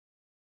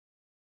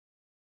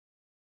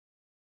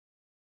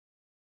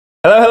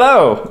Hello,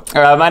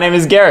 hello. My name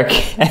is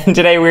Guerric, and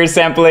today we're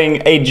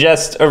sampling a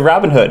Jest of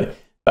Robin Hood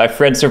by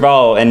Fred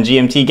Serval and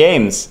GMT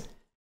Games.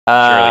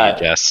 Shirley,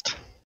 Jest.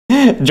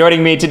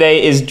 Joining me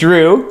today is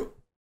Drew.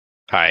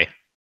 Hi.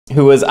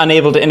 Who was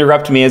unable to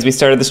interrupt me as we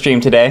started the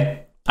stream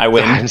today. I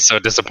win. I'm so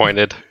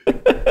disappointed.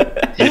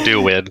 You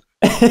do win.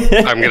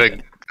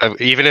 Even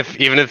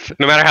if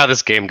no matter how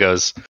this game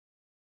goes,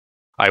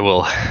 I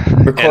will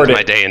record end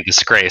my day in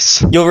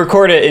disgrace. You'll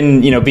record it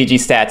in, BG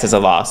stats as a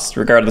loss,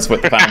 regardless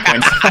what the final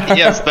points are.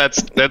 Yes,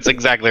 that's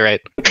exactly right.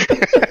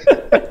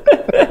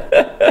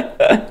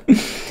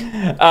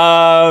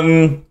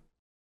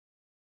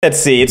 Let's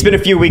see. It's been a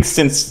few weeks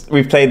since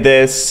we've played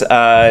this.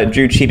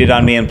 Drew cheated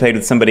on me and played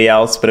with somebody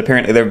else, but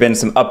apparently there have been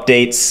some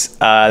updates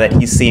that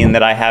he's seen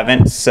that I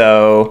haven't.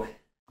 So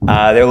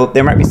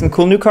there might be some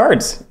cool new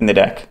cards in the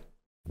deck.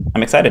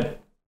 I'm excited.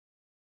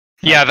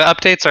 Yeah, the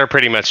updates are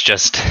pretty much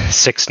just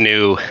 6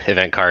 new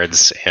event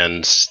cards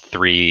and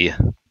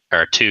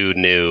 2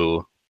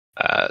 new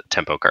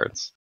tempo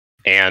cards.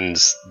 And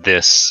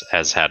this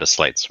has had a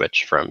slight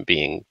switch from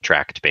being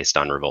tracked based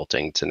on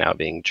revolting to now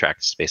being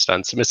tracked based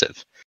on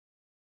submissive.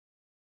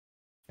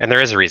 And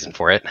there is a reason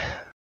for it,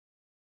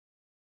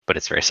 but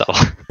it's very subtle.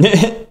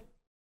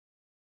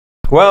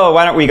 Well,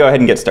 why don't we go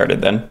ahead and get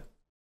started then?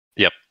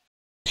 Yep.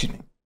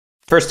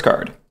 First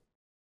card.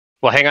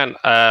 Well, hang on.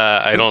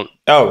 I don't.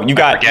 Oh, you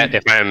got. I forget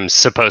if I'm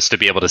supposed to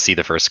be able to see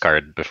the first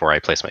card before I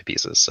place my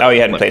pieces. So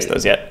you hadn't placed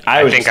those yet.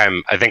 I think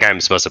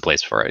I'm supposed to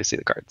place before I see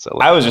the card. So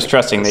I was just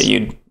trusting that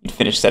you'd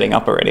finished setting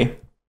up already.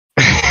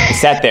 You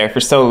sat there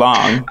for so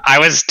long. I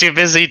was too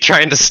busy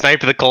trying to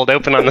snipe the cold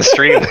open on the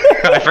stream.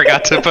 I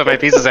forgot to put my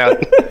pieces out.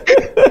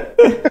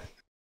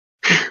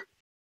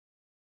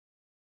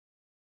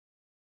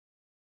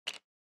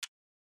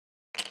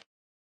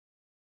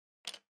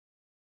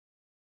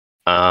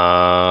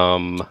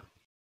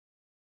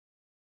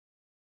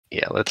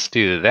 Yeah, let's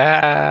do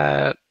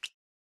that.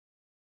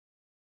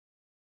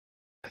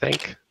 I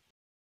think.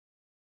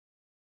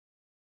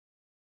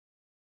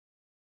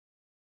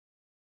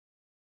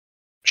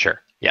 Sure,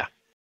 yeah.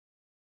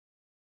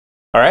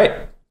 All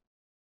right.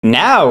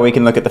 Now we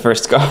can look at the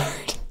first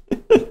card.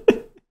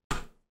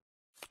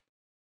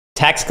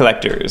 Tax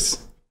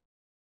collectors.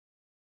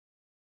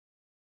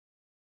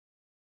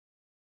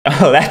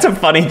 Oh, that's a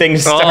funny thing to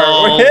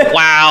start with.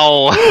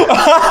 Wow.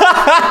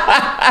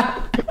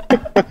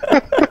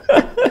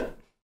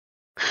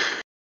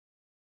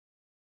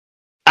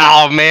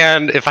 Oh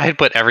man, if I had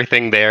put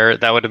everything there,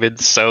 that would have been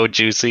so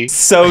juicy.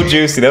 So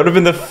juicy. That would have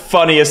been the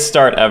funniest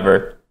start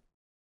ever.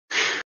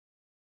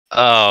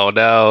 Oh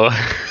no.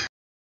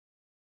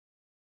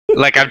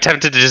 Like, I'm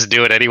tempted to just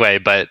do it anyway,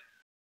 but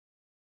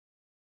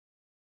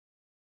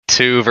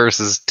 2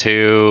 versus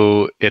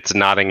 2, it's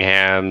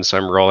Nottingham, so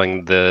I'm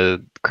rolling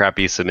the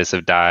crappy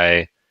submissive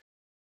die.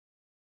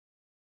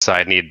 So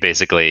I need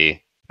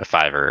basically a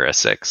 5 or a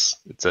 6.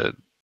 It's a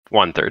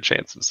 1/3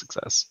 chance of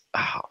success.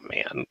 Oh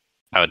man,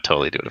 I would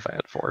totally do it if I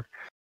had 4.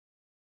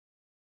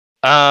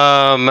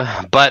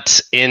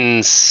 But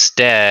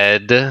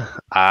instead,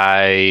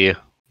 I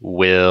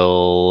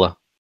will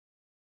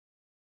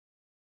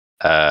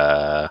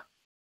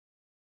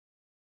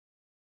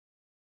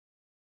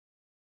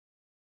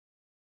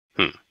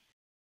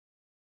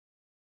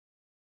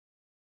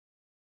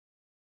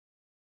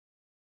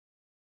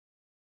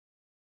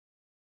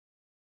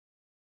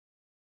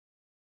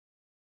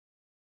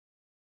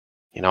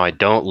I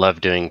don't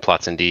love doing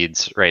plots and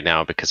deeds right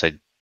now because I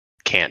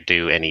can't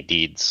do any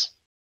deeds.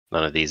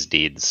 None of these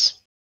deeds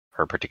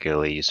are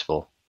particularly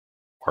useful.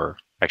 Or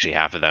actually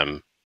half of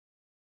them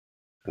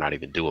are not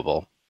even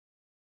doable.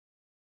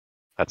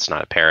 That's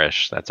not a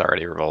parish. That's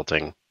already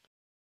revolting.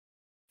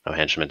 No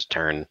henchman to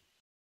turn.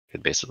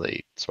 Could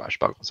basically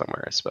swashbuckle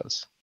somewhere, I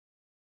suppose.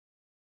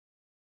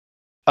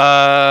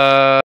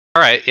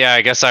 Alright, yeah,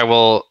 I guess I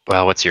will...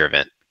 Well, what's your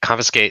event?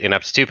 Confiscate in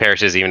up to 2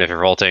 parishes, even if you're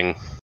revolting.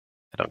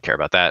 I don't care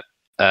about that.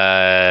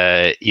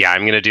 Yeah,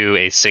 I'm gonna do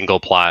a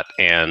single plot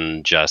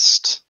and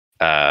just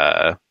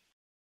wow.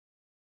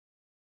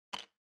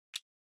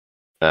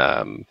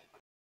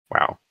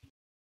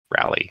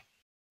 Rally?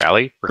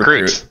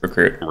 Recruit.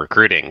 I'm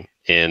recruiting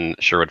in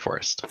Sherwood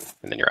Forest.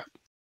 And then you're up.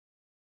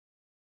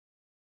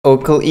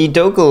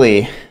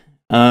 Oakley-dokley.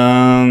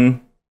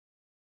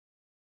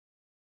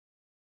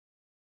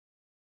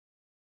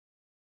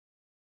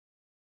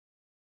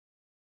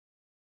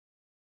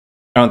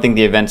 I don't think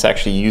the event's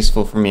actually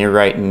useful for me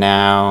right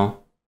now.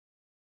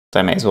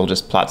 So I may as well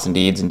just plot some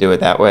deeds and do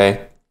it that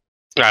way.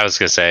 I was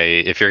going to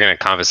say, if you're going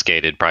to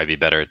confiscate, it'd probably be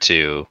better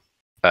to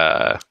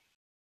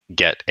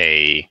get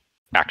a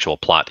actual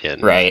plot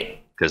in.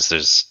 Right. Because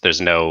there's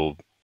no...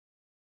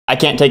 I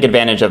can't take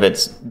advantage of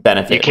its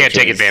benefit. You can't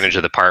take advantage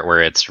of the part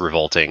where it's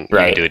revolting.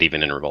 Right. You can do it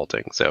even in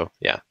revolting. So,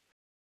 yeah.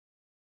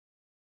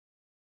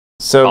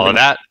 So all of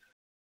that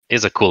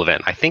is a cool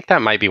event. I think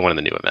that might be one of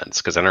the new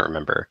events because I don't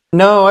remember.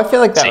 No, I feel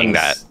like that seeing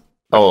one's that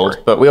old,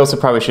 before. But we also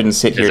probably shouldn't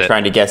sit here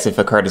trying to guess if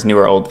a card is new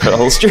or old for the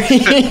whole stream.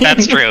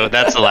 That's true.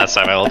 That's the last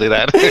time I will do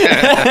that.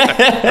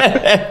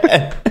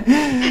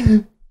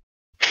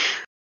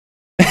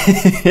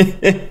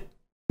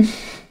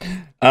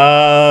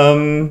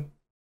 I'm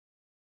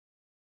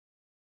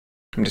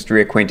just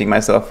reacquainting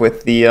myself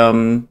with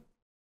the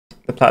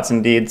plots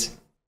and deeds.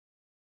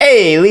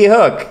 Hey, Lee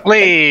Hook.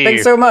 Lee!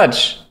 Thanks so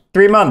much.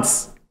 3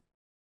 months.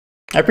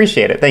 I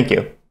appreciate it. Thank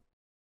you.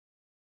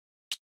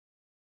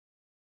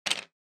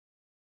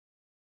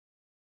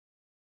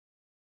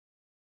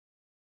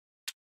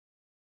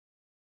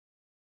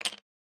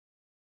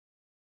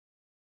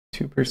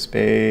 Two per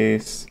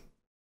space.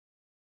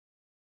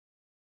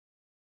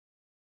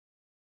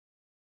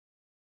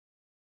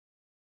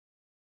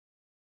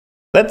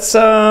 Let's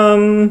I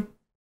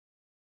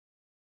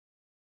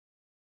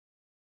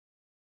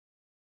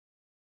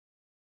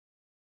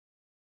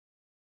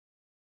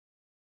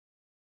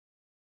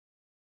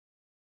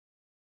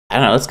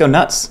don't know, let's go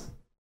nuts.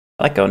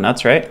 I like going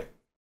nuts, right?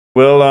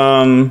 We'll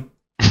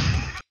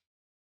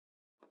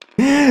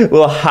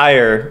we'll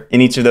hire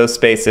in each of those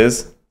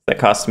spaces. That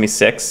costs me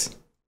 6.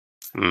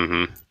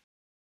 Mm-hmm.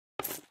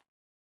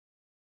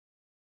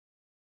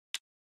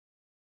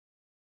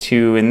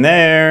 2 in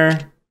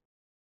there.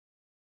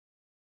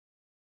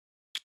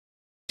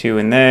 2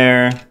 in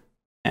there.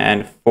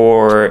 And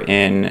 4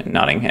 in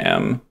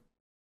Nottingham.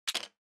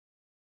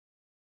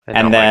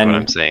 I don't like what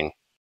I'm seeing.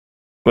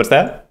 What's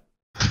that?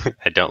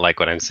 I don't like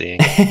what I'm seeing.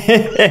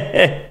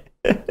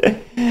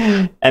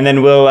 And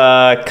then we'll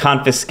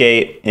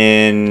confiscate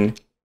in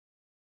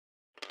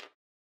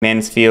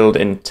Mansfield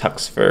and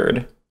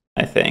Tuxford,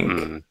 I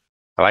think.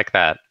 I like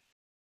that.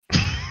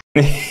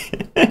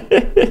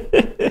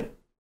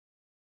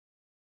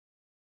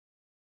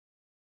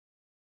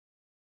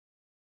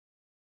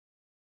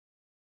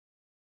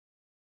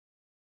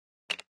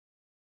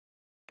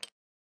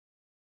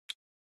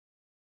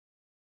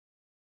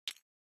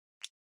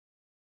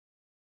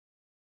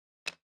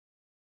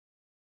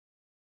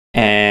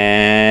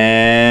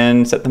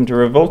 And set them to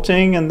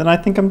revolting, and then I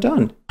think I'm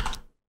done.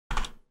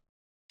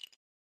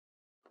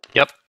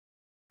 Yep.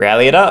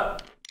 Rally it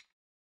up.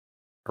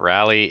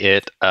 Rally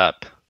it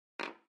up.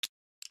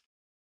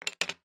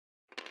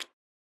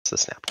 What's the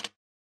snap?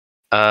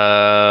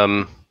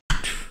 All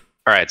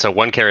right, so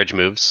 1 carriage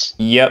moves.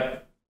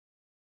 Yep.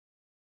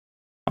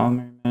 All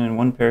merrymen and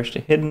 1 parish to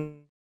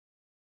hidden.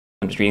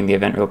 I'm just reading the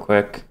event real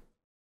quick.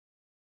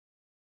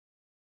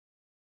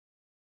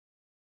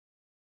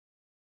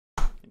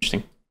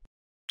 Interesting.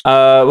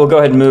 We'll go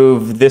ahead and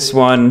move this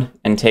one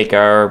and take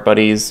our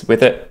buddies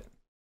with it.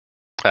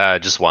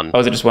 Just 1. Oh,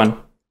 is it just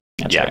 1?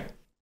 That's yeah. Right.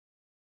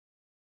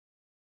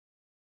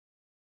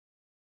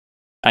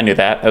 I knew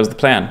that. That was the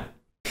plan.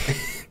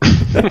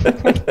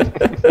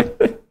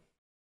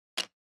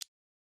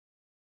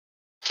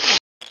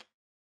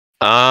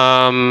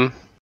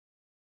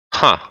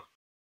 Huh.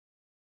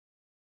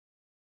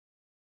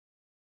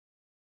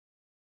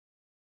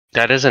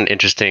 That is an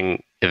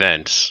interesting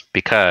event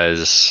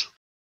because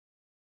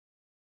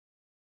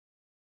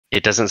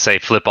it doesn't say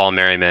flip all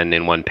merrymen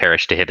in 1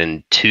 parish to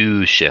hidden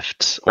 2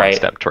 shifts 1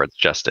 step towards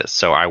justice.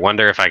 So I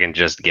wonder if I can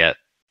just get.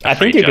 I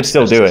think you could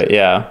still do it,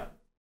 yeah.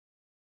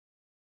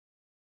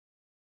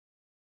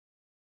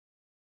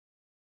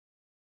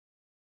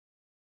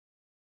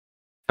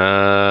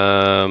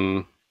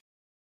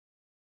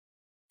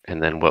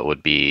 And then what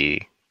would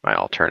be my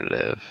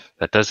alternative?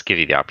 That does give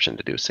you the option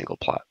to do a single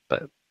plot,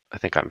 but I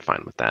think I'm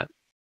fine with that.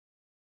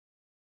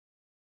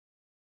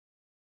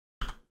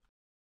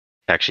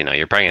 Actually, no,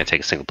 you're probably going to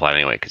take a single plot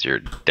anyway because you're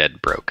dead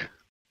broke.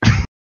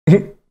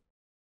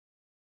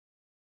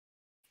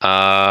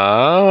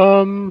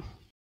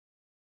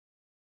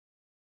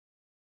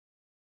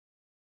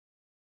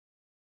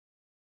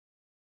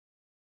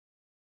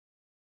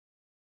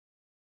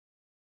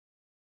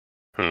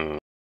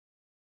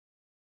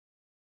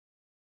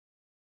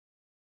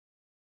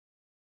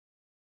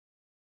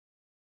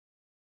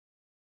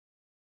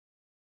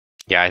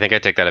 Yeah, I think I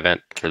take that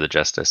event for the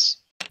justice.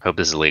 Hope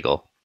this is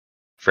legal.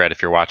 Fred,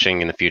 if you're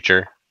watching in the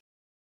future,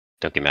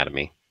 don't get mad at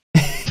me.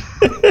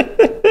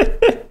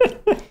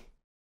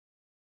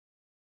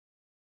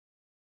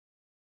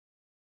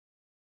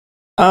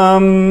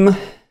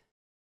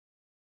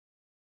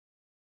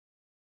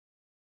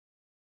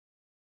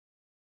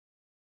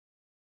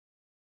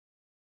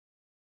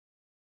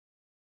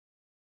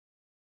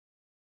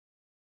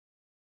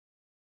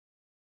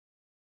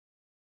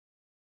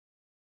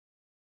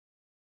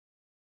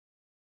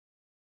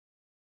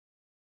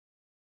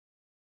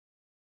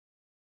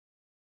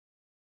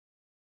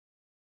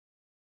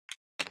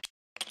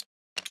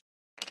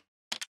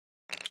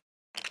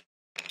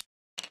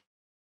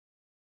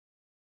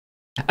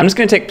 I'm just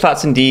going to take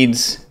plots and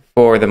deeds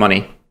for the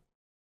money.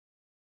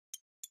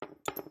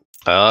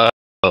 Oh,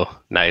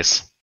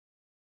 nice.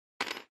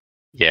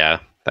 Yeah,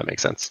 that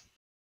makes sense.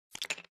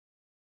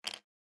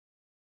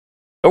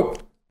 Oh,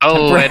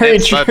 and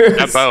it's the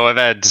tempo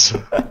event.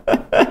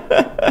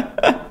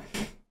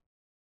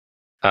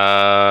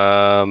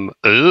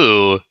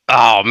 Ooh.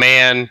 Oh,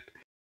 man.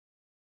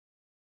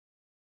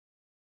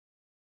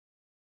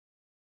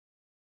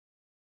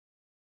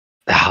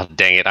 Oh,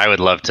 dang it. I would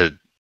love to.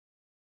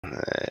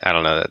 I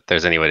don't know that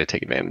there's any way to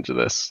take advantage of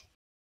this.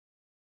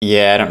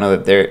 Yeah, I don't know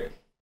that there.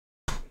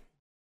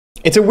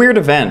 It's a weird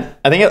event.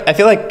 I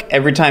feel like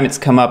every time it's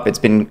come up, it's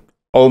been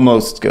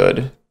almost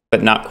good,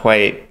 but not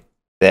quite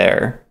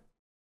there.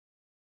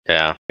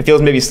 Yeah. It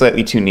feels maybe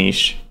slightly too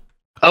niche.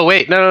 Oh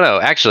wait, no.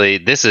 Actually,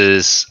 this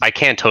is I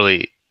can't.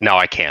 I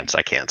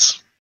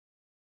can't.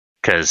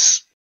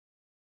 Because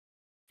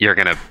you're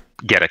gonna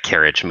get a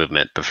carriage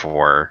movement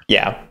before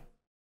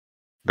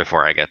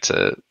I get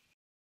to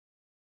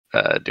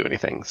do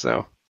anything.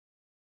 So,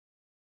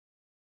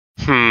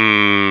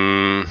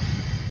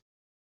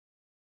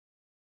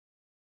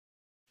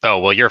 Oh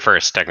well, you're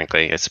first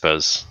technically, I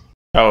suppose.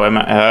 Oh, am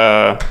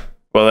I?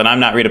 Well, then I'm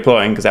not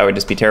redeploying because that would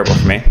just be terrible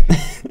for me.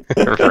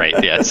 Right.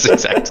 Yes.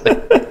 Exactly.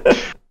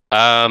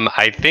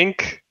 I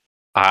think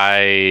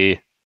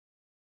I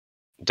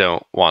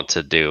don't want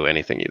to do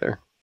anything either.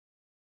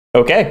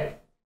 Okay.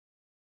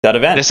 That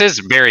event. This is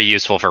very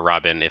useful for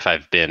Robin if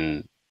I've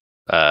been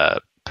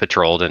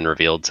patrolled and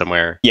revealed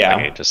somewhere. Yeah.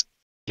 I can just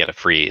get a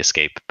free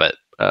escape, but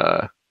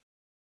yeah,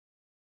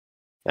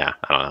 I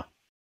don't know.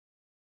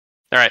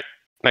 All right,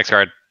 next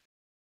card.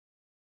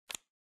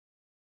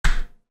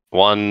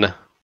 1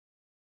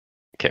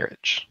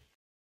 carriage.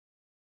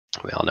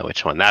 We all know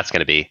which one that's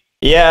going to be.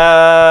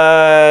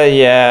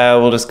 Yeah,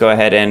 we'll just go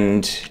ahead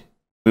and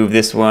move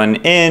this one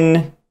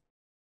in.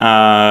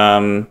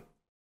 So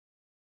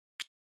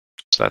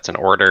that's an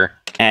order.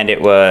 And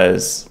it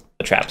was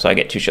a trap, so I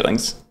get 2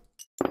 shillings.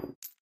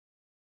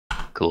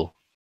 Cool.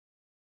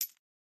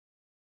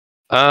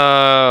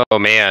 Oh,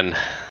 man.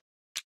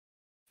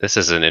 This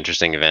is an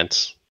interesting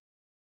event.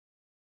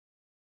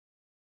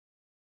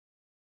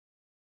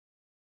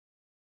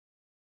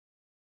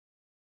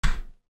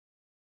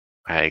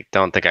 I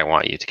don't think I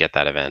want you to get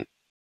that event,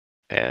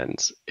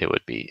 and it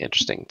would be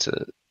interesting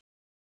to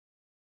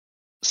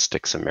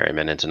stick some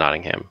merrymen into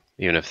Nottingham,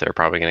 even if they're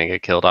probably going to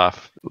get killed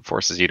off. It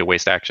forces you to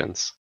waste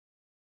actions.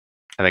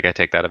 I think I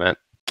take that event.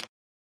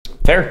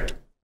 Fair.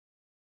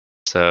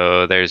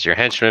 So there's your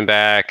henchmen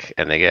back,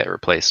 and they get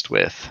replaced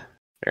with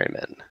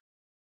merrymen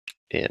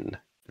in a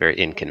very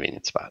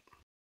inconvenient spot.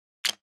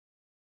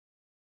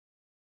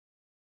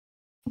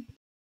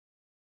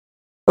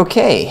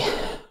 Okay.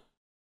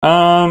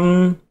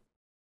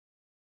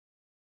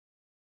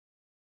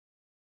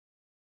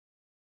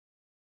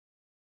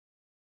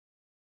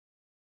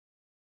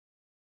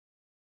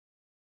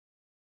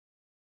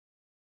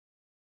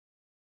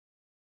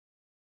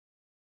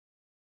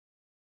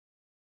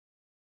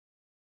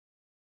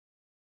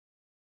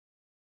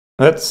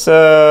 Let's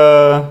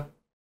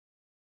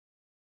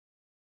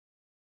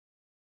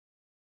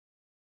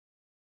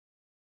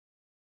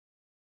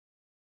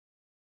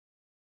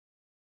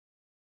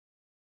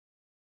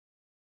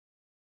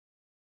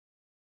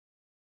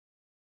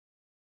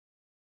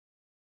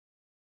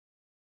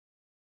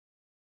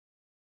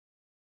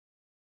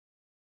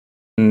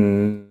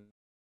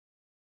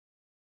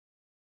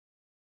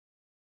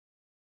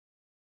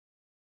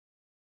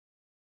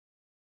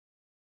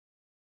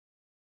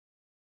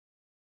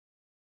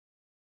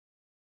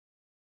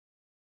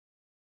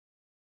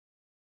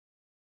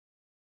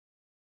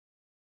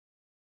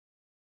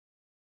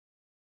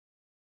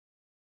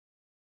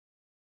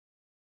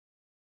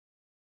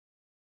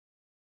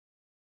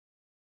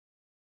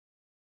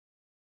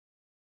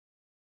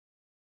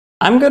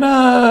I'm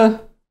gonna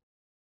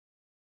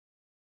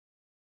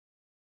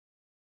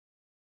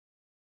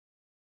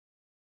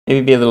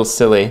maybe be a little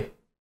silly.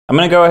 I'm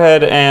gonna go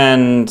ahead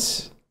and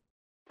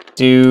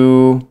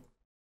do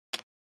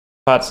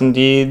Thoughts and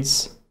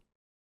Deeds.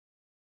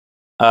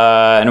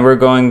 And we're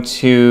going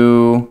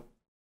to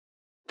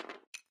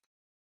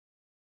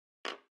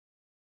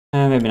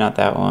maybe not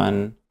that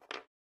one.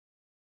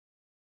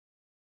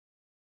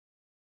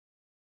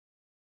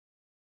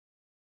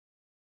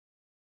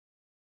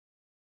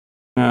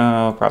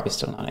 Oh, probably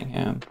still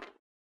Nottingham.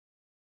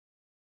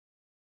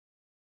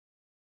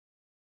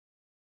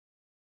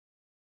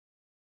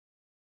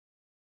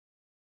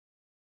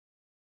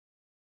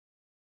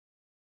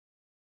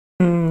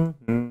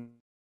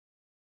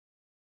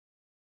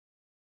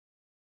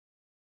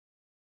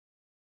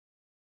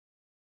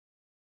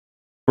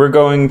 We're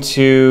going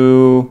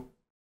to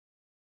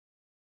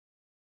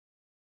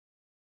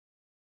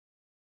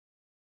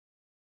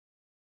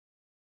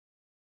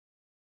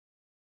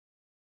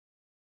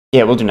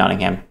we'll do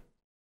Nottingham.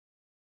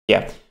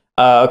 Yeah.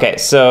 Okay,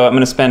 so I'm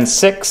going to spend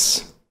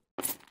 6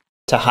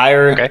 to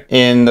hire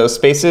in those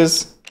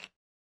spaces.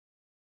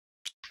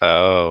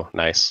 Oh,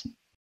 nice.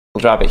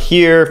 We'll drop it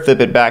here, flip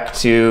it back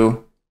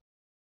to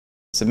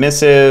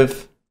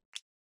submissive.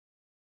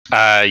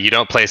 You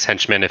don't place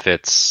henchmen if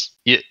it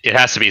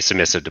has to be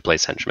submissive to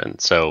place henchmen.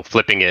 So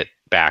flipping it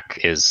back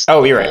is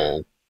you're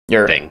right.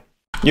 You're thing.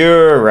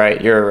 You're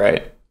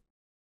right.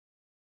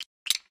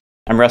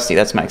 I'm rusty.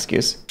 That's my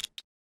excuse.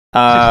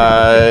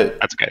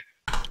 That's okay.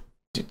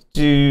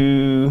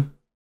 There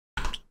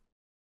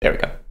we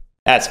go.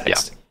 That's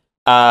fixed.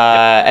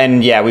 Yeah.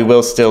 And yeah, we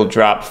will still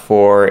drop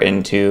 4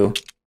 into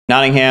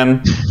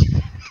Nottingham.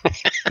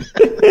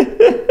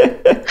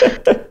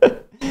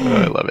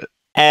 I love it.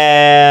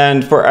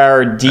 And for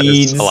our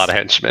deeds, a lot of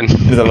henchmen.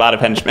 There's a lot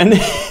of henchmen.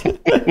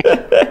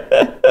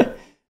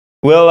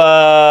 We'll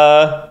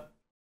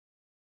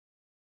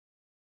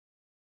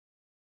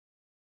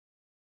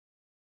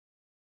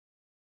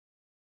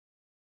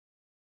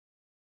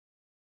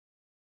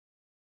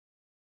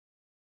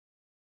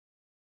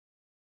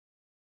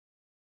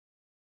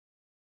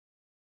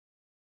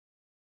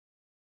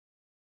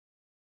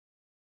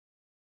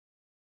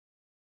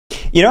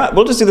you know what?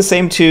 We'll just do the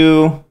same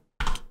two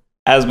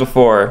as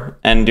before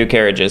and do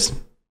carriages.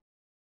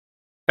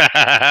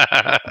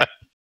 I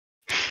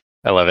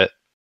love it.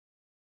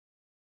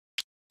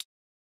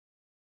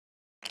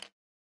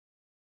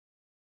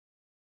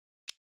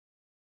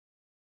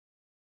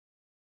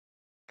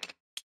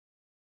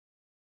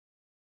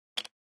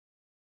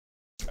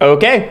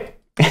 Okay,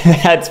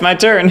 that's my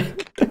turn.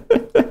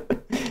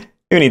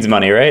 Who needs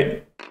money,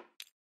 right?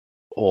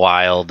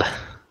 Wild.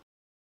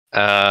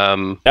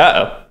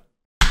 Uh-oh.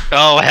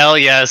 Oh, hell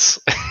yes.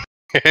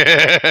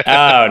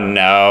 Oh,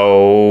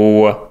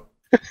 no.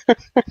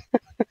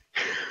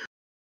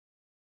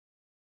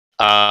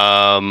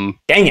 Dang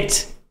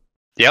it.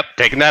 Yep,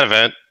 taking that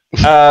event.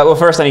 Well,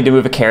 first I need to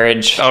move a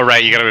carriage. Oh,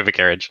 right, you gotta move a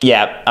carriage.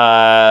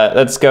 Yeah,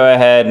 let's go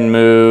ahead and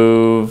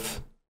move...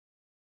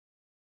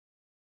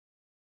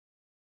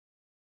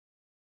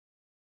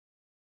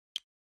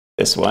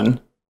 this one.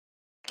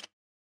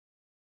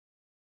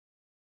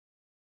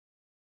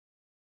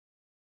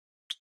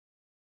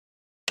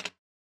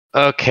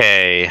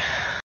 Okay.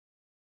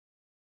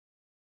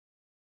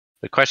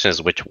 The question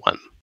is which one?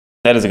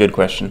 That is a good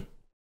question.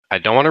 I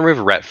don't want to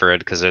remove Retford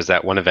because there's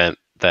that one event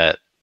that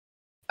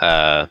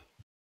or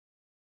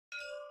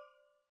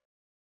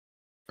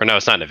no,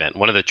 it's not an event.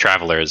 One of the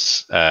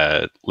travelers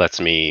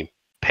lets me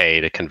pay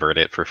to convert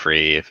it for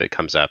free if it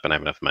comes up and I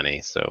have enough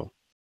money, so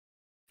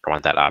I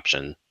want that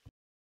option.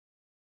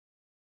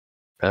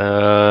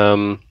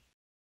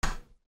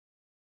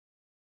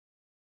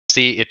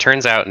 See, it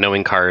turns out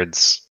knowing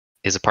cards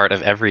is a part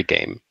of every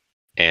game,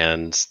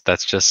 and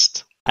that's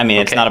just... I mean,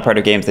 it's not a part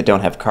of games that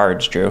don't have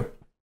cards, Drew.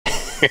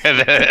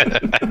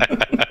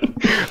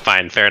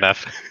 Fine, fair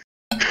enough.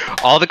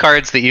 All the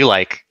cards that you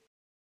like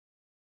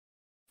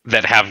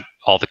that have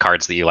all the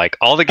cards that you like,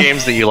 all the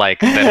games that you like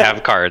that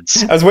have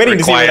cards. I was waiting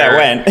to see where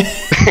that went.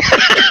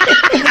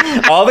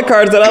 All the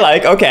cards that I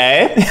like,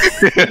 okay.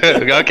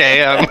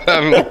 Okay,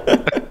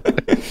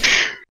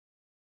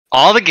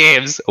 all the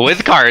games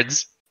with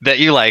cards that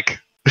you like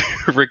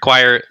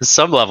require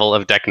some level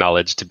of deck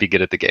knowledge to be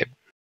good at the game.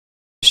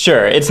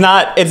 Sure, it's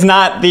not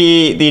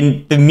the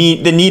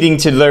needing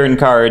to learn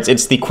cards,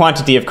 it's the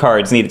quantity of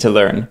cards needed to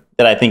learn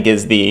that I think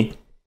is the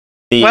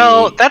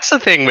Well, that's the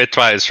thing with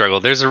Twilight Struggle.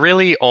 There's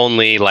really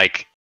only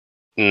like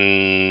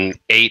 8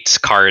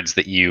 cards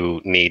that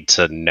you need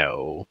to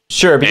know.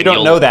 Sure, but you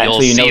don't know that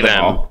until you know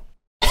them all.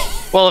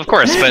 Well, of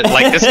course, but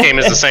like this game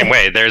is the same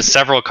way. There's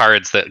several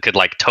cards that could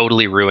like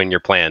totally ruin your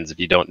plans if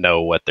you don't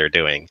know what they're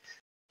doing.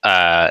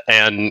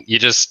 And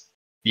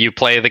you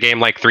play the game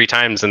like 3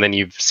 times and then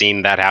you've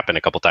seen that happen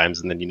a couple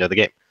times and then you know the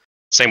game.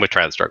 Same with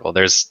Twilight Struggle.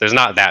 There's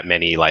not that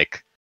many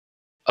like,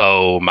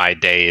 oh, my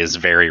day is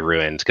very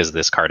ruined because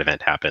this card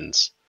event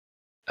happens.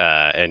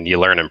 And you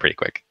learn them pretty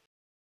quick.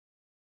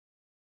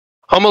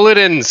 Homo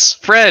Ludens,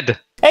 Fred!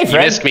 Hey, Fred! You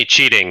missed me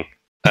cheating.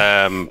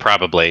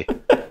 Probably.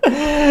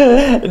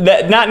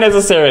 Not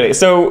necessarily.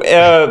 So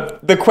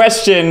the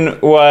question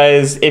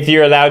was if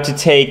you're allowed to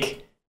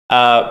take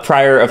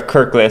Prior of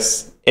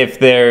Kirkless if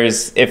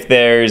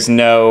there's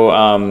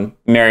no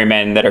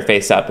Merrymen that are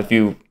face up, if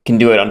you can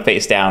do it on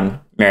face down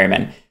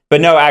Merrymen.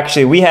 But no,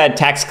 actually, we had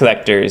Tax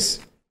Collectors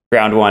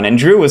round 1, and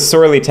Drew was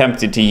sorely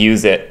tempted to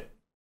use it.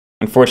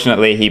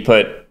 Unfortunately, he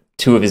put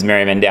 2 of his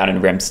Merrymen down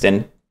in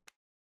Remston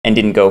and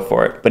didn't go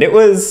for it. But it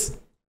was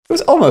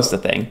almost a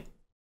thing.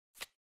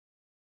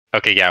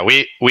 Okay, yeah,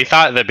 we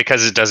thought that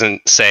because it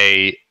doesn't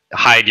say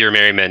hide your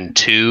Merrymen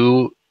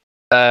to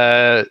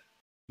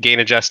gain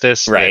a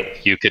justice, right,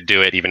 that you could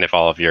do it even if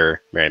all of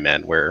your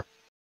Merrymen were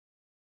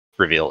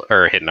revealed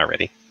or hidden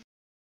already.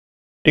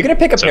 You're gonna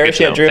pick a parish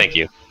yet, Drew? Thank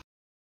you.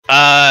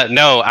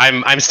 No,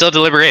 I'm still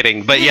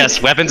deliberating, but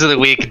yes, Weapons of the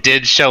Week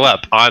did show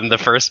up on the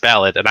first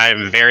ballot, and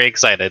I'm very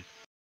excited.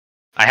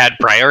 I had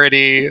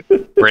priority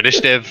for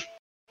initiative.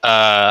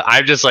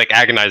 I'm just like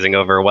agonizing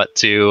over what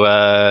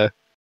to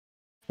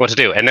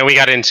do, and then we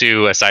got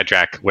into a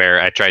sidetrack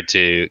where I tried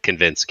to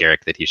convince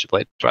Guerric that he should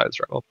play Twilight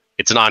Struggle.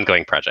 It's an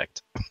ongoing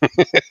project. For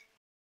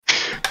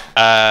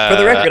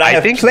the record, I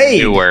have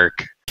played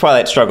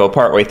Twilight Struggle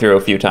partway through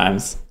a few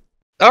times.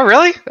 Oh,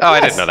 really? Oh,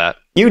 yes. I didn't know that.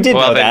 You did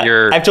know that.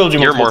 I've told you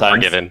multiple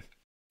times. You're more forgiven.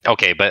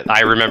 Okay, but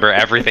I remember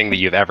everything that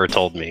you've ever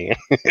told me.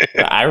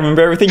 I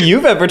remember everything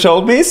you've ever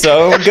told me,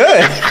 so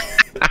good.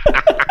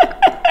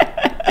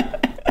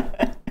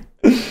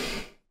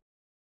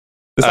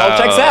 This all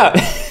checks out.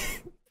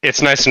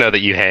 It's nice to know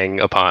that you hang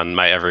upon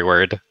my every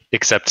word,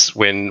 except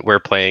when we're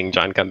playing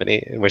John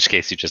Company, in which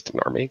case you just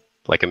ignore me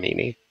like a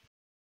meanie.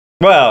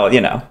 Well, you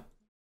know,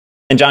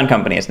 and John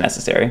Company is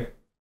necessary.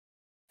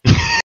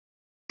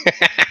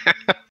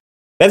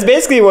 That's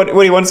basically what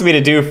he wants me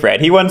to do, Fred.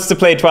 He wants to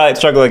play Twilight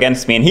Struggle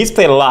against me, and he's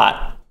played a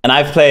lot. And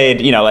I've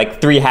played, like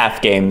 3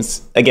 half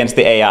games against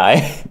the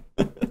AI.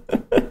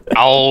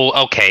 Oh,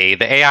 okay.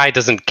 The AI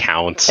doesn't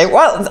count.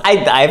 Well,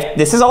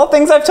 this is all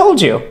things I've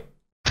told you.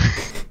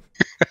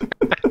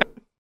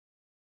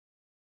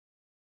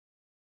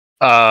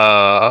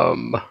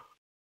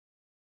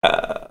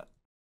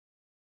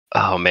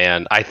 Oh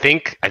man, I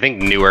think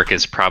Newark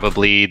is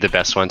probably the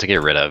best one to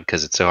get rid of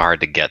because it's so hard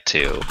to get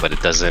to, but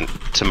it doesn't,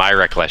 to my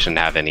recollection,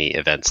 have any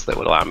events that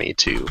would allow me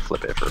to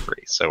flip it for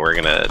free. So we're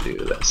gonna do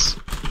this.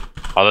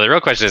 Although the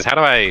real question is, how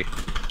do I?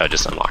 Oh,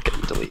 just unlock it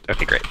and delete.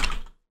 Okay, great.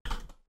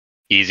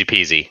 Easy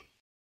peasy.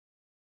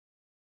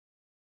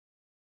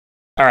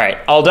 All right,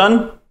 all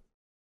done?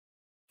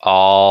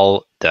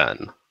 All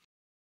done.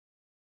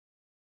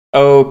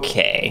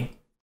 Okay.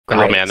 Great.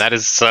 Oh man, that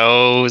is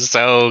so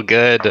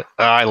good. Oh,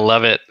 I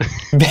love it.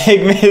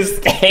 Big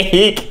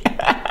mistake.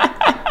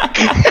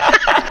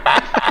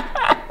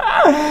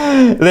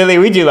 Lily,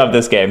 we do love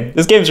this game.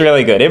 This game's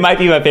really good. It might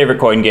be my favorite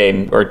coin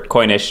game or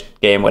coinish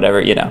game, whatever,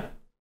 you know.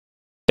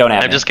 Don't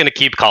have I'm just gonna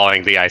keep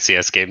calling the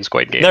ICS games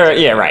coin games.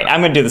 Yeah, right.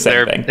 I'm gonna do the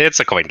same thing. It's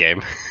a coin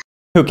game.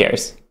 Who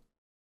cares?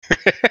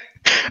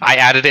 I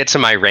added it to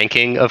my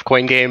ranking of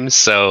coin games,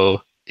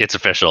 so it's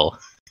official.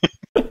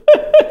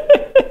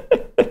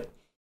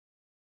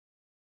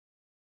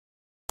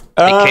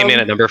 It came in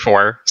at number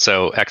 4,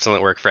 so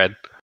excellent work, Fred.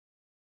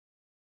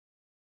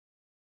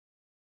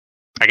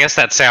 I guess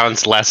that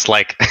sounds less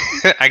like...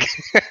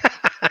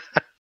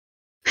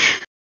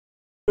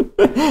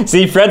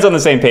 See, Fred's on the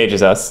same page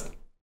as us.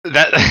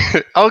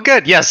 Oh,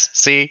 good. Yes,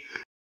 see?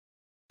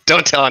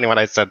 Don't tell anyone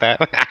I said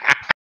that.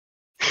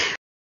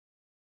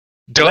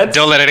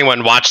 Don't let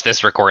anyone watch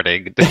this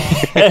recording.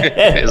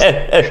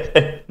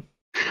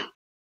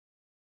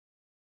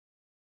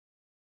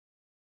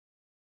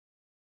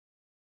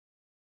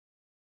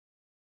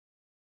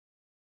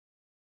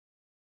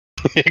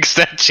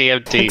 Except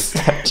GMT.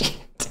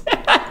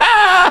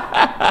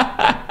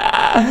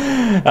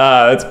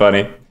 That's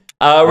funny.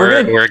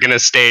 We're gonna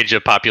stage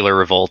a popular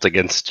revolt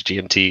against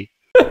GMT.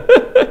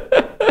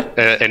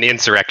 An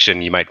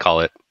insurrection, you might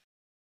call it.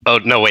 Oh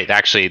no, wait.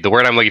 Actually, the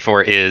word I'm looking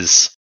for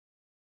is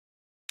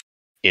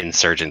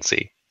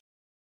insurgency.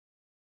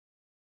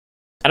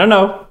 I don't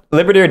know.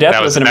 Liberty or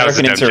death was an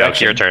American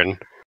insurrection. Your turn.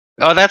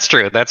 Oh, that's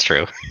true. That's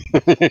true.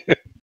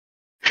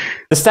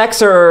 The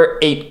stacks are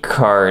 8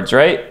 cards,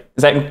 right?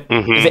 Is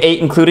it 8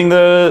 including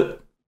the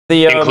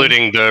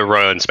including the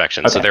royal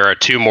inspection? Okay. So there are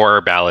 2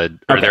 more there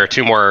are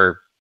 2 more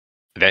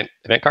event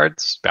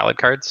cards, ballot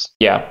cards.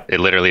 Yeah,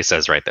 it literally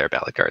says right there,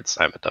 ballot cards.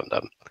 I'm a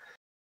dum-dum.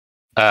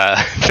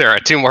 There are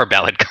 2 more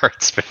ballot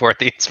cards before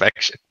the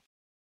inspection.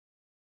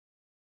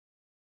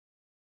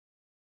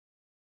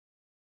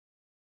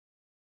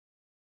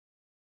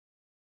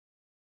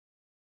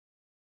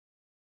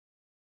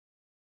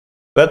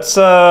 Let's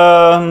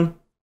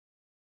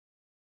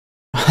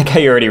I like how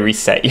you already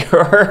reset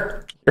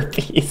your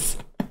piece.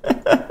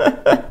 Wait,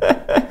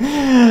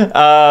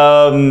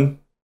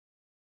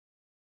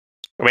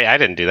 I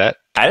didn't do that.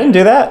 I didn't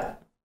do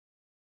that.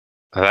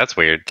 Oh, that's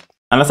weird.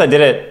 Unless I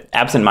did it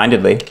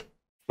absent-mindedly.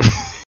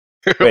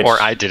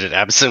 Or I did it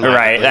absent-mindedly.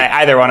 Right,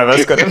 either one of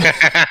us could have.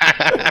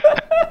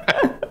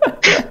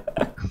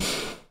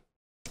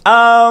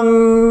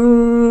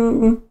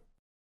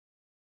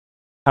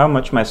 How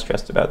much am I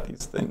stressed about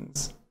these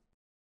things?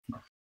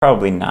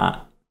 Probably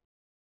not.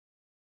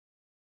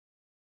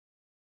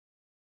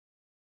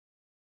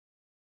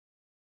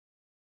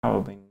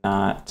 Probably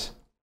not.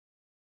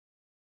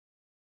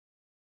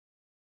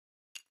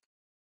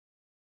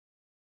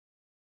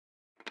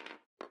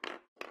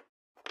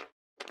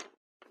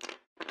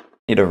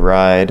 Need a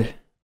ride.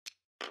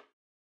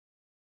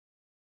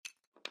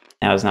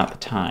 Now is not the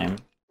time.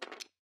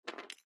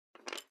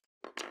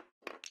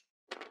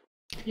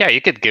 Yeah,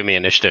 you could give me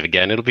initiative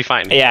again. It'll be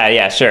fine.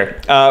 Yeah, sure.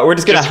 We're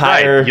just gonna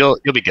hire. Right.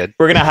 You'll be good.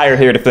 We're gonna hire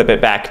here to flip it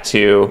back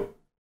to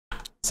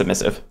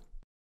submissive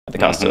at the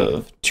cost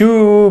of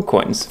 2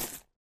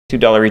 coins,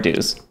 $2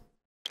 dues.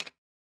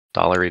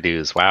 $1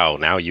 dues. Wow.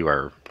 Now you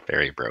are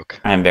very broke.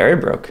 I am very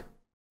broke.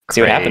 Let's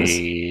see what happens.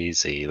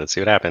 Easy. Let's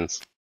see what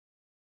happens.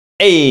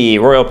 Hey,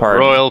 royal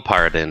pardon. Royal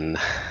pardon.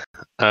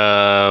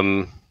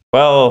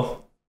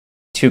 Well,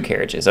 2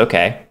 carriages.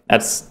 Okay,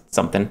 that's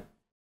something.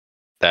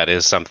 That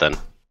is something.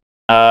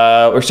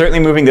 We're certainly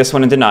moving this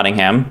one into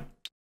Nottingham.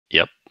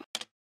 Yep.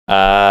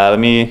 Let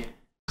me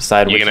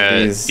decide which of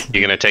these.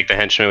 You gonna take the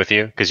henchman with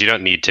you? Because you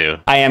don't need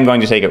to. I am going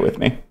to take it with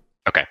me.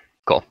 Okay,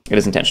 cool. It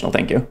is intentional,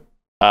 thank you.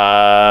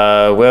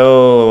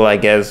 We'll, I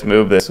guess,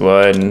 move this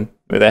one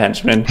with a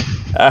henchman.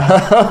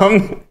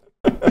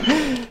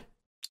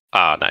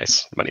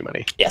 Nice.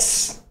 Money.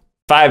 Yes.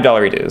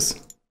 $5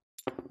 dues.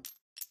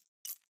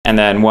 And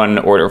then 1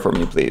 order for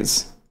me,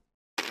 please.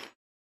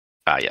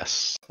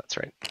 Yes, that's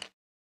right.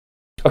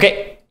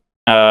 Okay,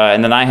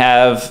 and then I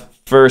have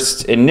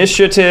first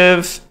initiative.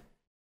 Let's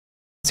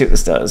see what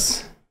this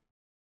does.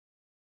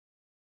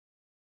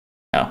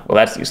 Oh, well,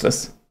 that's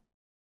useless.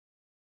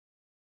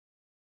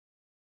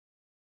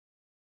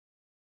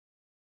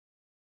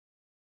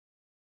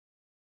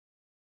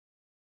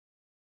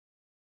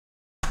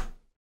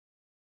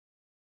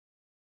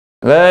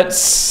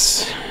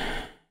 Let's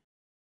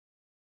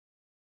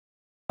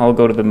I'll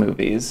go to the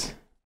movies.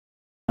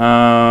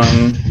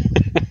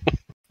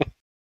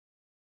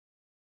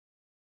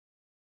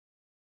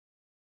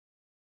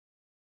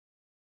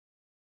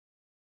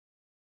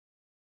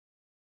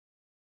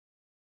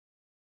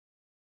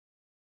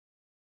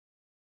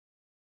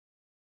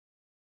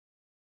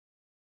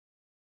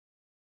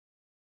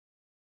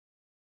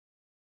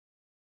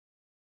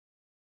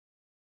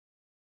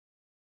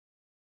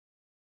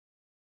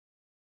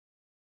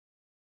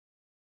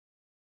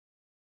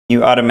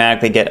 You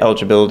automatically get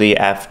eligibility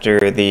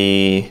after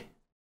the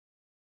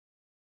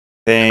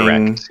thing.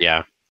 Correct.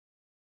 Yeah.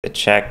 The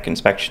check,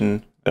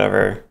 inspection,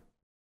 whatever.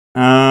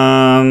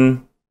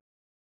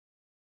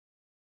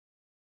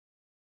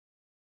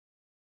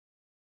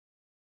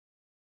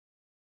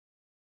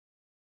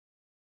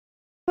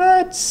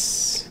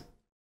 Let's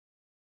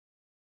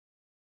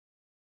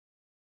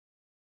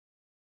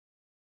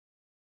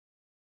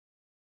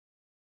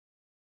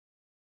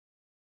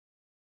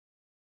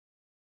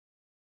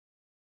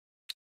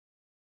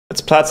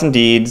plots and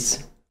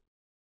deeds.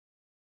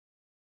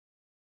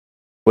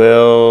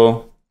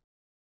 Will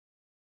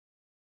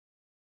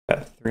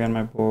got 3 on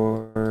my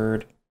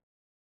board.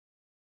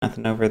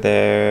 Nothing over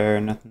there.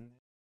 Nothing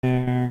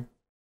there.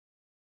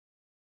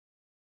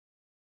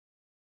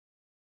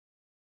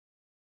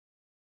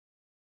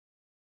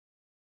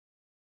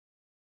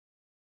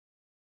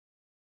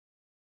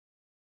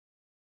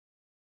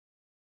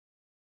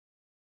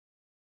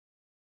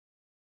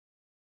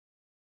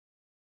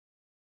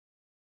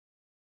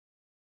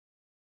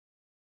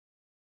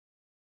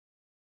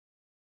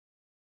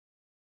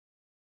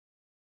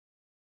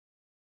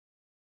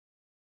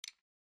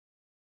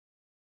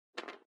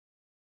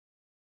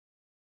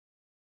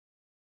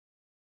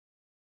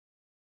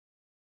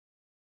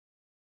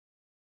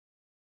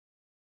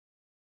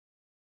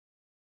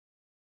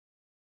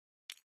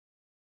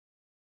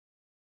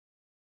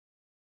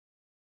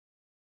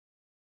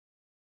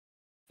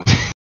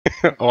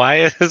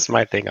 Why is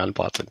my thing on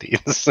plots and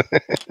deeds?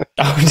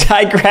 Oh,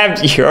 I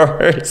grabbed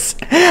yours.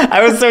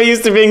 I was so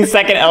used to being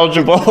second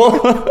eligible.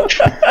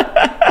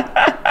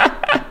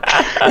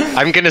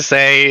 I'm going to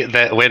say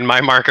that when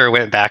my marker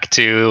went back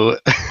to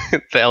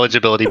the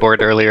eligibility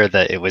board earlier,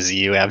 that it was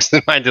you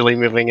absentmindedly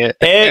moving it.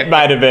 It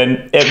might have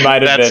been. It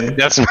might have been.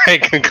 That's my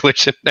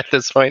conclusion at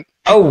this point.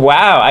 Oh,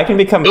 wow. I can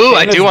become Ooh, famous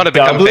I do want to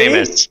become doubly?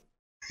 famous.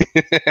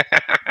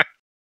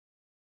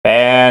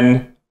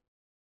 Fan.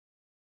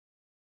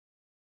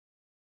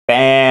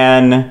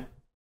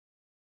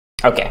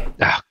 Okay.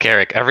 Oh,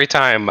 Guerric, every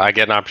time I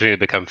get an opportunity to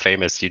become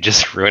famous, you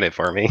just ruin it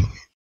for me.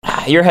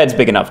 Your head's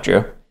big enough,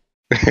 Drew.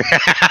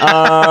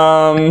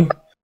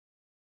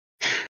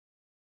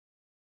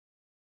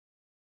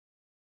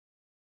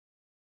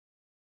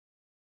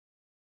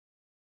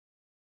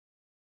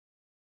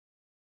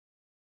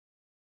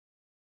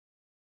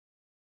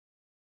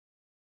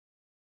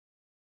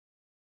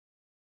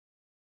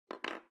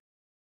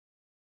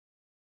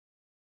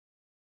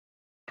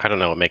 I don't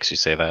know what makes you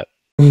say that.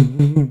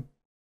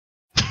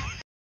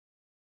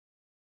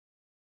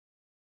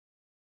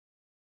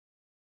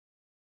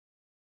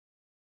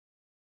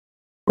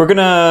 We're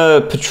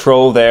gonna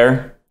patrol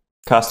there.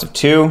 Cost of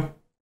 2.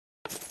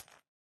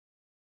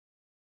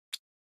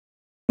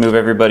 Move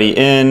everybody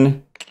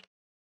in.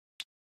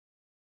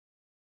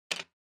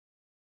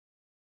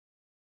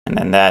 And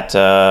then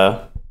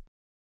that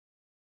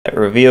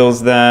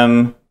reveals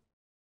them.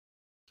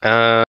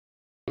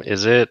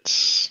 Is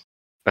it?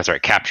 That's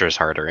right. Capture is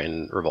harder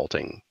in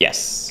revolting.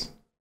 Yes.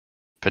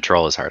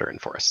 Patrol is harder in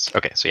forests.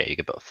 Okay, so yeah, you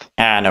get both.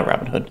 No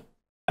Robin Hood.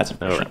 That's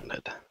No unfortunate. Robin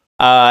Hood.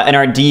 And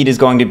our deed is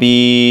going to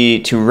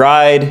be to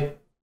ride.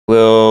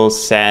 We'll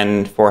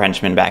send 4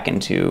 henchmen back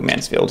into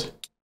Mansfield.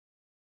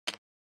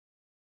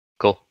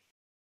 Cool.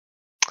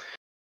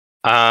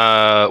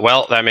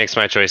 Well, that makes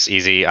my choice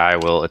easy. I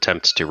will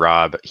attempt to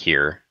rob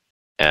here.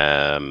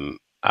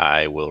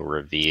 I will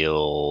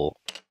reveal.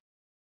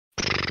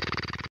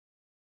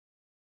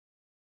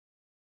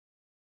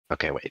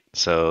 Okay, wait.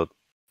 So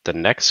the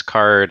next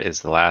card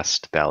is the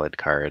last ballad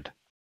card.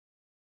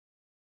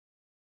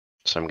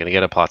 So I'm going to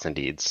get a plots and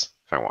deeds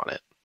if I want it.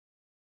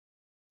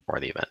 Or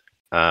the event.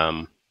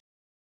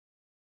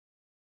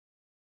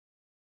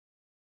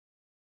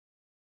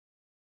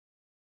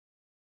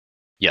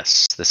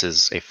 Yes, this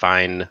is a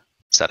fine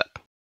setup.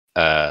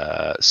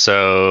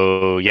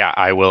 So yeah,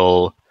 I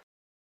will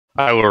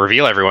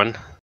reveal everyone.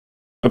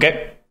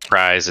 Okay.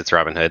 Surprise, it's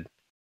Robin Hood.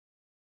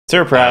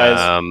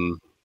 Surprise.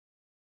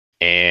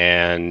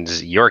 And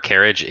your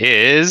carriage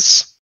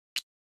is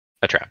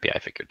a trap. Yeah, I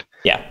figured.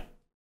 Yeah.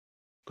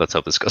 Let's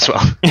hope this goes well.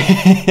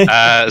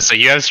 So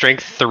you have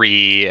strength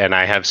 3 and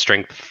I have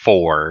strength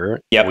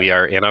 4. Yep. We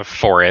are in a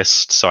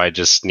forest, so I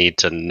just need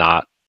to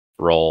not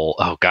roll.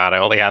 Oh god, I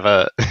only have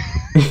a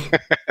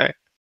I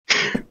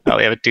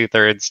only have a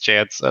 2/3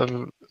 chance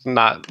of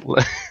not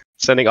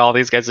sending all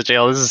these guys to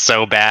jail. This is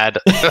so bad.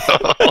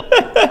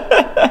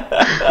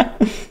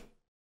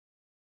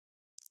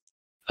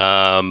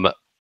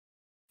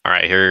 All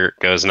right, here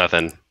goes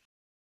nothing.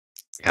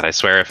 God, I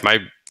swear, if my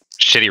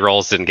shitty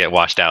rolls didn't get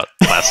washed out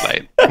last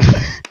night.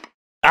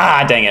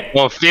 Ah, dang it.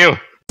 Well, phew.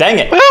 Dang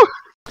it. Woo!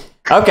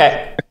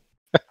 Okay.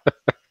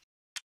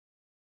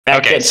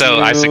 Okay,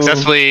 so I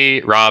successfully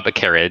rob a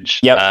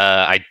carriage. Yep.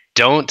 I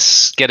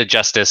don't get a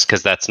justice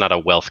because that's not a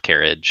wealth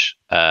carriage.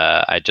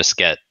 I just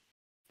get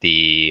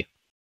the...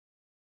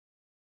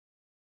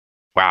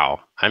 Wow,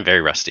 I'm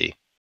very rusty.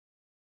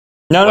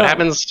 What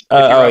happens if you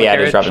rob a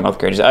carriage? Just robbing wealth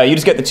carriages. You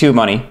just get the 2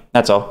 money.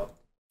 That's all.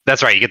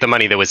 That's right, you get the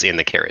money that was in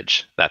the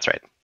carriage. That's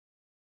right.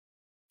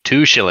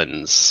 2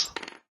 shillings.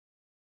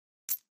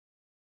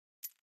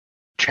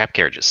 Trap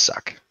carriages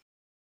suck.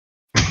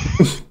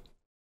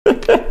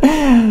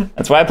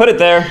 That's why I put it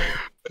there.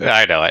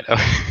 I know.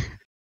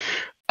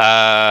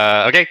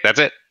 Okay, that's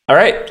it. All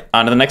right,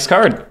 on to the next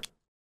card.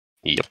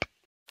 Yep.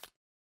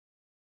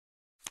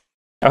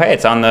 Oh, hey,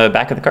 it's on the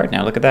back of the card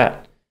now. Look at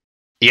that.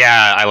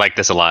 Yeah, I like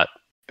this a lot.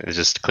 It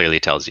just clearly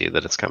tells you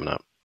that it's coming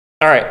up.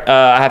 All right,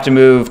 I have to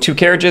move 2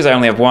 carriages. I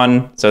only have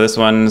 1, so this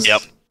one's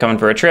coming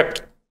for a trip.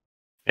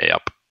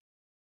 Yep.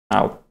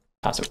 I'll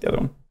toss it with the other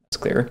one. That's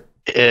clearer.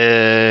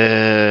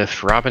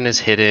 If Robin is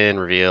hidden,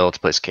 reveal to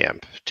place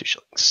camp. 2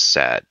 shillings.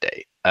 Sad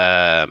day.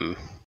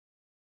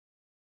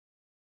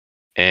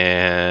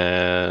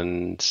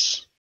 And...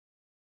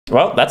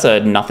 Well, that's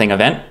a nothing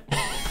event.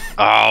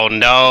 Oh,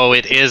 no,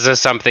 it is a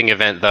something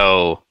event,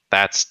 though.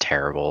 That's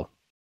terrible.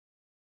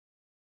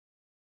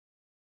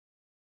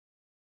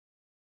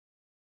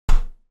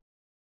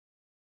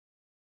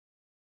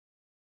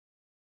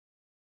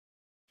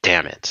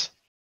 Damn it.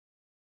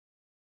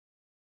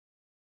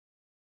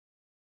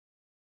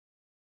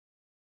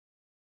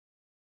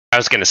 I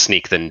was going to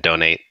sneak then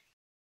donate.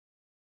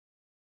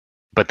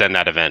 But then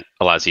that event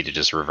allows you to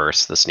just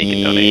reverse the sneak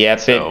and donate. Yep,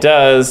 so. It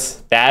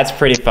does. That's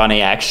pretty funny,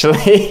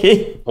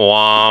 actually.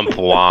 Womp,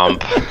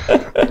 womp.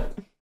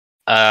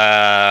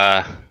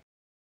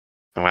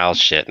 Well,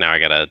 shit. Now I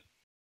gotta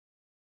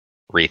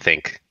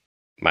rethink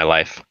my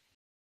life.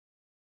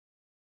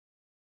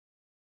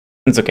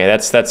 It's okay.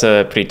 That's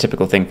a pretty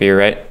typical thing for you,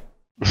 right?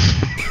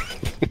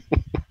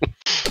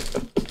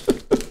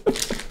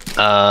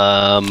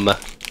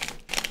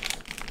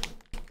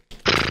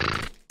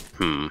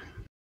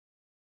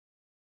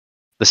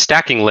 The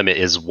stacking limit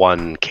is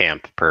 1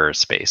 camp per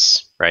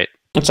space, right?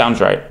 It sounds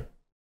right.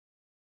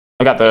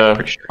 I got the...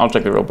 pretty sure. I'll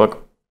check the rule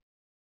book.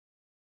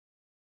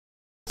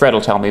 Fred will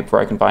tell me before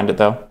I can find it,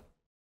 though.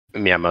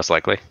 Yeah, most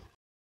likely.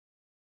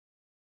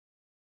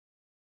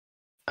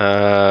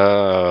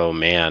 Oh,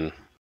 man.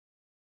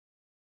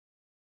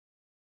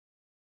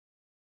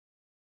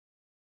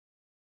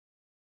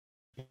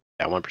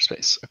 Yeah, 1 per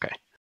space. Okay.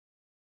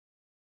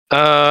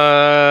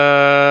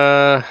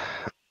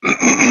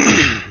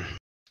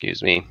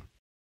 Excuse me.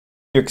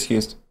 You're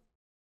excused.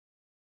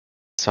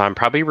 So I'm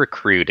probably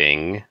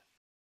recruiting.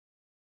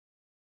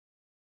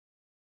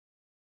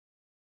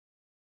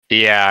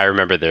 Yeah, I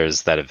remember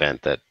there's that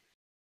event that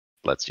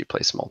lets you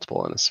place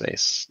multiple in a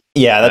space.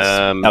 Yeah,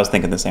 I was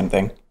thinking the same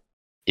thing.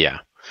 Yeah.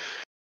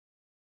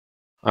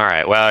 All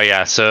right. Well,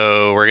 yeah.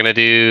 So we're gonna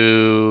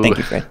do Thank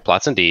you, Fred.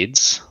 plots and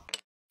deeds,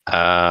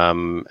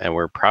 and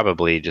we're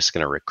probably just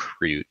gonna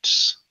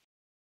recruit.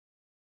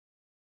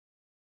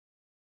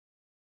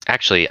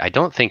 Actually, I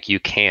don't think you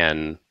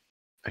can.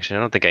 Actually, I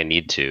don't think I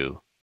need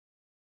to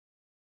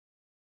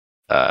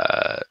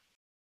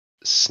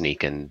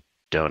sneak and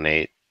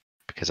donate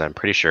because I'm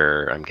pretty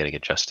sure I'm getting a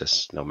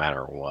justice no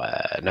matter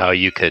what. No,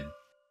 you could.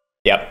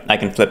 Yep, I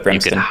can flip Remston.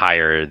 You could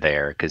hire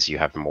there because you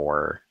have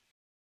more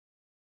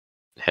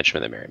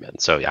henchmen than merrymen.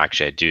 So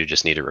actually, I do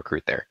just need to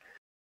recruit there.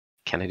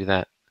 Can I do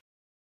that?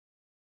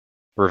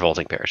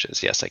 Revolting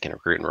parishes. Yes, I can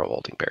recruit in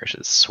revolting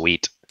parishes.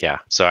 Sweet. Yeah.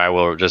 So I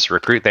will just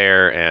recruit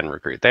there and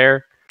recruit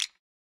there.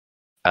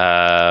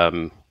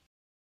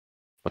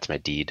 What's my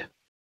deed?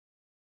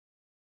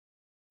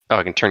 Oh,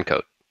 I can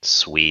turncoat.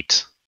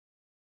 Sweet.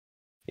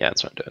 Yeah,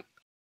 that's what I'm doing.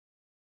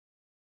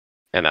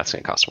 And that's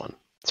going to cost 1.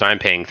 So I'm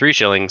paying 3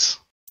 shillings.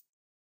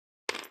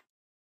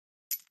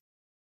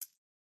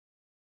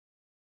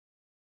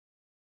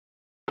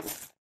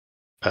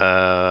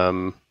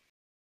 Oh,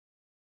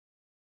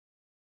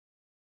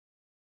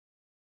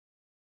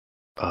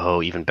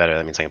 even better.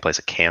 That means I can place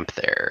a camp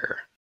there,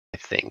 I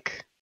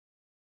think.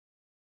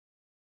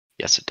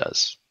 Yes, it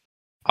does.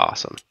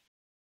 Awesome.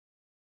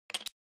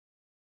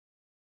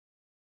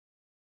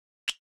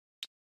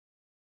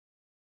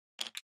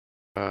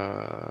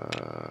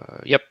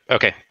 Yep.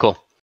 Okay, cool.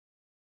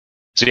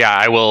 So yeah,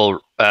 I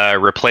will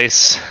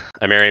replace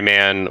a merry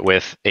man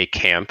with a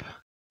camp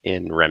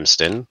in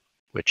Remston,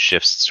 which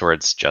shifts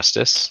towards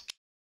justice.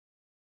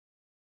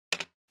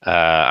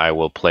 I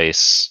will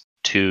place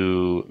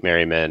 2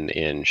 merry men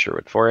in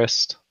Sherwood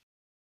Forest.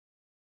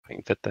 If I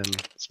can fit them,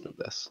 let's move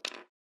this.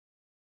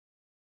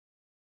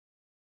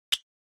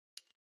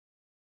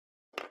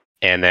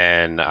 And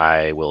then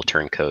I will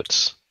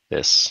turncoat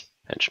this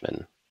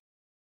henchman.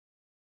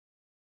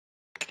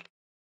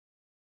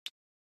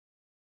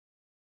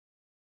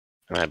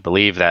 And I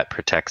believe that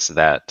protects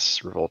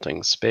that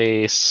revolting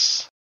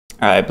space.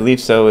 I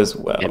believe so as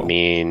well. It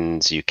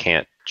means you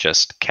can't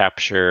just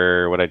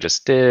capture what I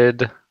just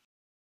did.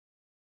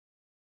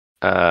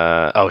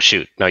 Oh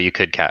shoot! No, you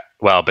could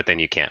Well, but then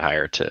you can't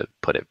hire to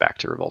put it back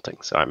to revolting.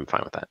 So I'm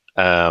fine with that.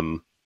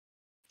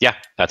 Yeah,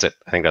 that's it.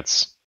 I think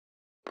that's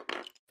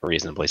a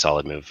reasonably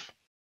solid move.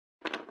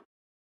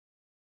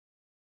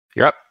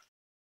 You're up.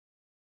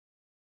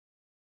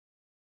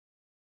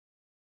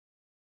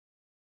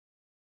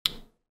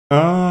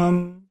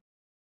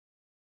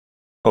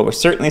 Well, we're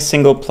certainly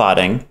single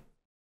plotting.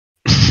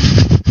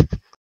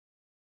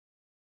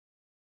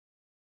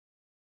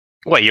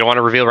 What, you don't want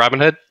to reveal Robin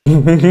Hood?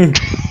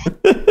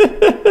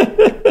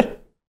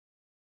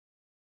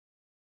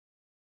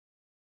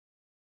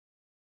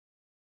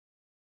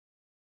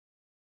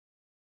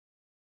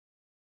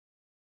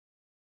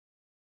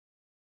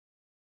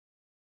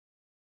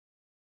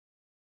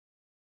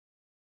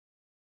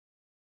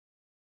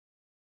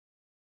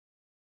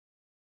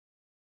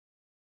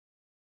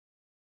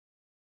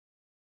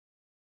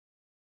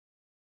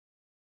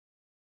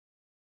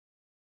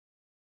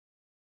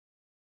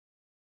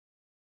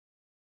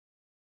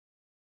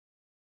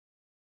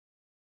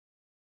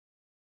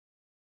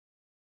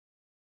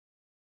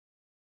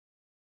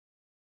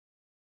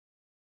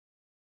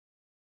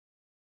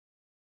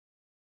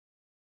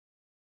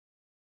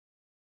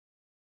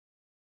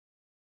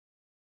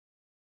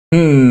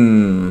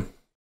 Hmm.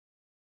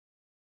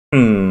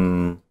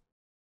 Hmm.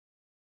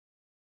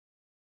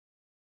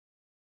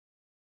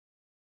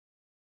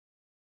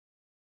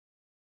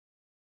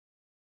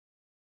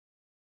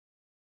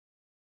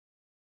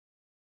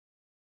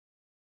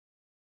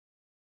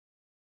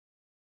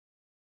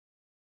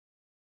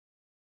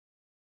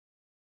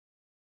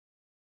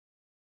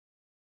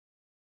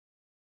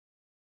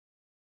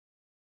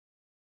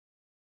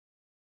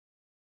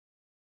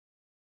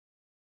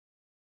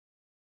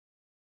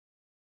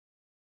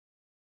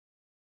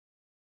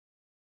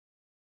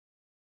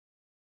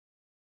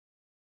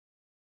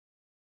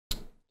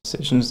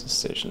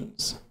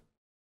 Decisions.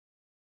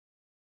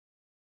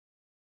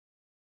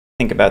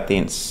 Think about the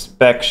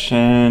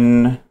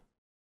inspection.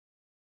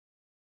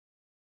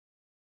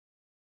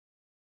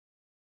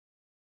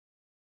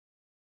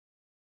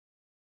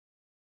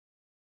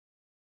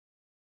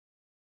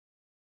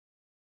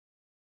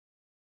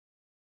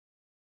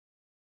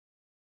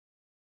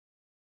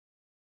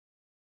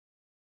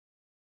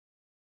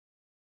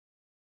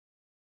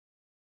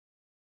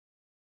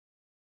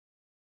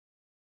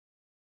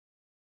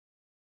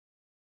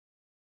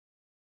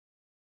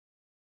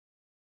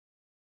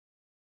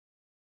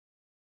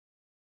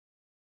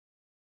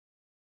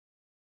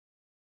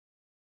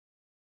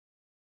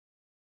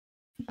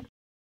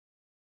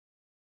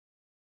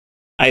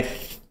 I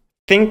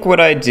think what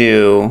I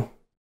do.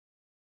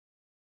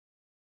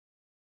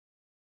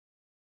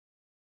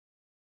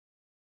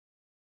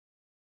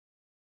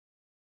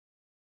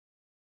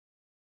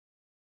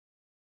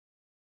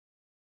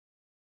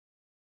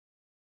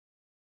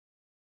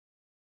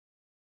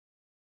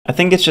 I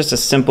think it's just a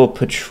simple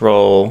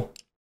patrol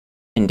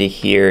into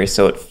here,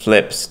 so it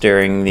flips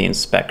during the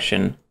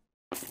inspection.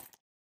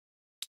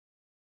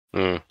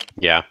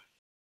 Yeah.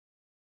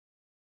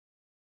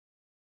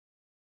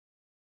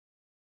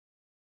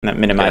 And that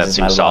minimizes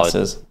my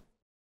losses.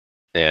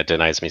 Yeah, it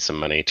denies me some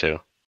money too,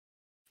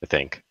 I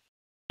think.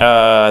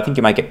 I think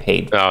you might get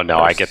paid. Oh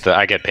no, first.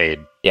 I get paid.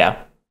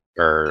 Yeah.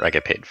 Or I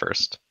get paid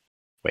first.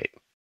 Wait.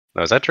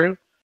 No, is that true?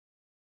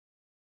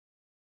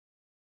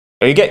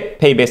 Or you get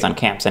paid based on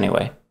camps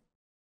anyway.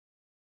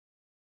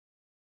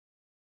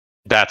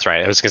 That's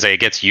right. I was gonna say it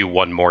gets you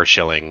one more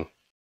shilling,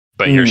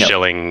 but your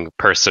shilling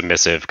per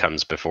submissive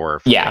comes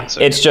before. Yeah,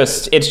 so it's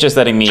just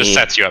letting me. Just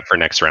sets you up for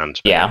next round.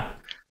 Yeah.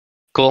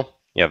 Cool.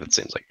 Yeah, that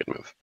seems like a good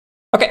move.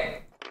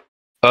 Okay.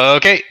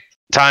 Okay.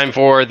 Time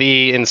for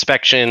the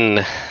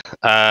inspection.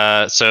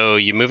 So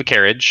you move a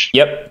carriage.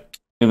 Yep.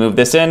 We move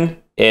this in.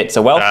 It's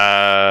a wealth.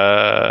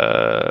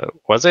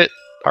 Was it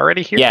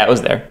already here? Yeah, it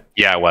was there.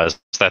 Yeah, it was.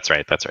 That's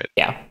right.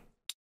 Yeah.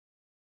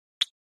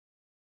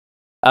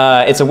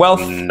 It's a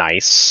wealth.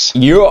 Nice.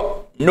 Yeah,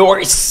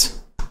 nice.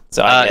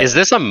 So is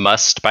this a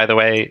must, by the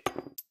way?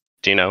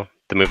 Do you know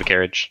the move a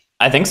carriage?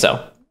 I think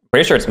so.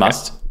 Pretty sure it's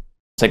must.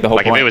 It's like the whole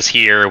point. If it was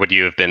here, would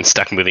you have been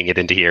stuck moving it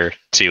into here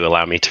to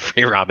allow me to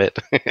free rob it?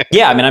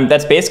 Yeah, I mean,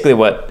 that's basically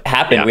what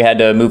happened. Yeah. We had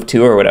to move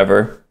 2 or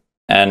whatever,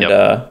 and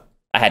I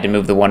had to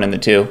move the 1 and the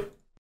 2.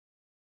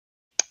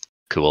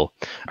 Cool.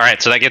 All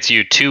right, so that gets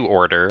you 2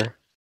 order.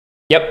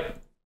 Yep.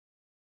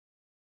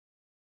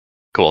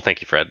 Cool.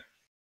 Thank you, Fred.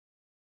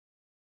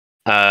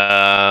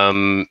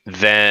 Then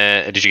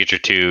did you get your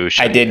 2 shillings?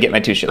 I did get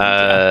my 2 shillings.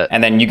 Yeah.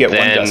 And then you get 1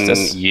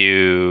 justice.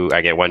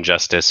 I get 1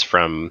 justice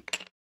from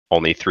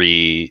only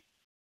 3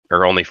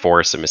 or only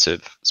 4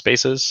 submissive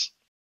spaces.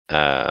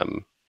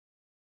 This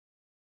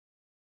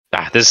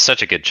is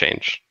such a good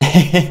change.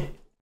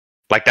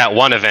 Like that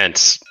one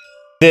event.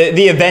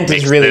 The event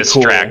is really this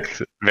cool. Track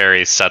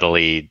very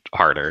subtly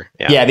harder.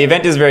 Yeah, the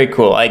event is very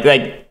cool. Like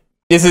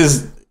this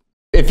is,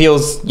 it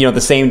feels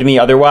the same to me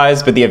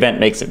otherwise, but the event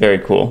makes it very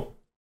cool.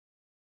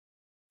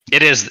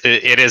 It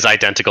is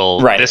identical.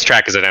 Right. This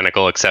track is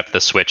identical, except the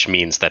switch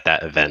means that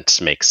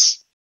event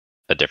makes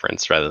a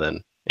difference rather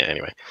than Yeah.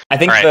 Anyway, I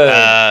think all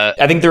right,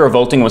 I think the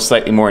revolting was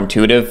slightly more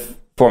intuitive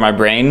for my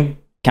brain,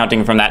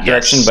 counting from that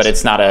direction, yes. but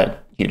it's not a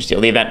huge deal.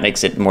 The event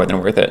makes it more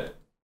than worth it.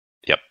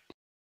 Yep.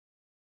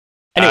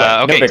 Anyway,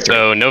 okay, no victory.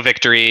 So no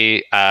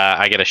victory.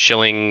 I get a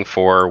shilling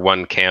for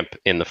one camp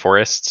in the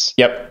forests.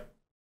 Yep.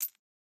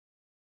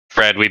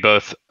 Fred, we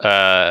both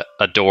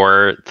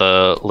adore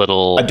the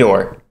little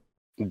Adore.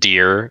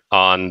 deer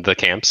on the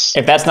camps.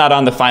 If that's not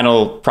on the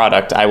final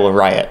product, I will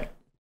riot.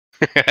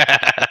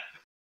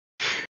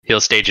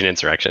 He'll stage an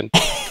insurrection.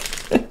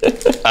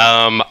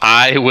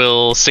 I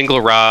will single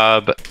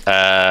rob.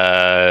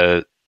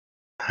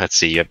 Let's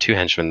see. You have 2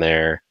 henchmen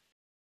there.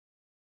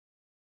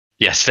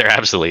 Yes, they're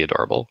absolutely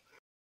adorable.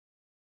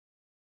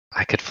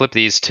 I could flip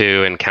these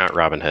 2 and count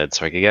Robin Hood,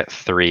 so I could get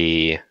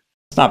 3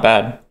 It's not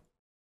bad.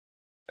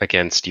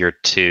 against your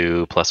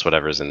 2 plus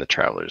whatever's in the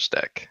Traveler's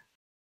deck.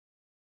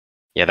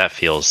 Yeah, that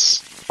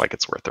feels like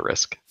it's worth the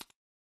risk.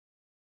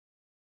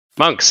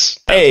 Monks.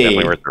 That's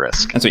definitely worth the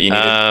risk. That's what you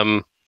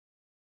needed.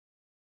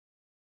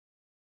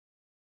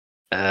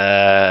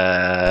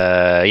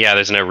 Yeah,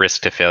 there's no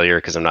risk to failure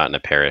because I'm not in a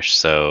parish,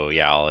 so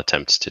yeah, I'll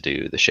attempt to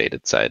do the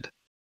shaded side.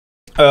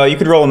 You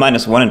could roll a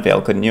 -1 and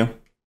fail, couldn't you?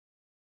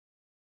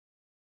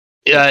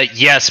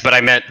 Yes, but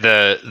I meant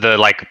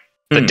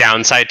the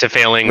downside to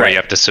failing, where you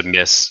have to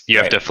submiss. You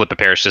have to flip a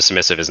parish to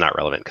submissive is not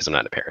relevant because I'm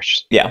not in a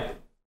parish. Yeah.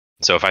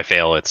 So if I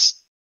fail,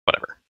 it's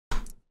whatever.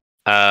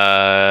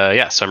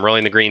 Yeah, so I'm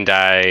rolling the green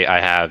die. I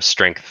have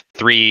strength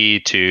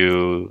 3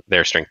 to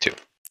their strength 2. Let's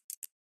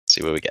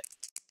see what we get.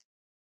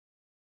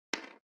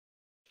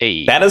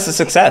 Hey, That is a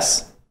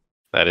success.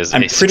 that is.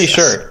 I'm pretty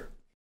sure.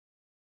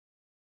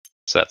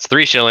 So that's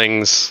 3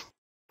 shillings.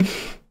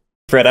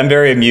 Fred, I'm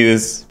very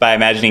amused by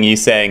imagining you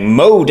saying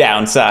 "mo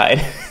downside."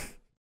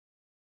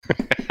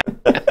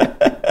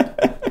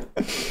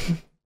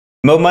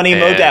 Mo money,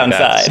 mo And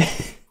downside.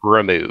 that's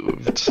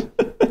removed.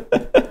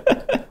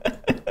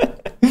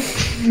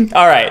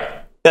 All right,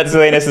 that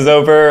silliness is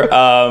over. Okay,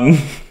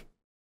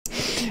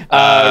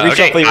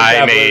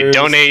 I may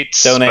donate,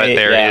 but donate,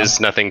 there is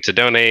nothing to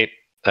donate.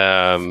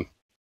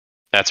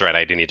 That's right.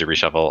 I do need to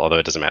reshuffle, although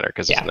it doesn't matter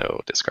because there's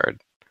no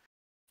discard.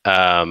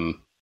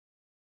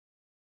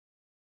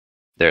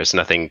 There's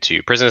nothing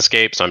to prison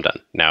escape, so I'm done.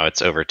 Now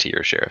it's over to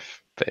your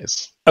sheriff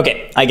phase.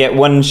 Okay, I get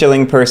 1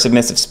 shilling per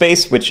submissive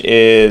space, which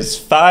is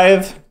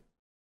 5.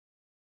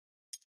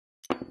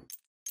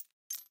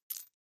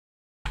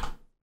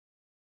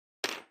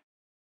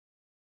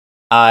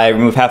 I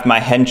remove half my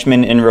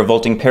henchmen in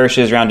revolting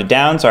parishes rounded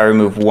down, so I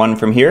remove 1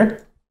 from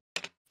here.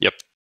 Yep.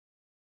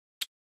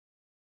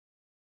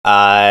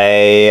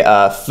 I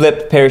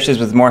flip parishes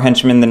with more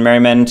henchmen than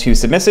merrymen to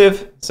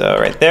submissive, so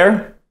right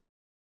there.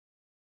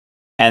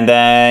 And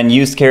then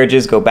used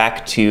carriages go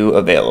back to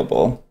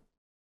available,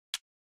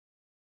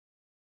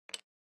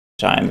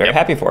 which I'm very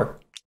happy for.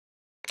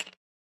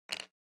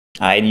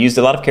 I used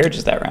a lot of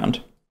carriages that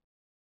round.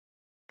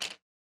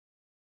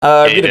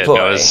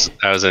 Redeploy.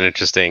 That was an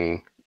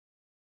interesting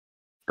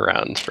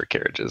round for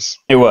carriages.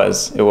 It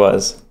was.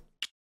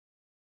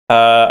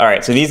 All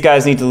right, so these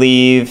guys need to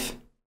leave.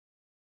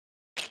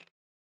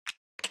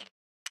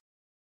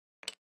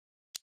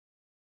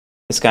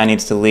 This guy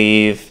needs to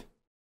leave.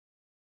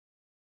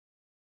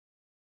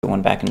 The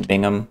one back in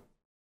Bingham.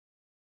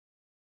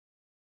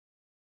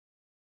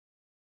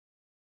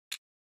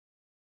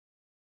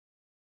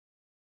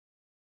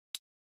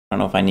 I don't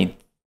know if I need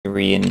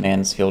 3 in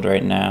Mansfield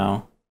right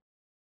now.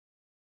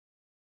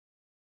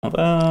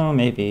 Although,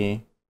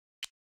 maybe.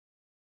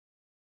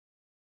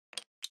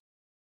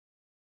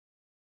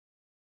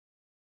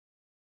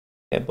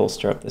 Okay,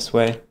 bolster up this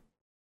way.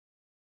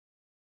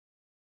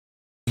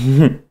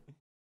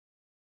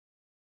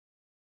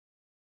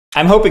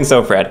 I'm hoping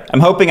so, Fred.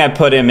 I'm hoping I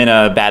put him in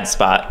a bad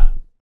spot.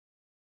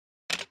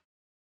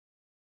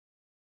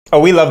 Oh,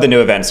 we love the new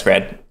events,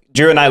 Fred.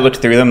 Drew and I looked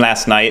through them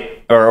last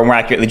night, or more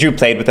accurately, Drew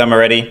played with them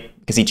already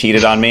because he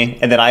cheated on me,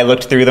 and then I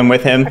looked through them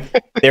with him.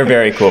 They're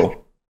very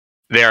cool.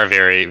 They are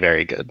very,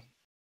 very good.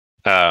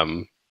 Yeah.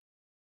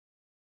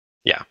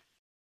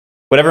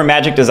 Whatever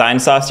magic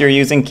design sauce you're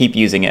using, keep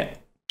using it.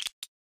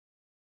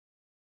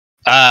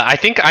 I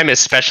think I'm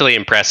especially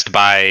impressed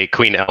by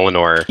Queen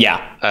Eleanor.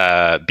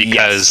 Yeah.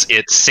 Because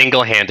it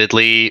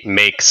single-handedly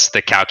makes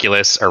the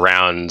calculus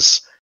around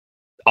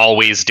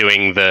always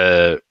doing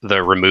the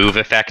remove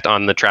effect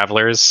on the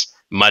travelers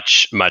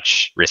much,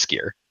 much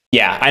riskier.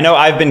 Yeah, I know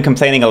I've been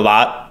complaining a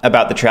lot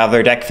about the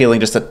Traveler deck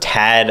feeling just a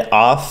tad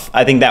off.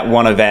 I think that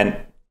one event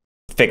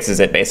fixes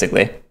it,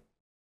 basically.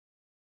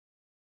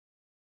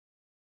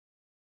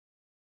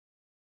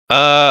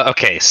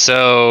 Okay,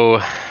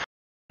 so...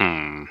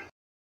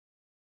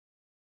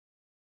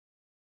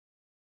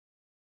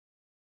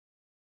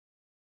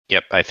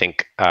 Yep, I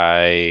think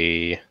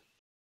I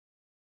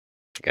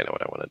know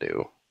what I want to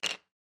do.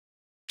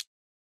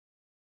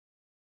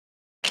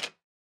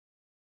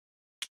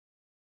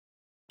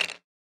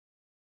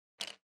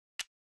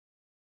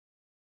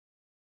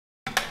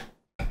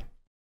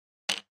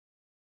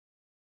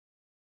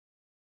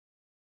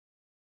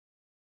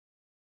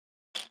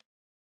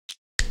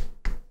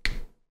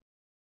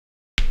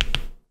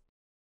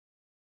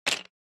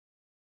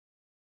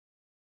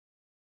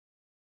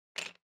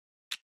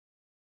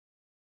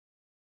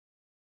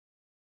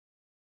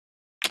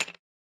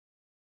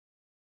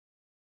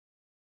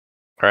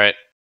 All right.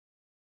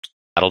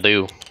 That'll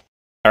do.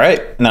 All right,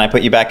 and then I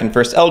put you back in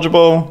first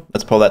eligible.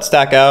 Let's pull that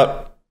stack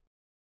out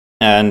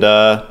and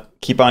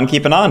keep on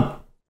keeping on.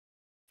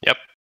 Yep.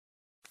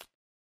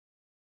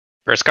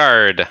 First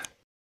card.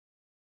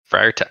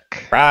 Friar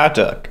Tuck. Friar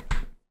Tuck.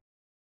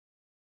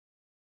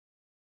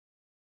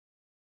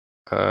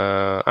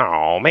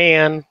 Oh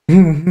man.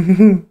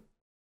 That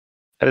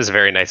is a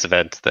very nice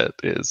event that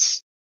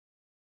is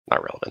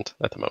not relevant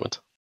at the moment.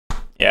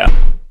 Yeah.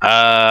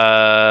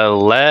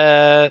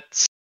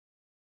 Let's.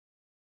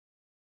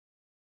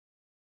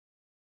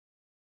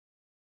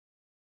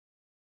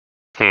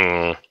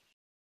 Hmm.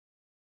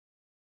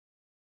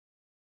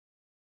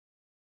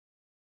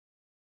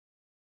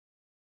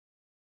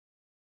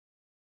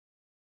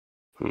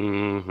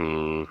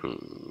 Hmm.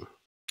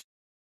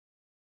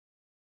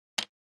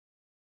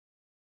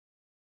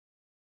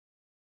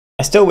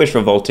 I still wish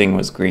Revolting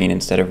was green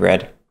instead of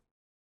red.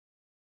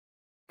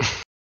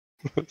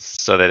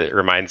 So that it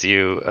reminds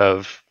you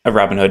of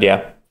Robin Hood,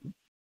 yeah.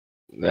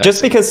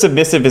 Just because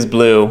Submissive is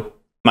blue,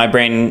 my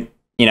brain,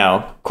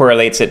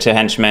 correlates it to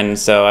henchmen,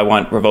 so I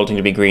want Revolting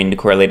to be green to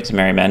correlate it to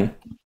merry men.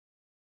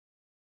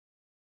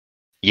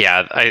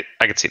 Yeah, I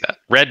could see that.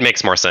 Red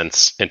makes more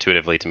sense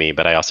intuitively to me,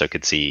 but I also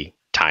could see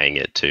tying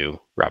it to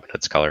Robin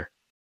Hood's color.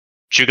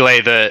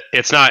 Shugale,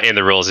 it's not in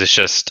the rules, it's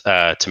just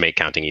to make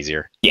counting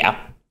easier. Yeah.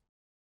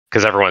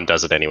 Because everyone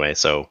does it anyway,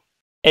 so...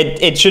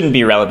 It shouldn't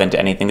be relevant to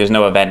anything. There's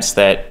no events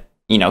that,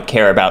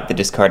 care about the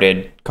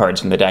discarded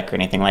cards from the deck or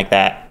anything like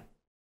that.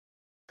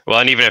 Well,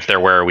 and even if there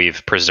were,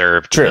 we've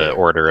preserved True. the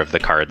order of the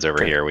cards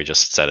over here. We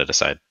just set it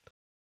aside.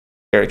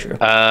 Very true.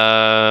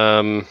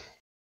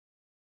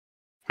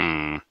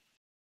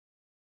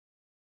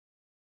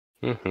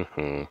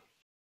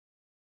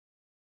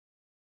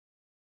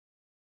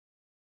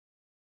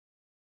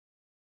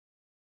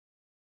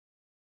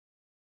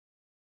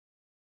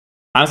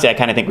 Honestly, I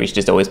kind of think we should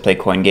just always play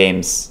coin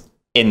games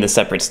in the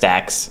separate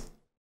stacks.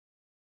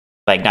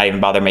 Like, not even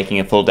bother making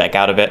a full deck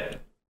out of it.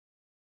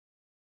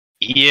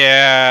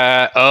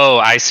 Yeah. Oh,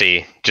 I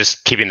see.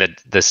 Just keeping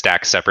the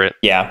stacks separate.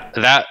 Yeah.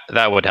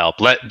 That would help.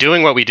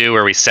 Doing what we do,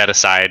 where we set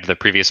aside the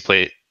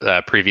previously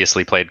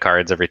played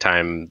cards every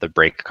time the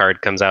break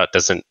card comes out,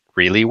 doesn't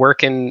really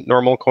work in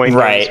normal coin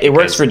right. games. It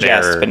works for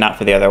Jest, but not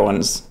for the other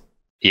ones.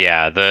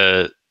 Yeah.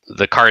 The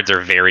cards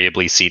are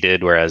variably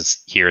seeded,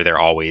 whereas here they're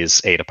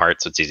always 8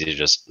 apart, so it's easy to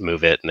just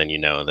move it, and then you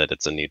know that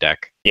it's a new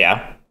deck.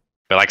 Yeah.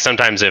 But like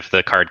sometimes if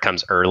the card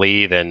comes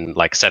early, then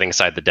like setting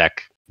aside the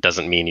deck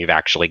doesn't mean you've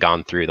actually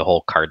gone through the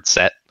whole card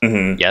set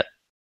yet.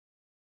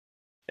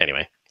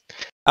 Anyway.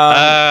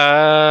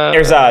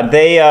 Erzad,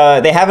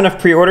 they have enough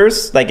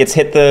pre-orders. Like, it's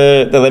hit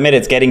the limit.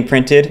 It's getting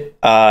printed.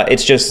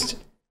 It's just,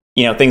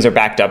 things are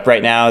backed up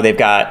right now. They've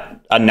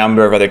got a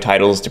number of other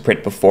titles to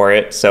print before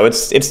it. So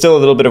it's still a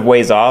little bit of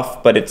ways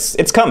off, but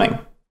it's coming,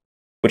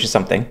 which is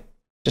something.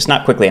 Just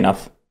not quickly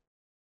enough.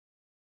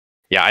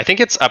 Yeah, I think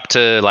it's up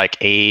to like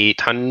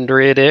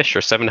 800-ish or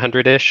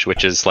 700-ish,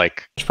 which is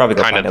like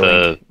probably kind of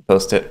the link,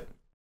 post it.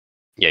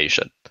 Yeah, you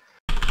should.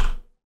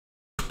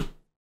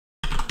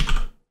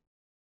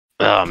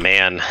 Oh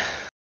man,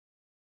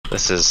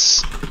 this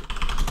is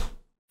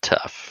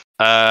tough.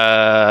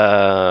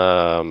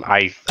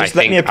 I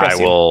think I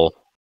will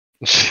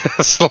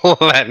just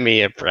let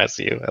me impress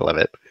you. I love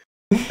it.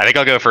 I think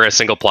I'll go for a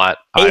single plot.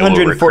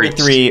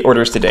 843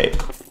 orders to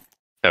date.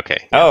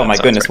 Okay. Yeah, oh my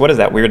goodness, right. What is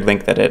that weird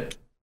link that it...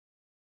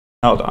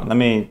 Hold on, let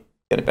me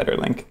get a better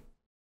link.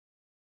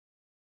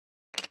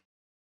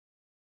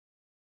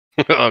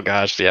 Oh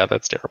gosh, yeah,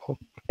 that's terrible.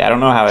 Yeah, I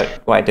don't know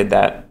why I did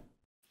that.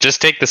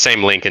 Just take the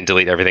same link and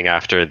delete everything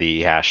after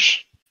the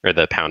hash or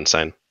the pound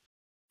sign.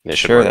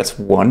 Sure, that's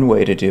one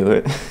way to do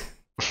it.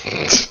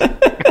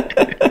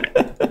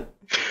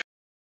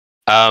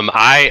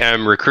 I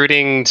am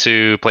recruiting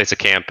to place a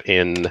camp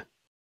in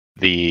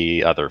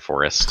the other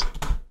forest.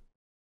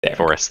 There.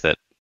 Forest that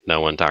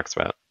no one talks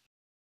about.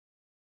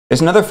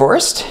 There's another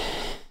forest?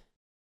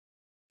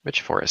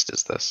 Which forest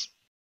is this?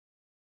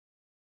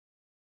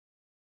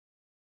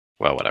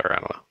 Well, whatever, I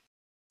don't know.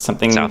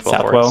 Something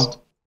Southwell? Forest,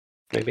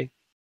 maybe?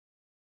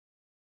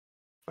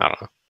 I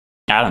don't know.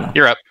 I don't know.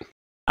 You're up.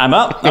 I'm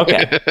up?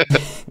 Okay.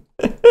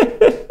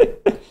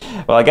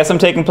 Well, I guess I'm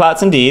taking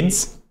plots and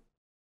deeds.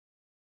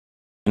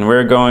 And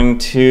we're going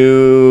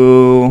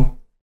to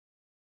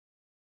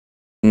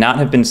not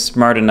have been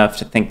smart enough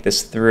to think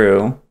this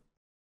through.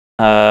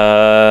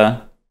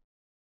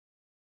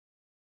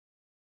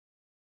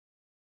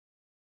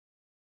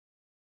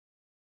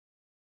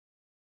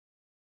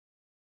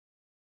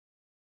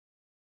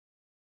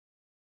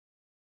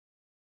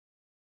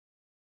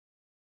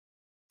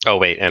 Oh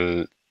wait,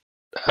 and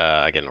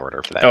I get an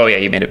order for that. Oh yeah,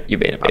 you made it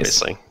base.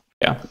 Obviously.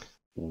 Yeah.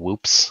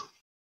 Whoops.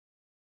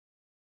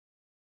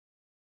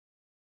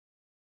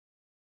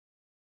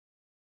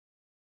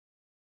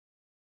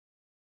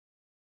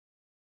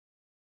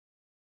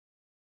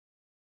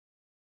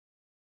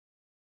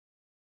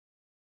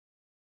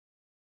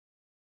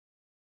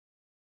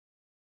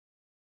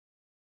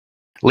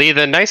 Lee,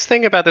 the nice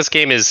thing about this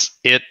game is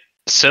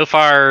so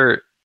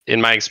far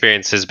in my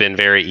experience, has been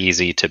very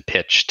easy to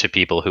pitch to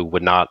people who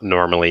would not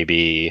normally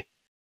be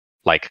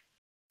like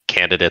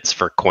candidates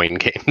for coin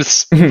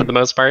games for the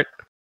most part.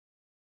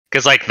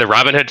 Because like the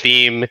Robin Hood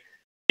theme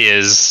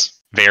is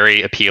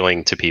very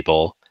appealing to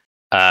people.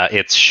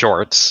 It's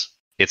short.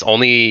 You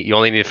only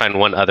need to find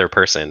one other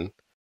person.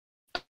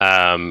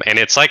 And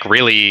it's like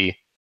really,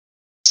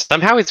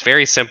 somehow it's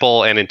very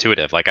simple and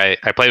intuitive. Like I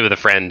played with a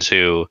friend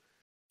who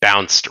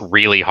bounced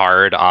really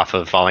hard off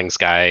of Falling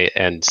Sky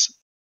and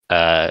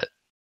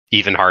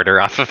even harder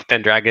off of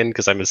Pendragon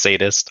because I'm a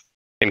sadist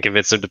and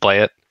convinced him to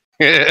play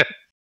it.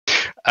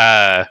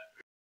 But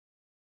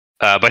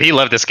he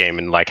loved this game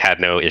and like had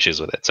no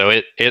issues with it.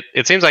 So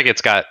it seems like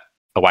it's got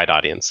a wide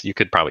audience. You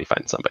could probably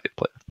find somebody to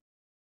play with.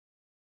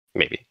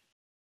 Maybe.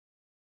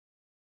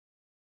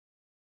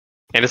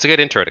 And it's a good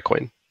intro to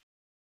coin.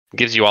 It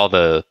gives you all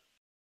the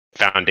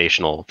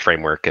foundational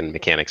framework and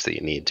mechanics that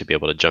you need to be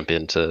able to jump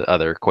into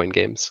other coin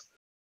games.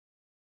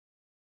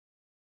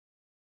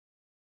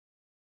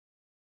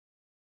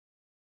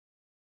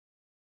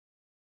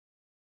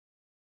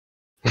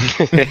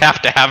 You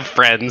have to have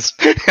friends.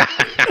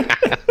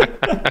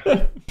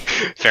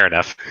 Fair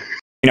enough.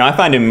 You know, I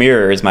find a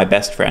mirror is my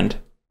best friend.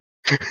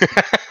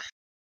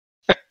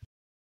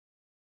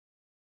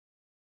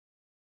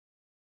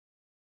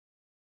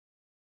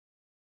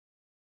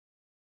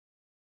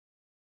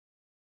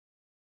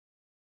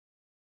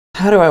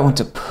 How do I want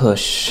to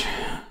push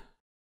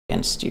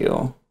against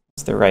you?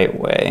 It's the right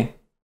way.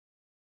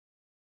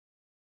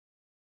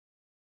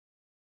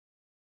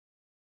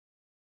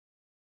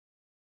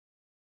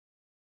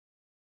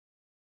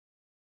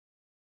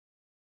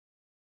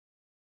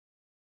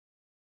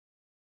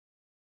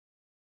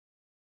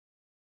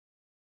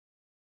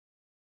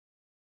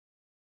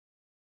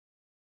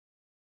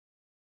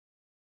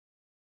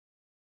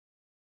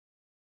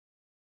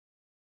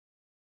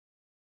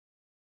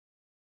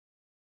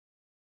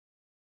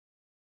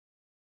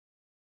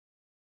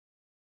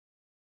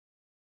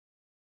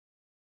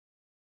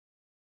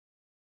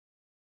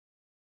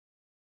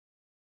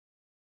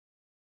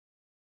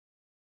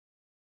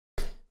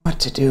 What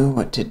to do,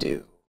 what to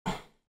do.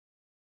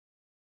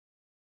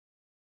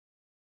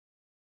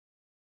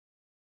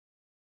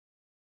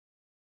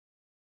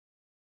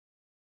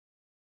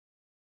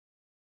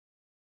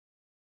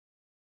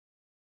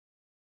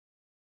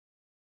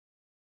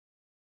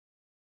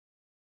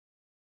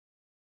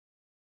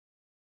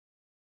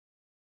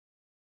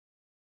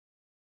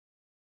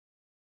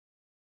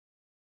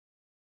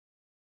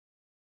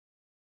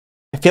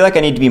 I feel like I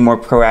need to be more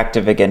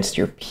proactive against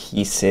your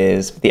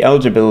pieces, but the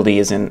eligibility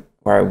isn't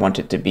where I want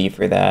it to be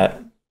for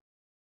that.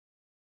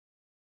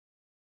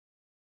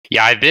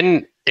 Yeah, I've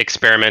been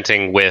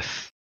experimenting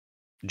with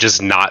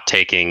just not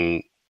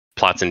taking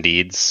plots and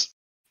deeds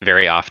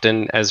very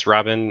often as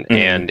Robin,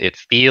 and it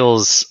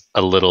feels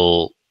a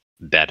little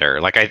better.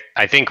 Like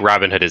I think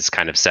Robin Hood is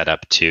kind of set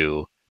up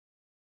to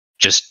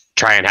just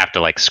try and have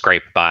to like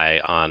scrape by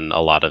on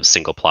a lot of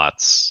single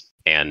plots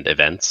and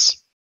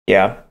events.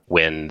 Yeah.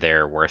 When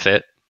they're worth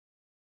it.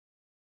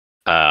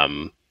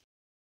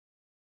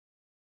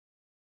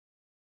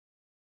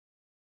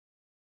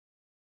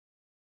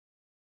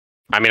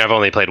 I mean, I've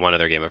only played one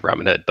other game of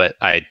Robin Hood, but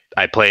I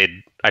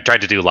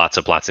tried to do lots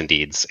of plots and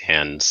deeds,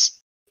 and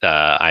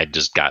I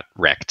just got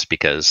wrecked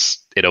because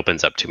it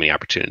opens up too many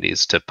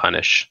opportunities to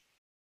punish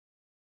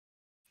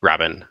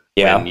Robin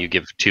when you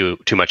give too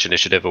much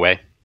initiative away.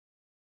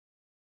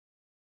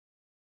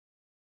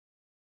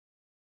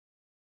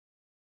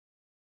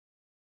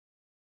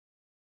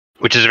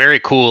 Which is a very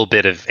cool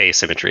bit of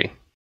asymmetry.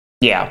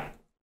 Yeah.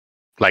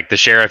 Like the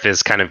sheriff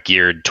is kind of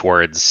geared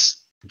towards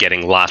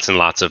getting lots and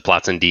lots of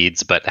plots and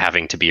deeds, but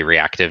having to be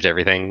reactive to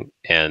everything.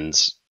 And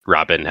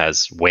Robin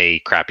has way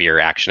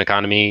crappier action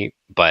economy,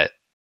 but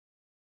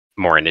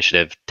more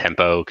initiative,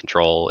 tempo,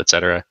 control,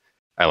 etc.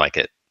 I like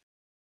it.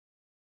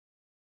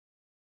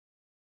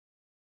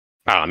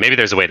 I don't know, maybe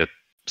there's a way to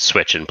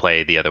switch and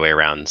play the other way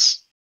around,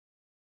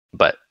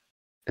 but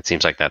it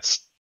seems like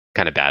that's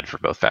kind of bad for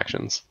both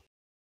factions.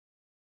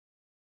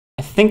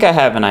 I think I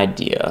have an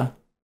idea.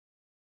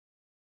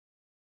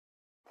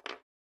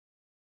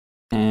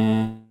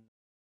 And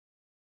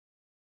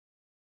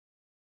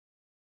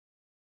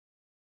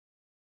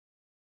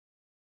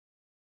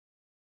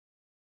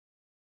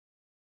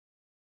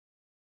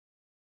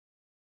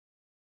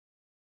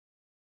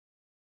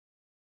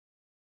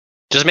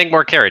just make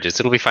more carriages.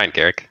 It'll be fine,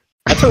 Guerric.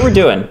 That's what we're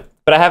doing.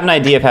 But I have an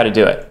idea of how to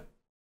do it.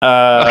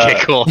 Okay,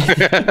 cool.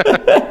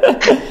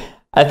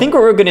 I think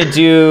what we're going to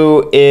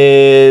do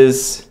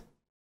is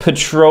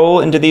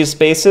patrol into these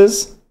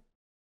spaces.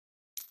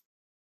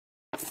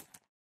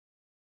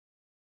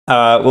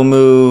 We'll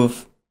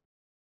move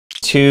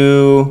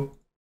 2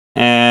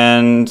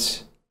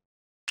 and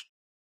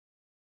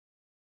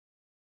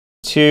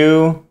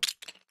 2,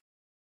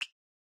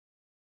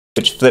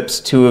 which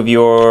flips 2 of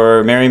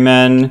your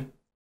merrymen,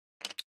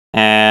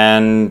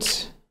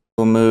 and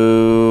we'll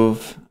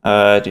move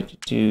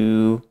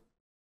 2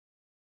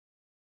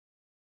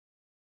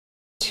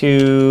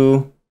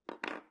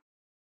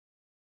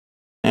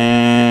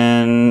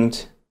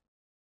 and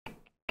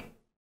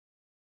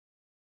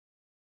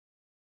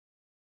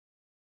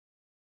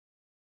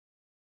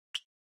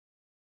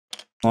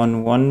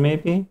 1-1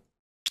 maybe.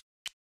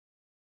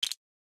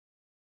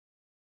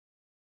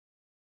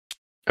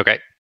 Okay,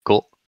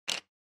 cool.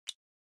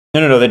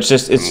 No. That's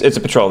just it's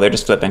a patrol. They're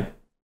just flipping.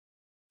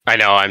 I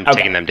know. I'm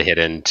taking them to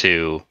hidden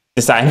to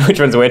decide which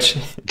one's which.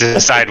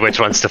 Decide which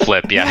ones to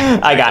flip. Yeah,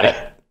 exactly. I got it.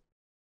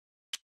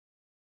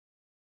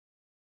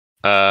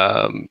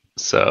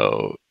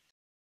 So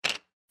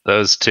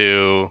those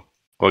two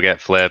will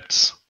get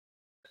flipped,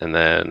 and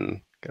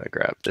then gotta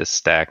grab this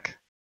stack,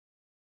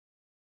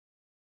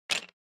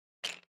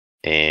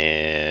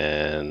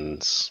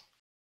 and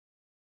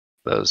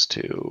those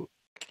two.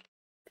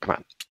 Come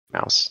on,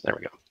 mouse. There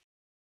we go.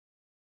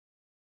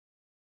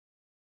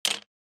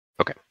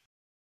 Okay.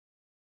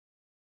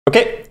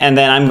 Okay, and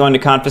then I'm going to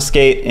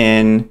confiscate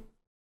in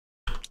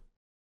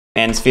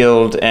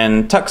Mansfield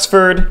and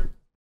Tuxford.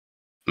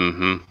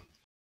 Mm-hmm.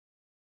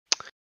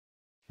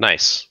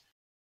 Nice.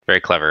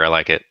 Very clever. I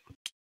like it.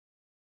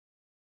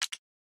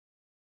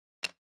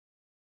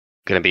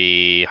 Gonna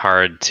be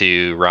hard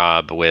to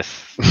rob with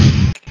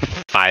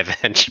 5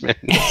 henchmen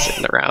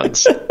in the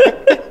rounds.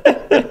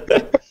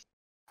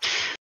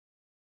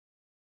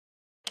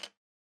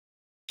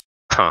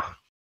 Huh.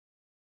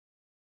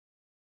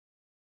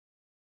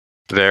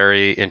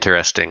 Very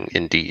interesting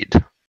indeed.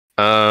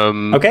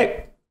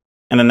 Okay,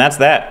 and then that's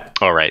that.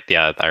 All right.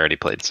 Yeah, I already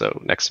played.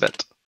 So next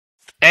event.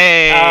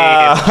 Hey,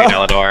 it's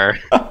Eleanor.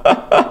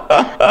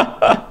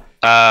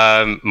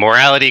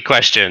 Morality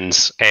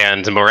questions,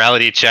 and the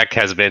morality check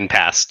has been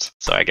passed,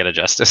 so I get a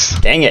justice.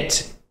 Dang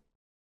it.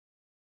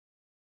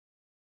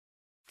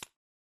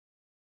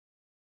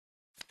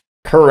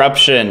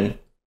 Corruption.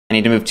 I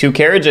need to move 2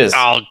 carriages.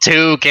 Oh,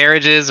 2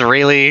 carriages?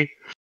 Really?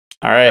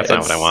 All right. That's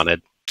not what I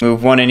wanted.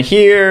 Move 1 in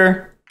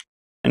here,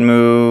 and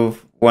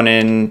move 1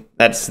 in...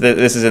 this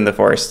is in the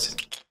forest.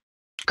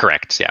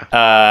 Correct, yeah.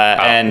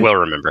 And we'll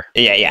remember.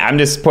 Yeah. I'm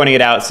just pointing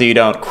it out so you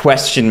don't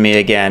question me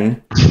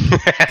again.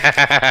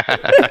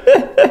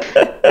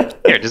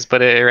 Here, just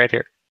put it right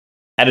here.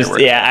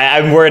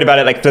 I'm worried about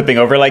it like flipping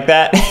over like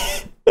that.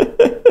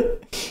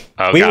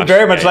 We would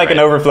very much like an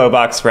overflow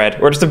box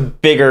spread, or just a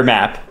bigger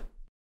map.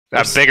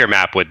 A bigger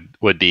map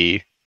would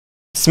be...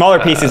 Smaller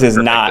pieces is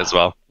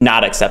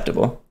not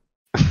acceptable.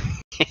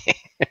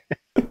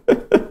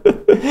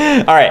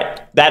 All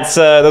right, that's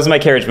those are my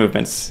carriage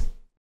movements.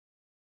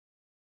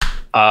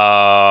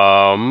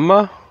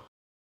 Wow,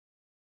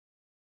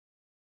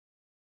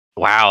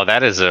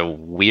 that is a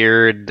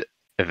weird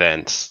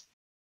event.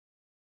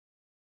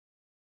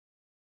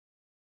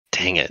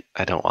 Dang it,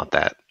 I don't want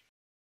that.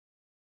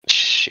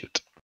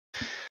 Shoot.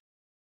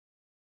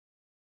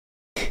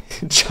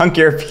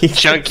 Chunkier pieces.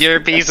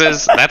 Chunkier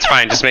pieces. That's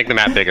fine. Just make the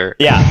map bigger.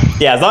 Yeah.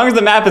 As long as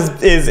the map is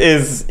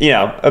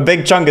a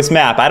big chunkus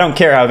map, I don't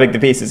care how big the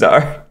pieces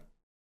are.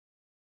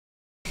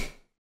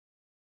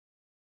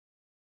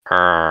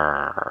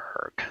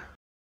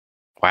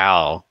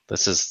 Wow,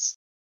 this is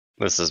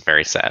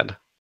very sad.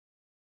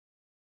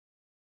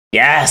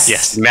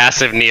 Yes,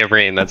 massive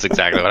neoprene. That's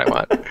exactly what I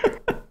want.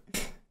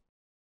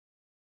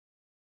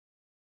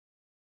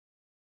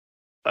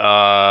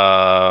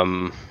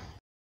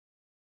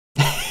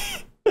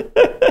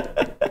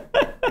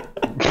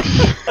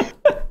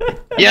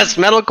 Yes,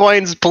 metal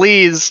coins,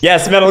 please.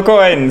 Yes, metal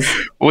coins.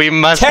 We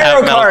must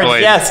have metal cards.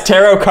 Coins. Yes,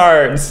 tarot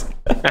cards.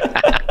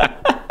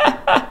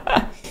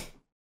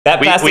 That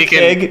plastic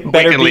fig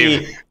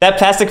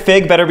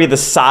better be the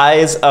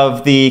size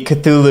of the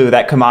Cthulhu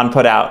that Kaman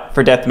put out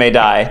for Death May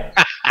Die.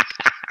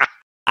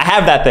 I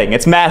have that thing.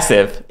 It's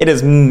massive. It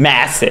is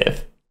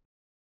massive.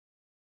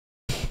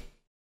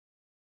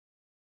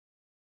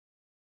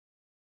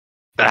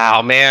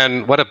 Oh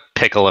man, what a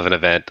pickle of an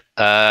event.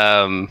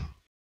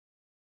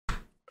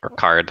 Or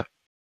card.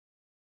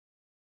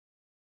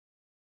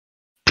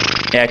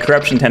 Yeah,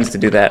 corruption tends to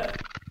do that.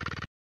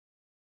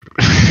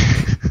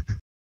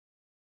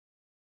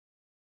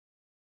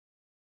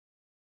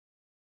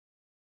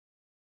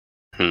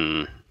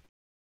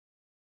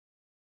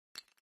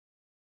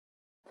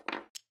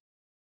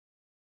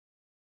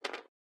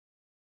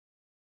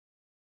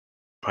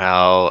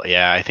 Well,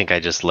 yeah, I think I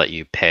just let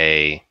you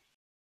pay.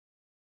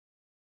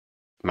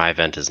 My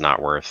event is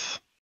not worth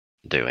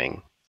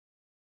doing.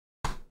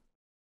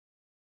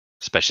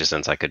 Especially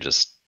since I could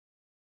just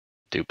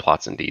do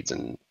plots and deeds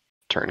and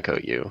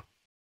turncoat you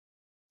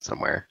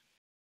somewhere.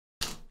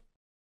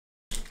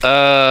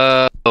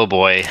 Oh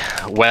boy.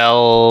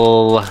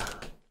 Well,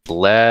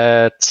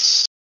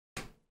 let's...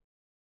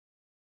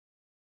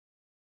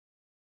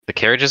 The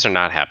carriages are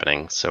not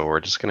happening, so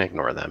we're just going to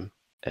ignore them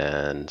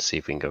and see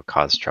if we can go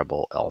cause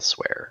trouble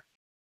elsewhere.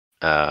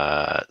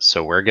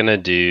 So we're going to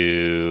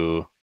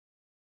do...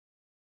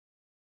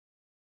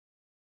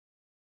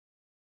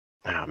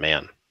 Oh,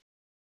 man.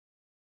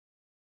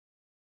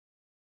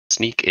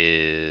 Sneak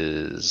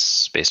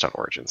is based on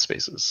origin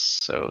spaces,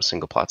 so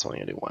single plot's only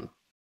going to do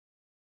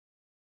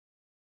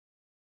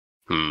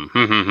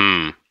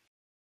 1.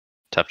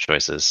 Tough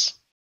choices.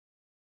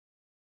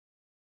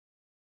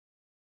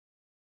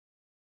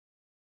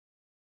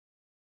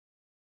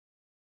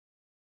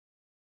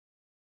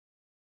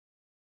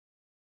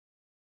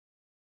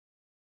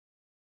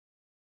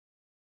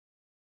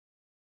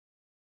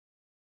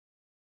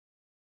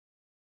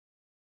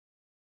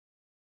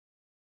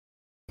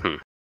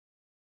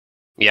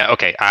 Yeah,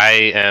 okay. I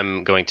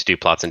am going to do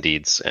plots and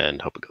deeds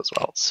and hope it goes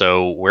well.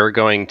 So we're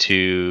going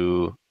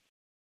to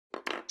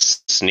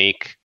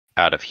sneak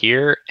out of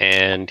here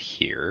and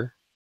here.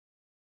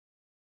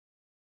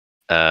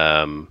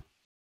 So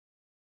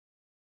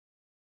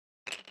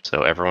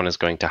everyone is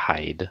going to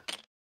hide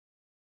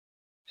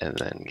and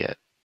then get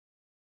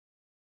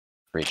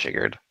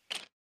rejiggered.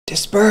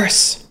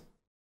 Disperse.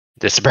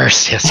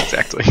 Disperse, yes,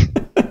 exactly.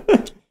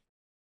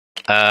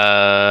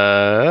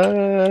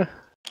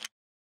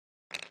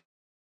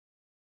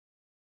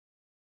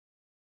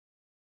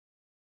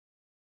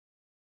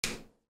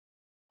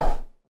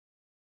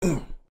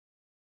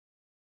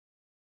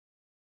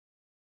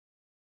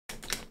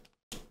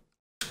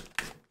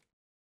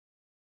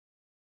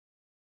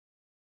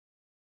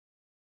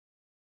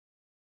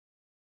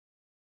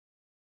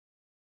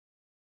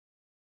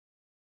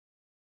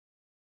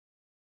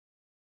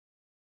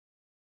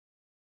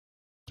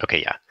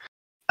 Okay, yeah.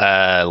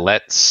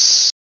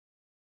 Let's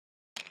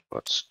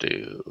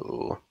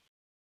do. I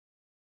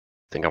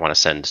think I want to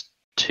send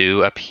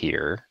 2 up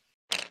here.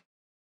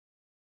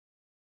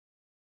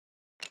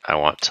 I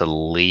want to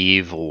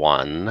leave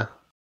 1.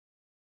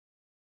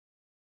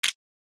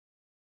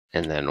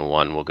 And then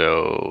 1 will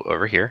go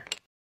over here.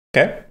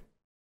 Okay.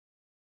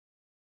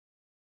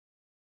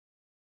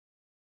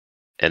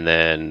 And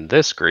then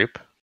this group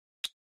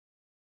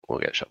will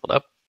get shuffled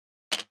up.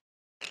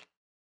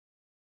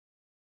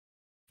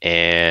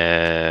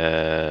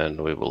 And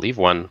we will leave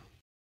 1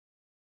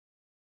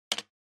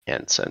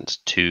 and send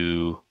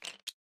 2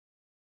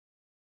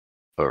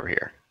 over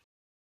here.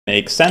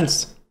 Makes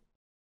sense.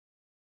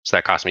 So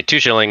that cost me 2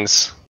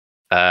 shillings.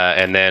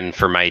 And then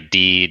for my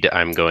deed,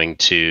 I'm going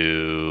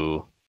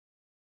to...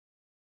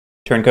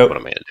 Turncoat. What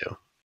am I going to do?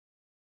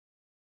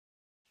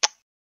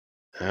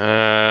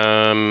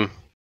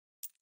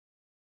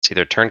 It's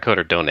either turncoat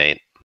or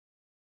donate.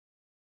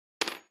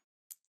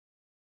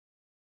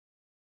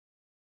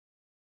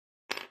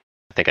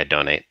 I think I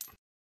donate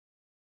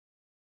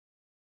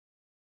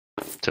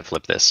to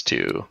flip this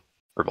to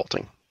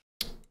revolting.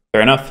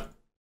 Fair enough.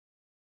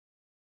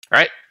 All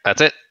right, that's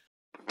it.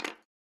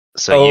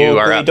 So you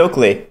are up.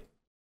 Dokely.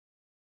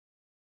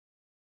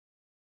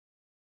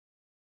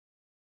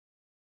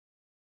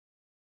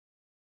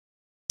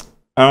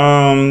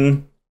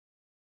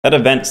 That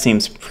event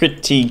seems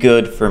pretty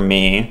good for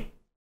me.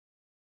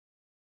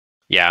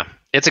 Yeah,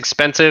 it's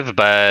expensive,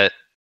 but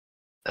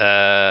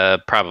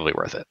probably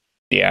worth it.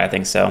 Yeah, I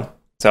think so.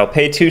 So I'll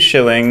pay 2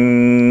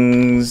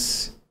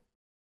 shillings.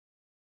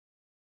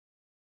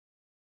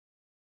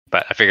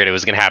 But I figured it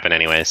was going to happen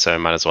anyway, so I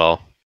might as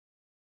well.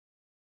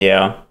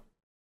 Yeah.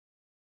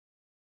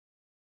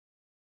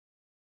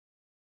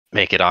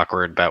 Make it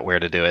awkward about where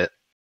to do it.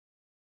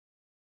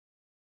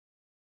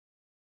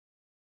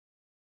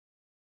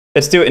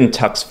 Let's do it in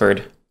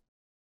Tuxford.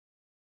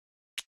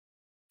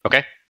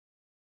 Okay.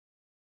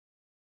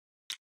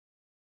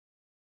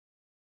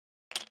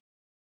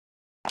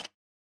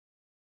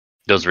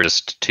 Those were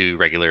just 2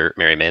 regular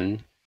merry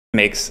men.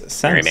 Makes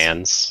sense. Merry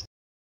mans.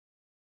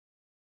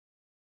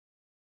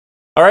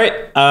 All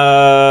right.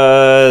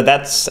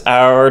 That's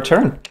our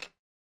turn.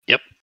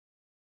 Yep.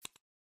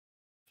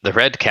 The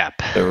red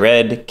cap. The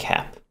red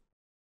cap.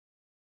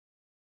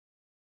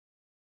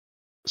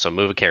 So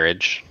move a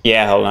carriage.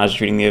 Yeah, hold on. I was just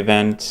reading the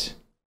event.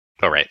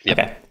 Oh, right. Yep.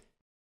 Okay.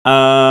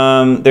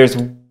 There's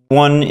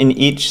 1 in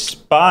each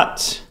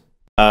spot.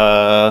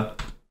 Let's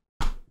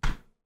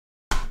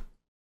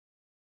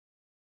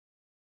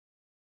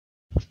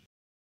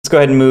go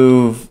ahead and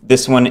move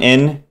this one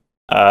in,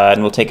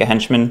 and we'll take a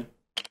henchman.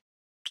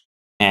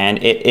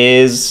 And it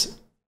is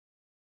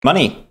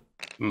money.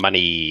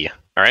 Money.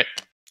 All right.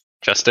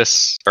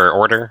 Justice or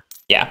order.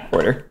 Yeah,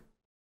 order.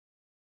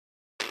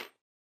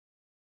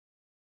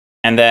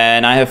 And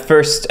then I have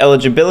first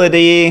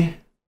eligibility.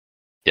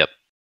 Yep.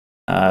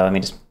 Let me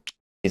just put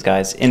these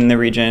guys in the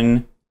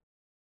region.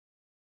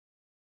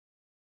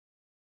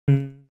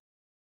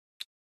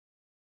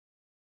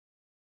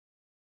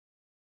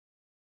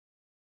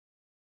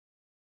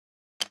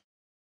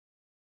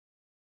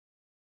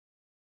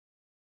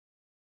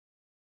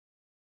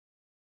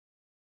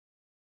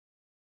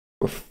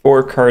 We're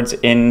 4 cards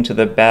into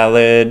the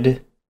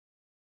ballad.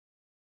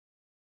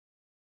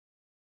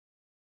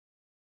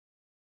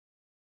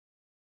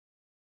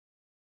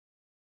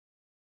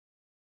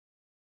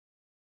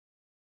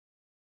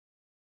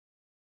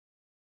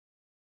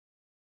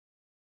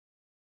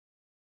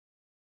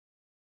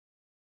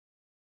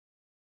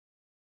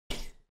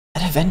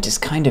 That event is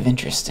kind of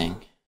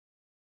interesting.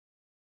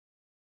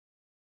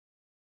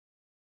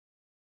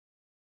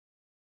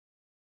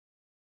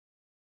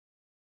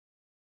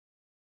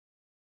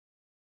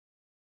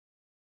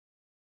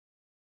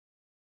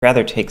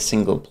 Rather take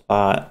single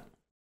plot.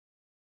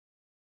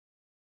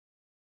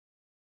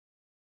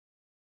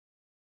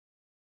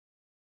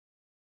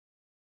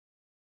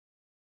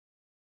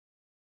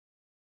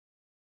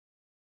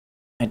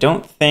 I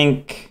don't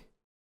think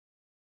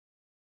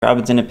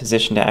Robin's in a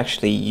position to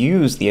actually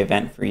use the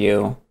event for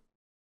you.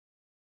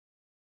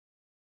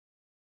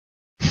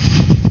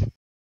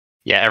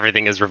 Yeah,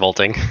 everything is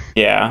revolting.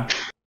 Yeah.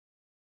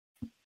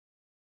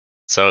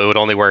 So it would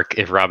only work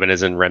if Robin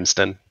is in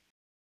Remston.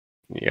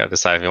 You gotta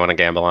decide if you want to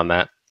gamble on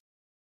that.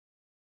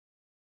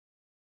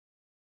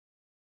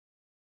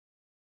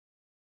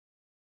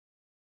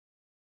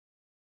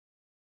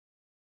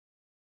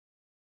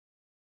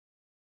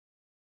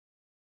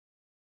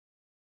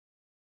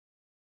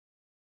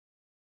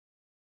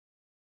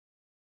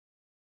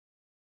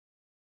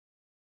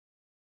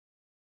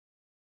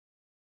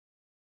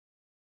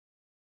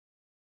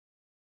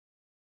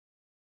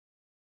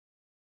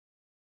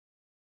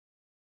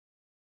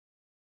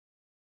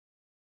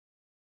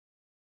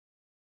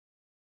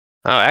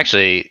 Oh,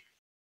 actually,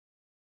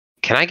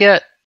 can I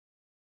get...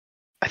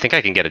 I think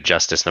I can get a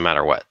Justice no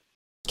matter what.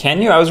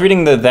 Can you? I was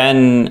reading the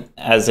then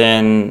as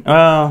in,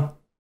 well,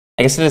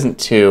 I guess it isn't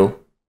 2.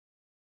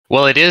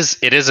 Well, it is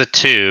a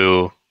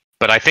 2,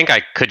 but I think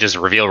I could just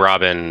reveal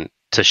Robin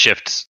to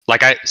shift...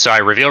 So I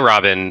reveal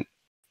Robin,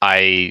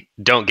 I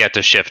don't get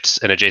to shift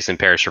an adjacent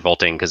parish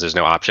revolting because there's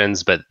no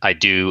options, but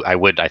I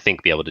would, I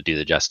think, be able to do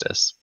the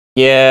Justice.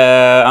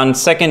 Yeah, on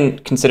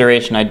second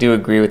consideration, I do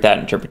agree with that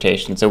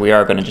interpretation, so we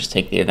are going to just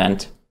take the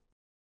event.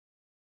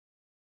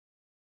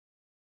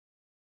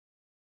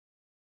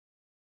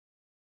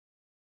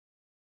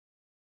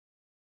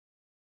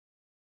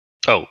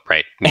 Oh,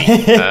 right. Me.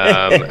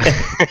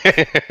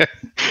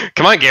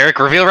 Come on, Guerric,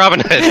 reveal Robin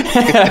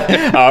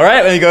Hood. All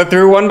right, let me go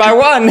through one by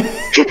one.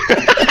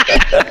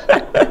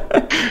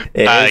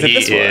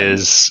 He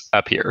is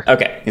up here.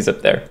 Okay, he's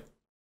up there.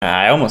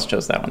 I almost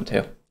chose that one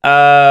too.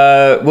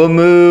 We'll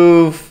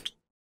move.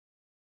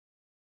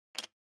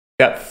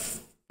 Got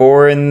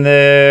 4 in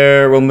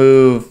there. We'll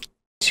move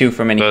 2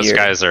 from any. Those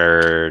guys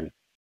are.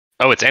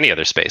 Oh, it's any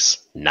other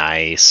space.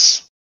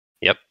 Nice.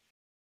 Yep.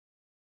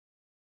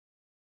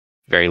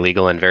 Very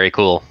legal and very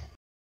cool.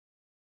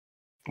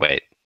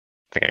 Wait,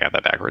 I think I got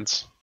that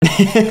backwards.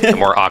 The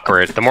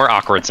more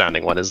awkward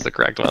sounding one is the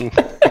correct one.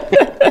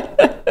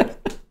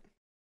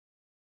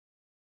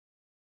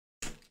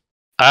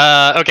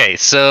 Okay,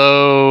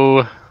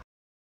 so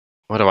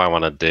what do I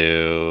want to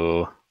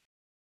do?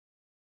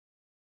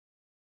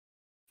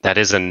 That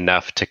is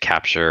enough to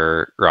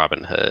capture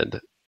Robin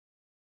Hood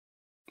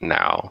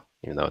now,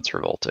 even though it's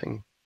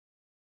revolting.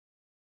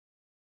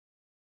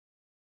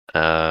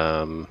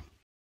 I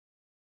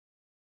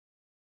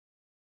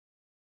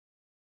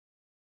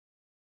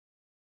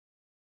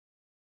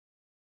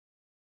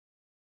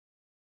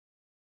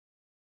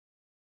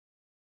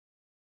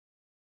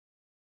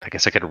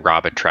guess I could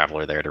rob a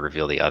traveler there to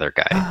reveal the other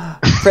guy.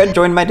 Fred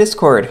joined my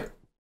Discord.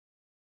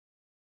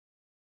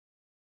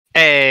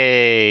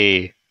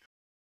 Hey!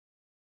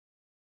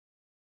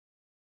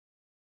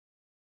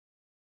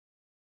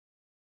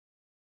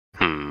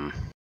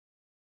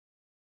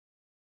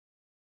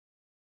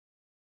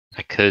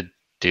 I could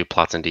do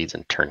plots and deeds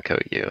and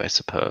turncoat you, I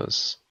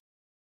suppose.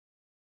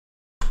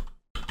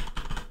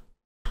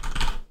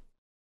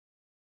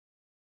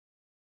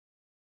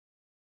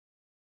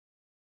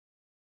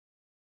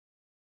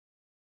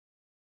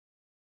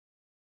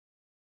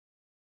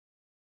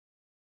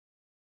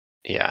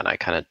 Yeah, and I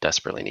kind of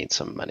desperately need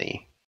some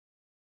money.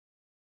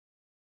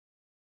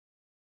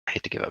 I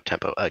hate to give up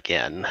tempo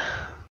again,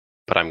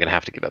 but I'm going to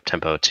have to give up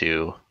tempo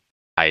to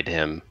hide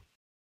him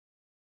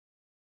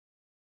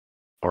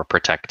or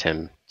protect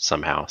him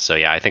somehow. So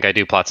yeah, I think I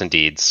do plots and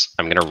deeds.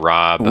 I'm going to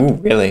rob. Ooh,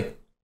 really?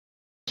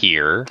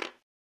 Here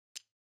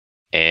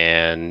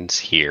and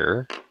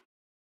here.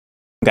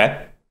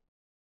 Okay.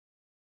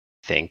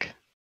 Think.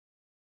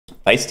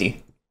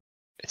 Feisty.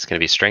 It's going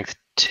to be strength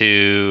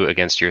 2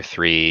 against your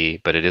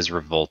 3, but it is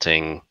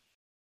revolting.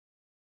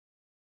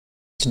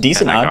 It's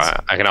decent odds.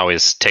 I can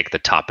always take the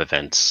top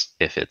events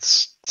if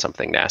it's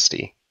something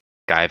nasty.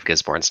 Guy of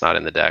Gisborne's not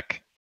in the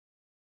deck.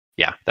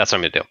 Yeah, that's what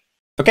I'm going to do.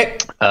 Okay.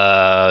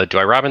 Do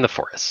I rob in the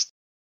forest?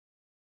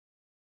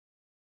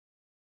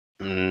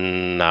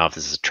 No, if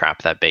this is a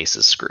trap, that base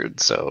is screwed,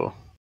 so...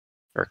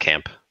 Or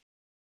camp.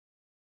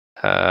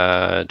 Do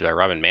I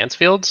rob in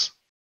Mansfields?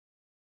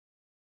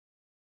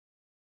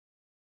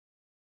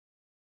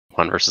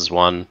 1 versus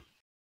 1.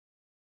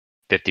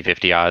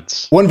 50-50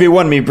 odds.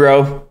 1v1 me,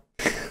 bro.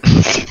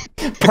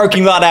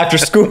 Parking lot after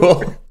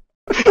school.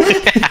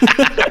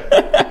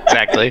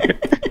 Exactly.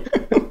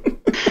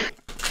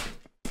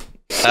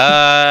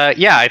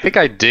 Yeah, I think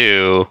I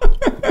do.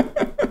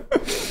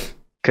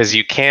 Because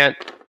you can't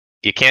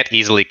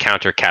easily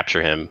counter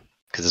capture him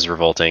because it's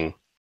revolting.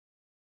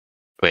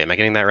 Wait, am I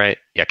getting that right?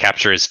 Yeah,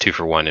 capture is 2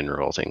 for 1 in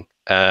revolting.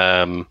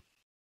 And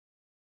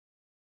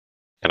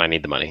I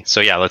need the money.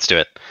 So yeah, let's do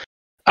it.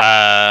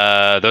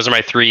 Those are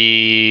my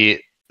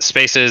 3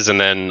 spaces,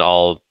 and then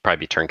I'll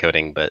probably be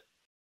turncoating, but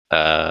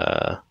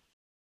I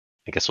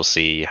guess we'll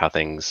see how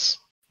things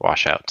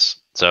wash out.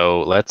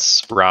 So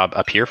let's rob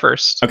up here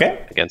first.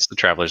 Okay. Against the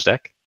Traveler's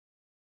deck.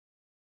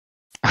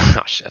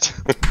 Oh, shit.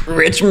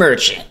 Rich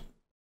merchant.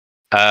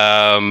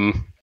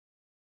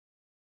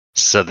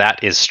 So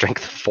that is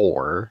strength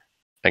 4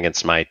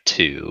 against my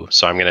 2.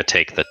 So I'm going to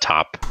take the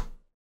top.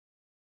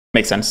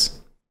 Makes sense.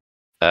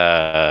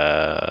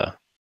 Yeah,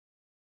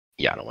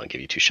 I don't want to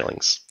give you 2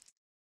 shillings.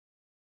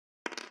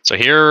 So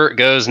here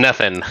goes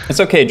nothing. It's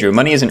okay, Drew.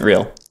 Money isn't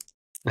real.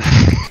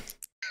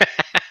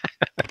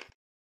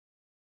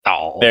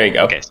 Oh, there you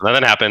go. Okay, so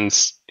nothing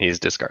happens. He's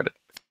discarded.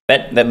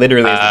 That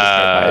literally is the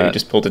discard pile you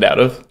just pulled it out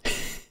of.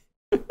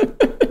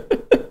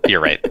 You're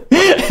right.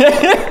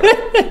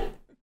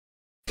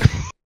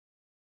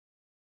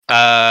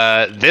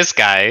 This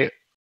guy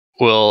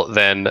will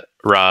then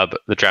rob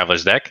the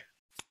Traveler's deck.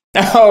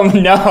 Oh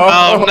no!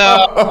 Oh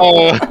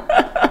no!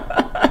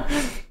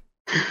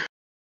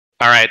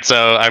 All right,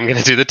 so I'm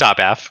gonna do the top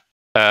half.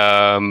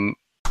 I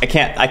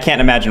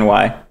can't imagine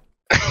why.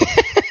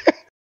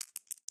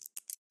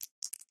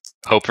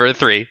 Hope for a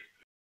 3.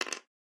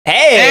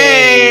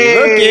 Hey!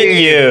 Look at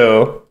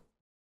you!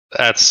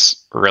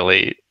 That's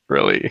really,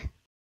 really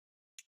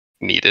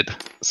needed.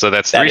 So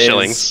that's 3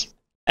 shillings.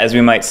 As we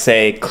might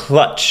say,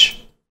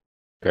 clutch.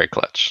 Very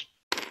clutch.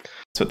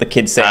 That's what the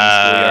kids say in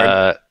the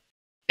schoolyard.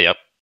 Yep.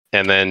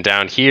 And then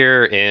down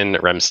here in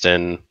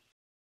Remston,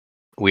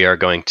 we are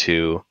going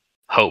to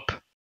hope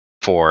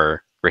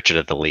for Richard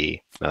of the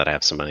Lee, now that I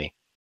have some money.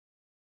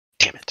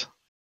 Damn it.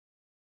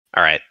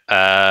 All right.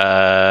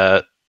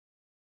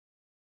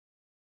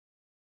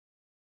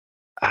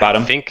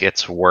 Bottom? I think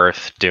it's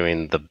worth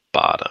doing the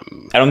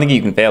bottom. I don't think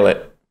you can fail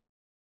it.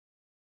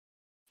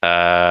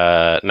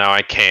 No,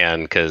 I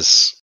can,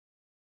 because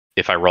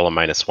if I roll a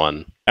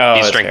 -1,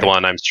 he's strength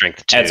 1, I'm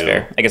strength 2. That's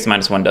fair. I guess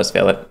 -1 does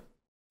fail it.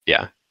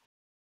 Yeah.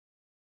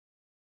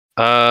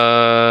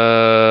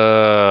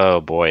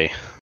 Oh boy.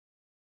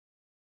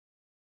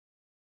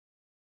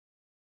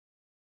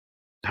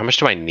 How much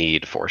do I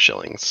need? 4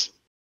 shillings.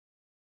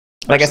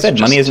 Like I said,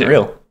 money isn't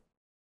real.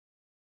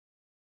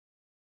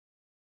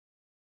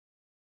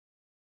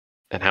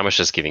 And how much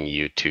does giving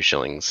you 2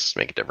 shillings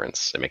make a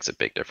difference? It makes a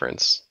big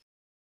difference.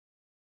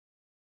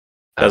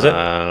 Does it?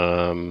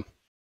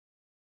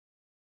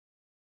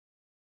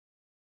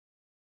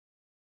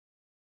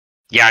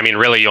 Yeah, I mean,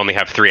 really, you only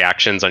have 3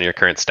 actions on your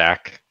current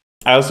stack.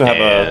 I also have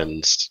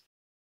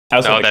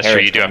Oh, that's true.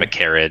 You do have a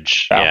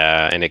carriage. Oh.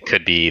 Yeah, and it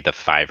could be the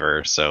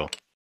 5er, so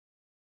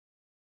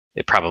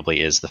it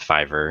probably is the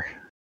 5er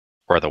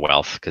or the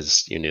wealth,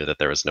 because you knew that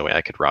there was no way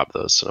I could rob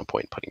those, so no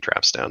point in putting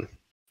traps down.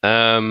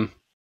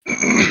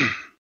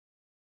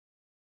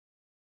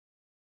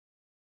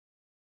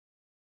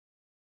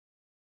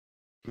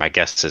 My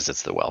guess is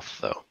it's the wealth,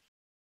 though.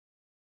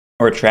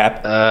 Or a trap.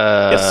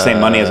 It's the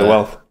same money as a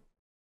wealth.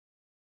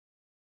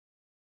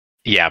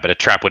 Yeah, but a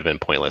trap would have been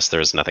pointless. There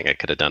was nothing I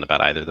could have done about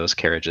either of those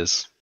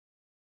carriages.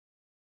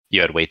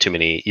 You had way too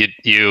many.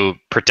 You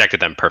protected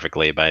them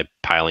perfectly by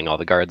piling all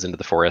the guards into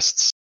the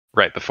forests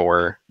right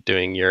before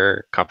doing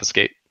your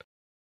confiscate.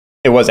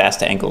 It was ass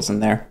to ankles in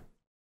there.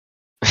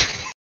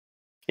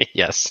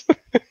 Yes.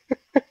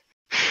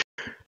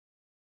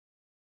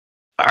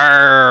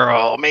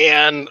 Oh,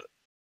 man.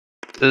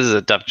 This is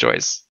a tough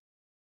choice.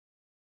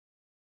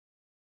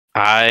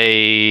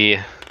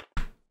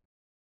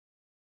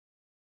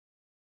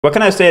 What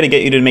can I say to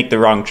get you to make the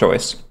wrong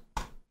choice?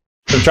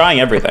 I'm trying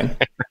everything.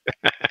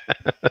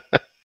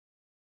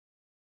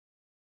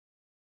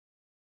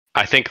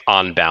 I think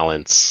on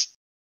balance,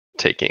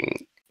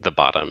 taking the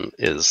bottom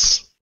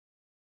is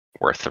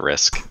worth the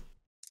risk.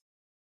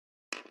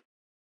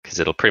 Because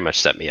it'll pretty much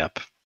set me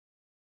up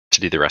to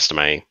do the rest of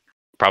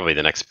probably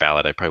the next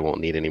ballot. I probably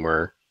won't need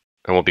anymore.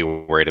 I won't be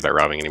worried about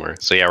robbing anymore.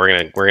 So yeah,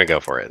 we're gonna go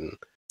for it and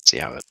see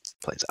how it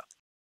plays out.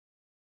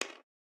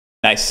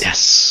 Nice.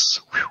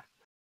 Yes. Whew.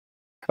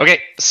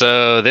 Okay,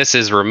 so this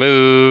is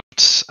removed.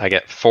 I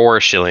get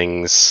 4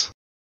 shillings.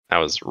 That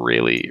was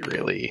really,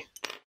 really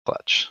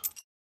clutch,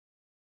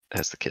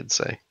 as the kids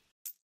say.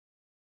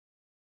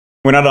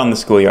 We're not on the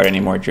schoolyard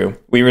anymore, Drew.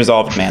 We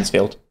resolved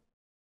Mansfield.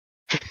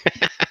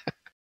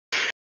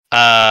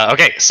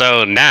 Okay,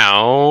 so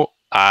now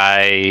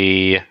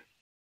I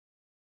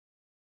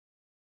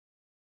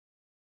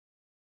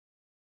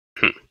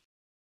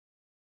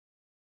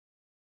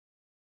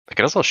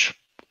could also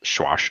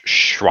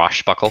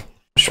swashbuckle.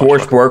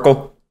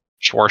 Schwarzburkle.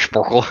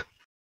 Schwarzburkle.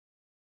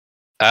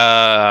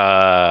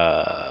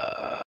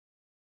 I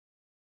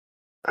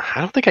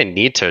don't think I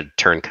need to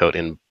turncoat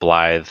in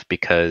Blythe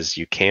because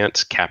you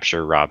can't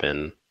capture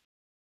Robin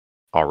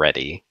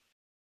already.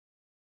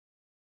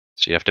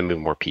 So you have to move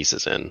more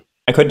pieces in.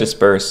 I could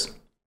disperse.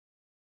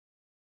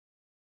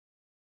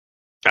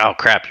 Oh,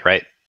 crap, you're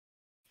right.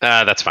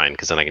 That's fine,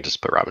 because then I can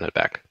just put Robin Hood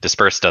back.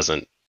 Disperse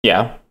doesn't...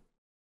 Yeah.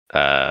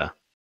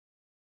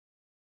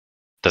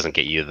 Doesn't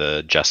get you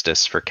the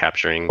justice for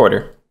capturing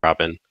Order.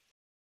 Robin.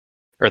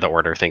 Or the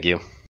order, thank you.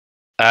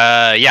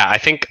 Yeah, I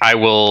think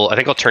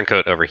I'll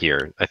turncoat over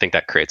here. I think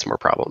that creates more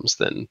problems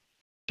than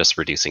just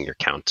reducing your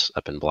count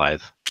up in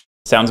Blythe.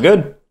 Sounds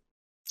good.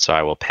 So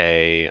I will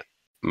pay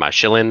my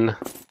shillin'.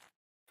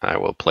 I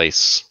will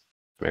place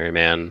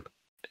Merryman.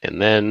 And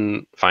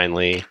then,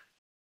 finally,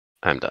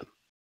 I'm done.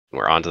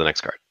 We're on to the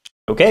next card.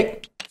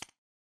 Okay.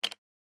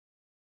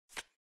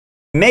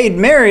 Maid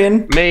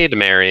Marian. Maid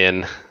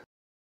Marian.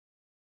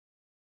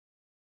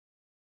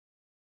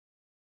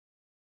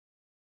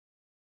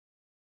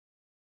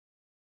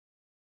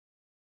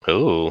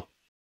 Ooh.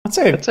 That's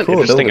an cool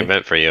interesting ability.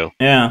 event for you.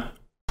 Yeah.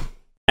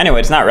 Anyway,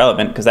 it's not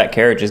relevant because that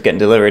carriage is getting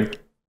delivered.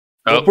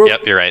 Oh, Whoop, whoop.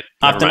 yep, you're right.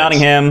 Off to Never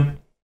mind. Nottingham.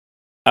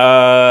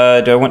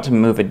 Do I want to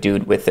move a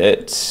dude with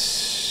it?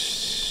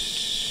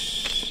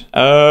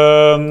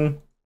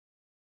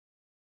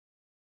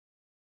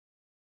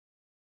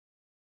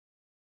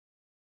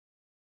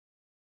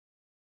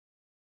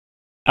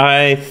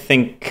 I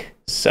think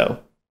so.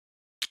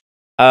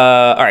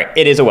 All right,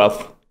 it is a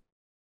wealth.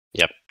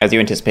 Yep. As you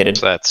anticipated.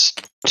 So that's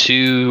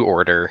 2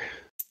 order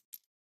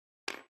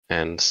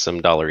and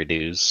some dollary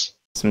dues.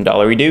 Some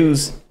dollary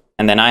dues.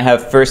 And then I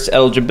have first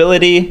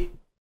eligibility.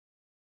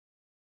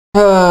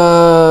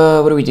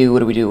 What do we do? What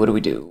do we do? What do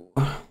we do?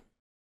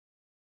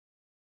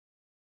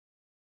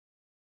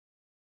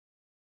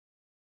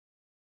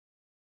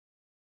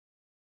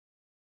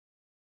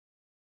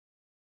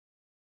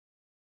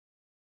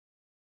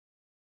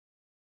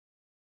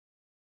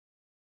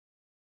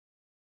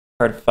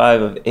 Card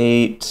 5 of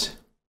 8.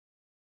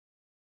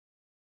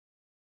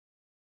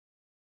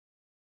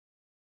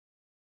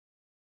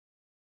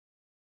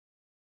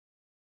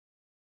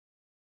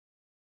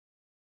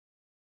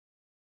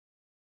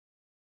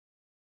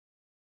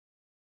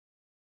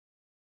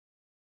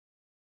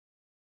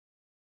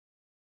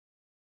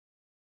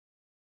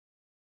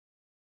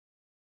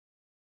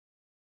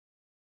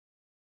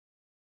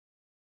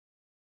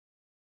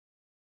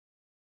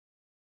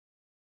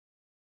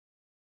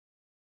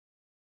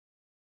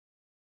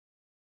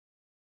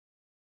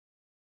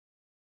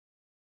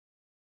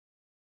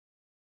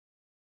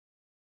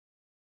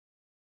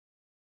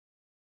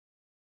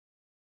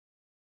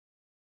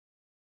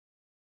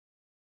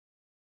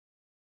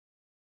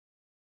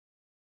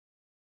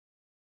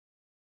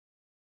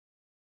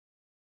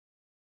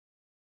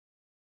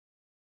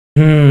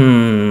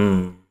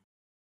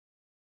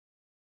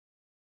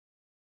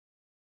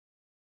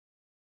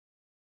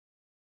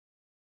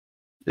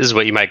 This is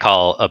what you might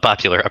call a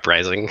popular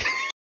uprising.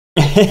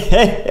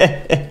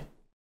 I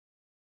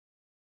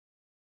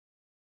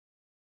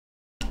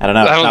don't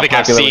know. I don't think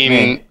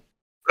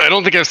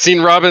I've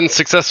seen Robin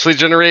successfully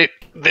generate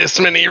this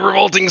many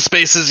revolting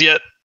spaces yet.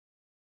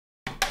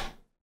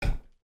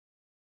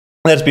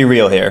 Let's be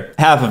real here.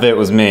 Half of it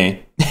was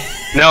me.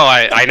 No,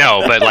 I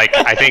know, but like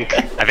I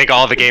think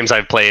all the games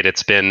I've played,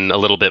 it's been a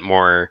little bit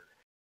more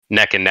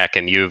neck and neck,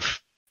 and you've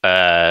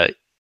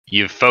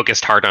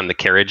focused hard on the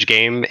carriage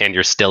game, and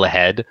you're still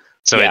ahead.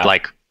 So Yeah.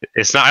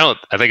 it's not.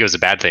 I think it was a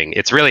bad thing.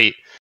 It's really.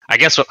 I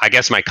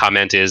guess my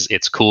comment is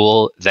it's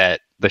cool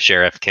that the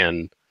sheriff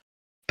can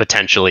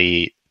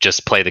potentially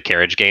just play the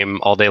carriage game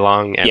all day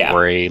long and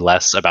worry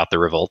less about the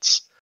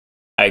revolts.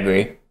 I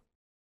agree.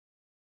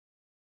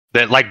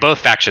 That like both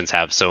factions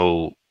have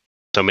so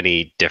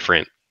many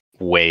different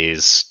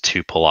ways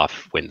to pull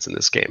off wins in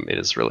this game. It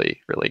is really,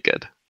 really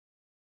good.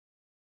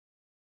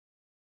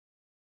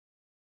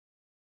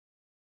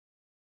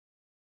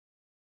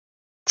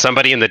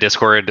 Somebody in the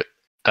Discord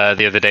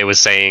the other day was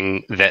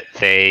saying that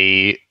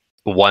they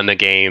won a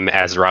game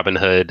as Robin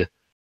Hood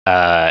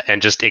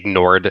and just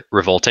ignored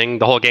revolting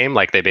the whole game.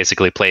 Like they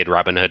basically played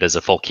Robin Hood as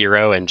a folk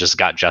hero and just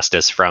got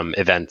justice from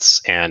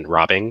events and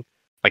robbing.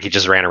 Like he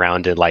just ran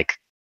around and like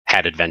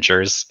had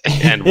adventures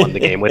and won the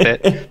game with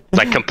it.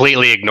 Like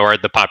completely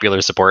ignored the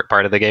popular support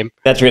part of the game.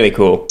 That's really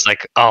cool. It's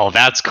like, oh,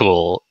 that's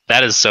cool.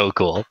 That is so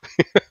cool.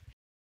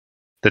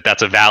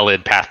 That's a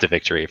valid path to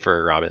victory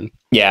for Robin.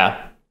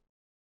 Yeah.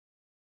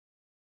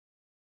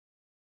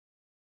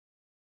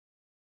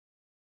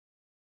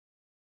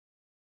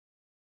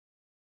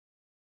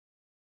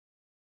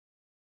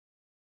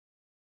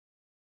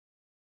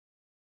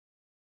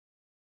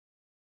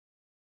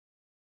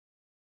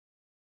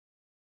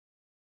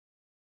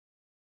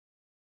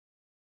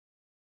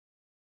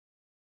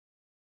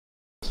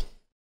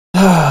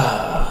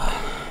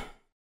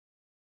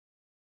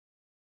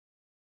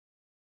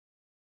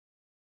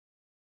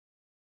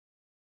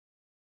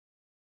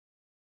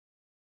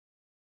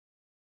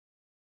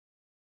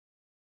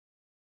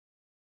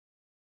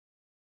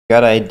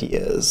 Got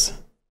ideas.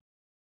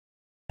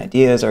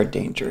 Ideas are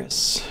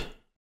dangerous.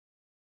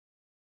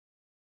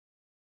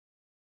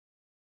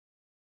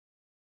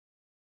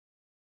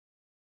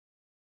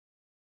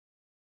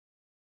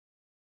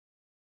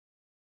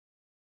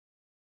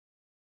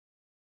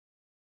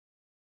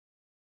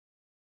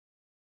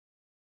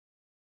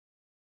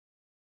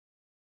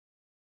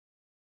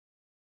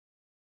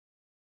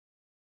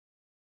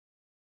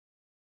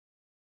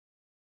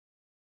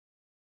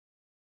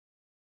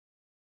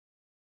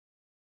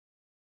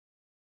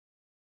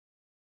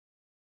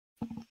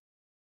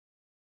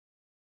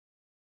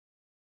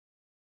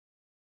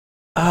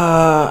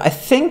 I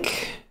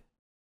think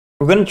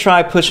we're going to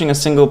try pushing a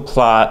single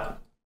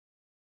plot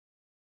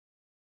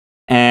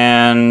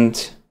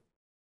and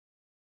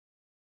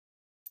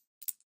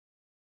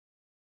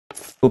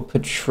we'll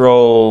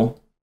patrol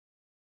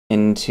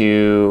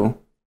into...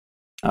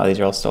 Oh, these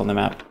are all still on the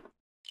map.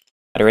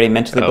 I'd already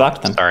mentally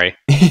blocked them. Sorry.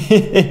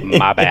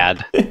 My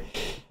bad.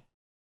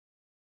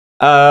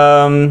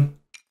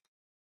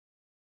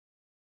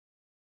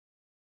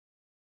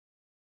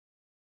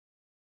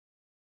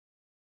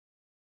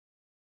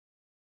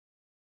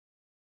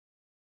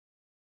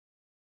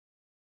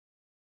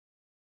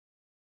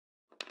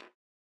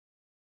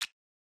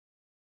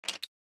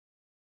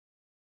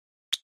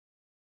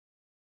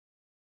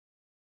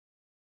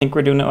 think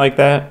we're doing it like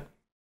that.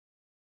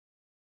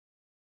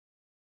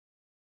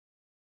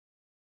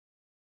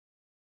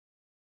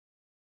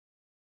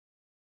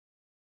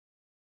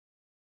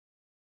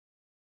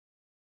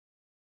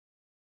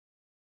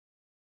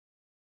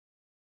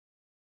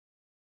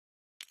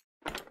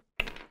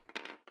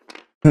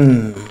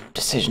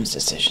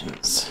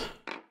 Decisions.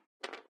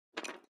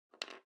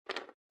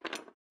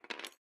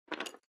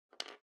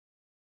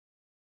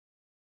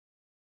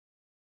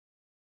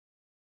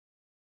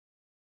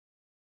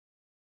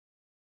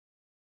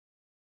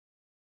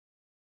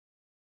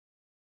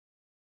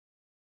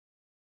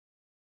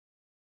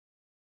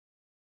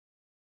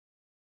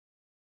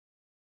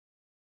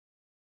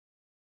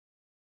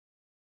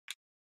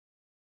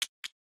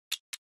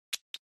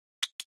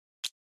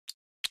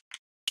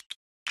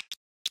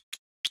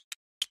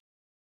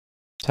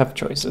 Tough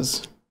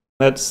choices.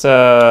 Let's take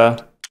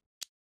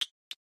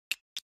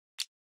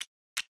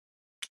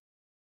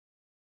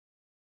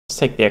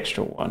the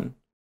extra one.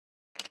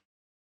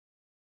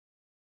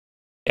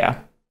 Yeah.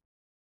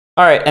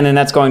 All right, and then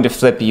that's going to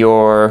flip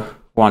your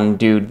one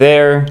dude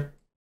there.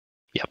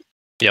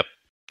 Yep.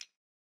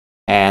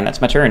 And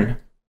that's my turn.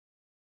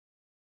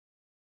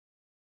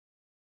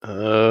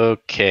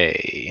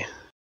 Okay.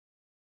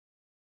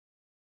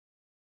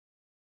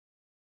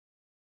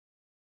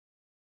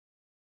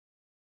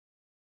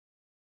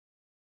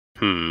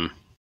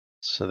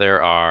 So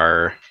there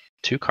are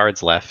 2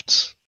 cards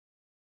left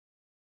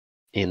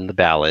in the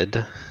ballad.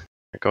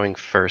 We're going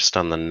first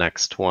on the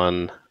next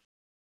one.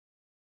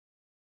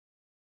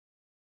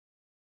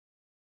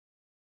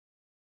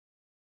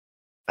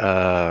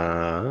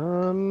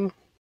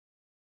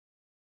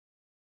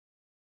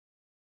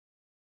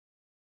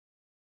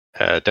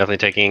 Definitely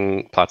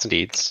taking Plots and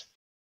Deeds.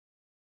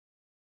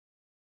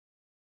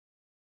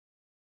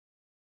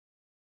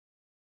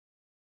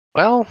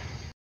 Well,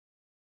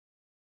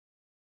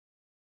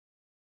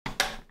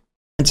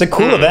 it's a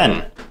cool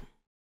event.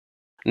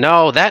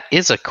 No, that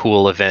is a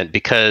cool event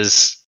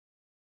because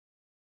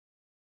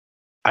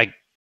do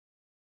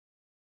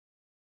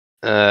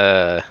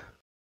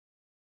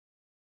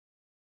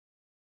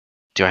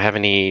I have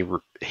any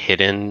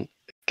hidden?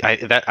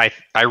 I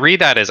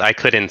read that as I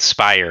could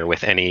inspire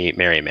with any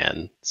merry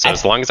man. So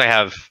as long as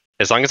I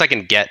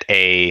can get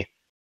a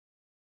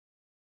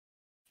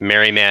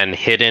merry man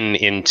hidden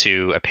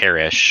into a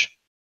parish,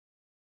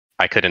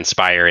 I could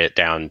inspire it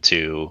down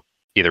to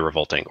either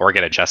revolting or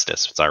get a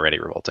justice. It's already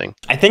revolting.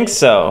 I think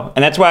so,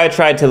 and that's why I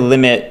tried to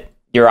limit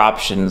your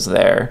options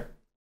there.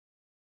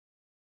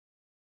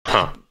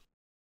 Huh.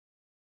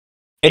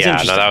 It's yeah,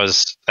 interesting. No,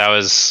 that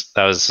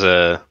was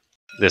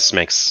this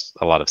makes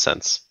a lot of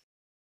sense.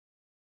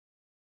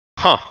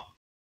 Huh.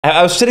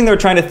 I was sitting there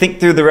trying to think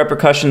through the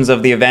repercussions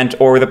of the event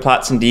or the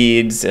plots and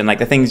deeds and like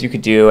the things you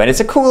could do, and it's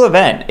a cool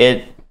event.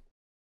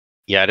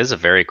 Yeah, it is a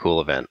very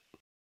cool event.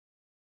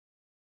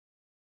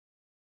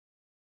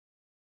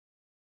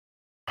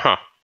 Huh.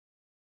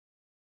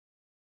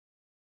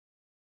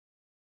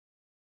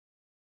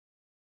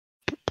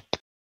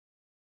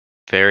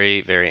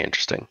 Very, very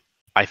interesting.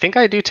 I think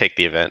I do take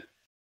the event.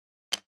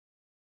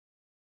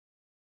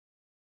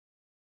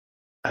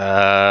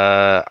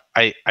 I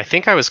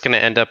think I was going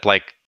to end up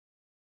like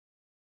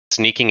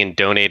sneaking and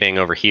donating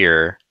over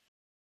here,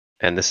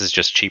 and this is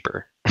just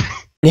cheaper.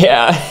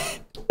 Yeah.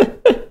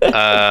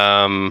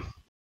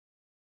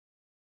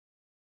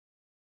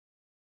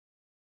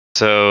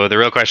 So the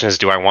real question is,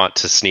 do I want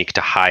to sneak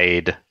to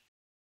hide?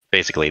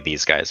 Basically,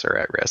 these guys are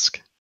at risk.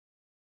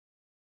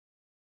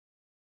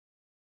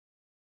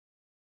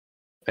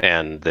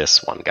 And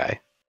this one guy.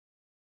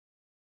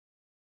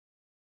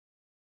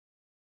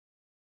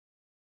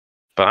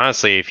 But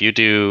honestly, if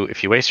you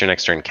waste your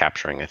next turn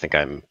capturing, I think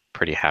I'm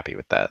pretty happy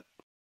with that.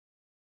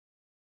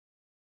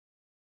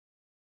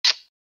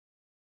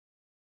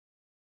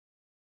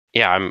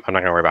 Yeah, I'm not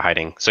gonna worry about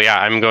hiding. So yeah,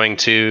 I'm gonna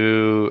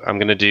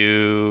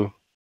do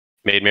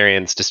Maid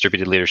Marian's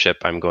distributed leadership.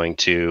 I'm going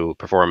to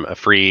perform a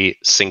free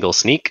single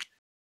sneak.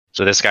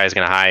 So this guy's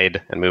gonna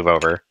hide and move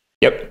over.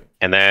 Yep.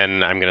 And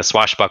then I'm gonna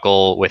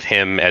swashbuckle with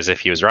him as if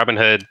he was Robin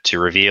Hood to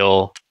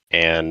reveal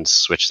and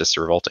switch this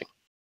to revolting.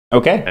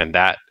 Okay. And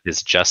that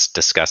is just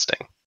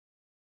disgusting.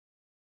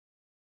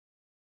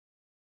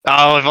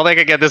 Oh, if only I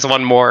could get this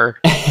one more.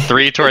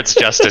 3 towards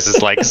justice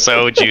is like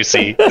so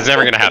juicy. It's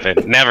never gonna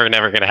happen. Never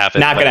gonna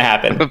happen. Not gonna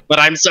happen. But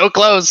I'm so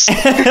close.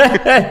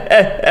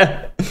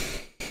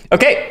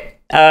 Okay,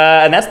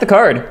 and that's the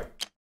card.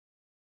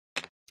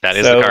 That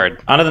is the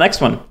card. On to the next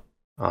one.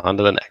 On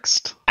to the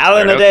next.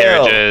 Alan There are no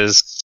Adale.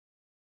 carriages.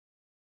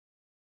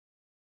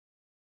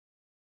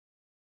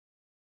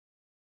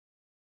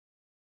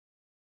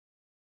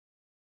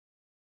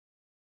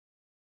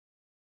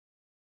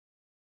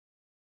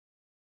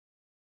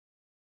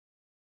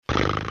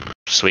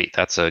 Sweet,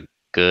 that's a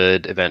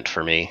good event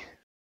for me.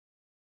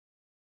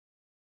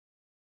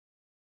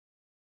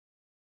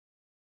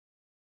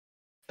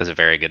 That's a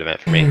very good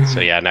event for me. So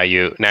yeah, now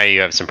you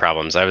have some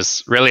problems. I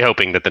was really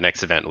hoping that the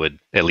next event would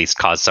at least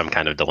cause some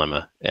kind of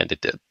dilemma, and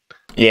it did.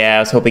 Yeah, I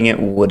was hoping it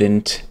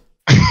wouldn't.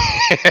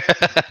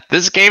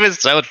 This game is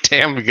so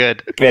damn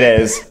good. It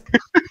is.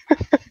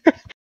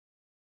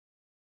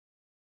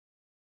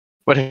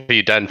 What have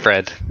you done,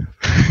 Fred?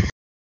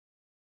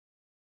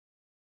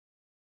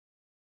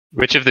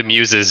 Which of the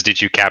muses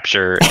did you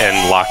capture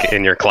and lock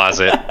in your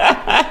closet?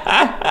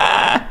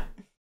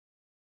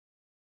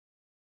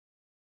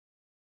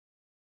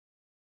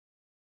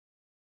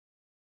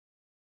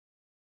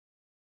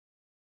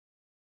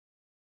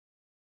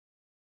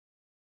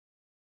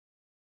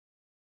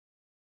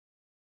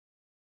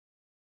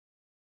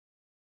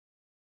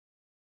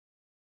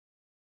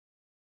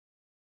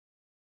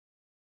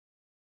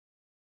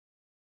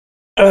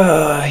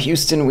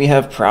 Houston, we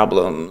have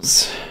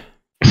problems.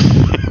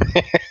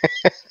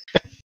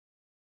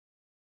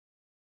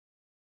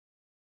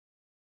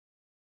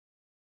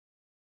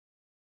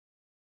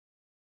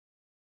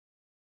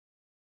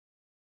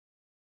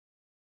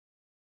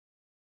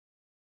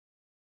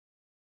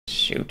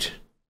 Shoot.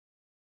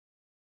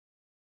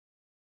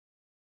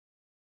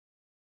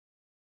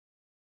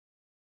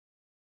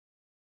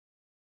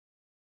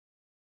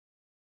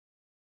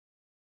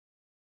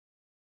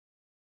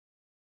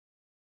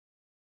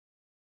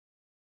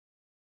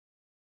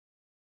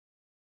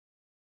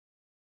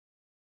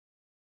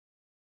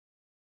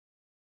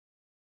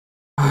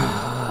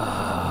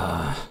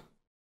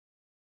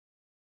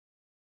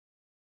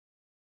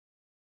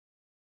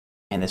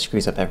 And this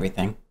screws up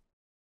everything.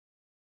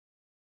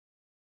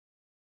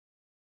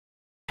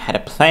 I had a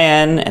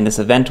plan, and this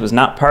event was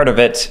not part of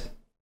it.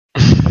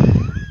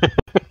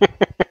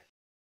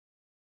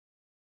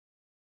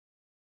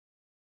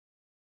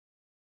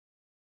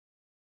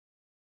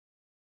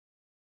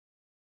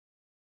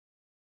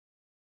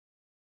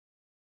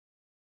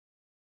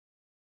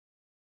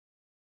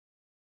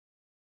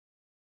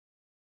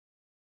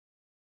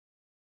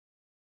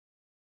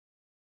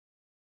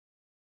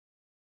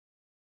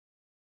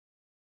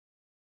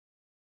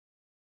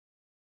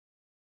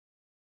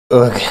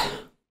 Ugh.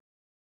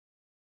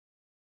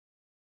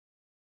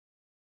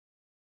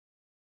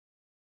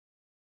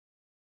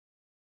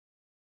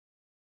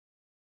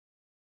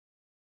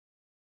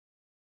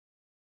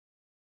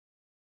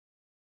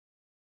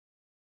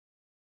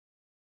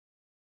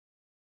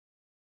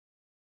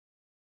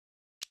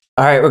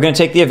 All right, we're going to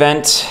take the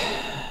event,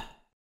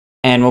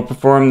 and we'll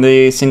perform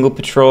the single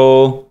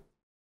patrol.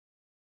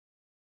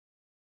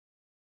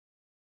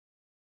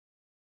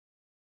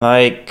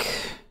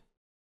 Like...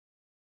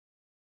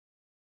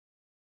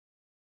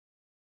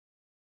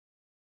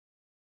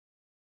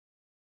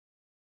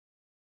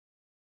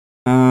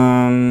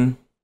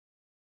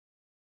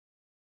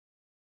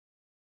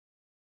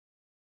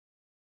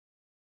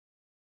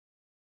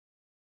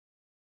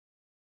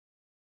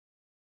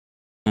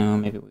 No,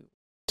 maybe we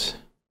won't.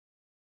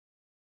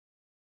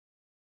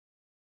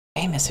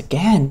 Famous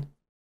again.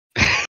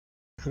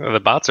 Well, the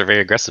bots are very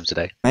aggressive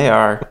today. They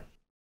are.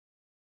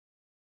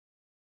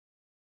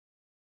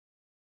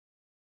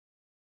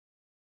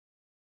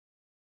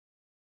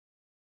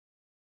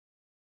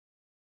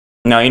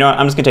 No, you know what?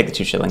 I'm just gonna take the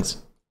 2 shillings.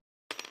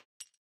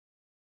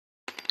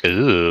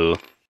 Ooh.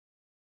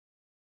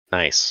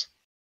 Nice.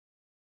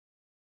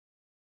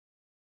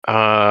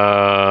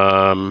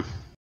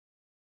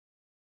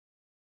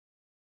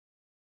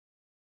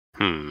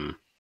 Hmm.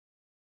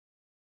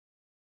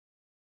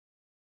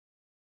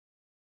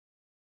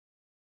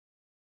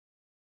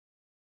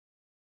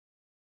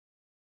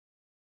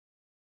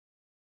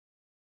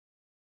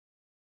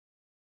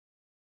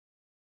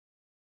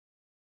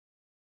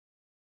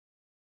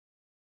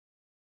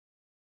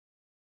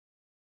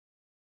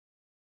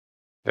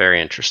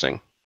 Very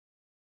interesting.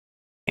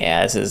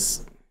 Yeah,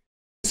 this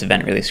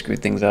event really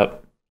screwed things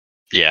up.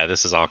 Yeah,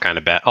 this is all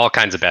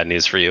kinds of bad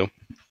news for you.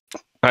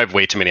 I have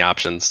way too many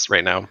options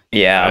right now.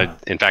 Yeah.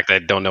 In fact, I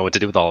don't know what to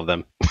do with all of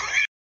them.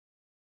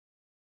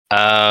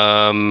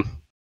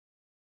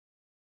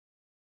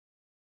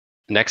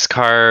 Next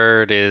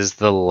card is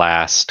the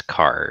last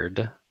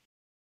card.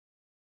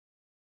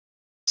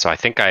 So I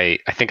think I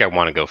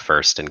want to go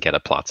first and get a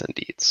plots and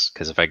deeds,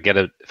 because if I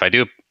do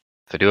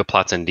a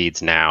plots and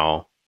deeds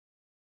now,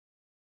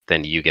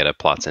 then you get a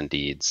plots and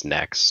deeds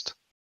next.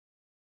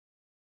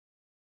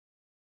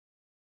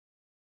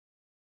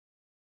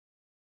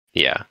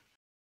 Yeah.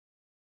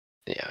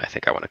 Yeah, I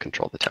think I want to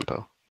control the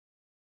tempo.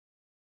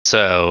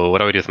 So what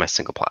do I do with my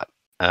single plot?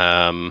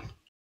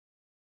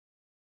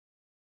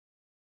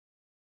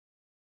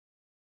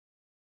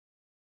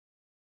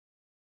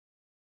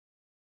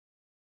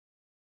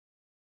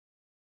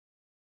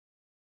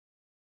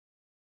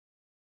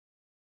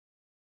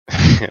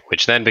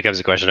 Which then becomes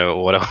a question of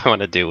what do I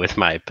want to do with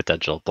my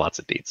potential plots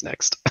and deeds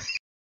next?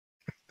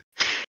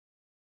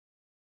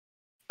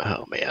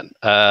 Oh man.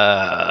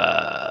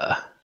 Now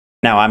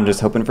I'm just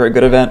hoping for a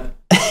good event.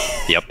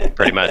 Yep,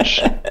 pretty much.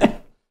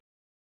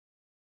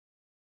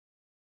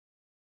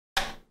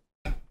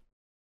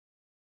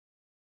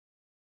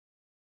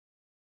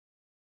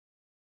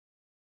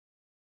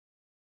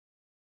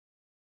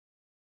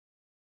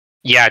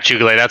 Yeah,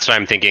 Chugale, that's what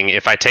I'm thinking.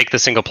 If I take the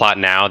single plot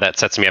now, that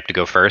sets me up to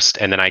go first,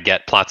 and then I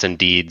get plots and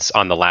deeds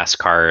on the last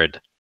card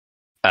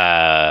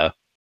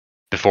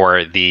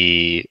before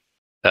the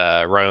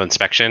royal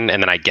inspection,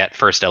 and then I get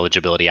first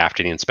eligibility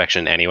after the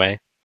inspection anyway.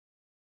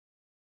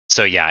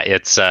 So yeah,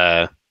 it's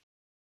why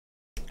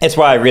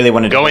I really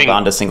wanted to hold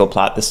on to single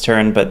plot this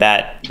turn, but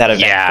that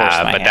event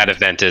forced my hand. that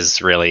event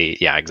is really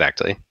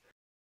exactly.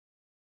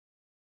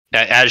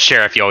 As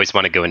sheriff, you always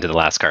want to go into the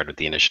last card with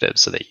the initiative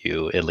so that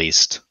you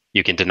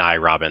can deny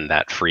Robin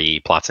that free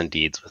plots and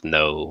deeds with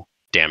no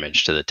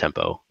damage to the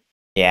tempo.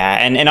 Yeah,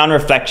 and on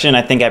reflection,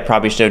 I think I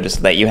probably should have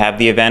just let you have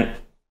the event,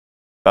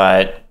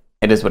 but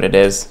it is what it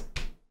is.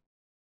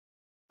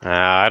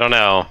 I don't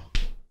know.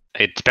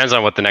 It depends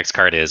on what the next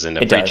card is, and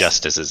a free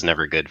justice is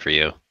never good for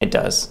you. It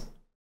does.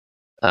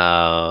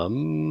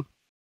 Okay,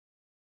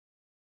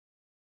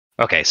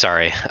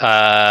 sorry.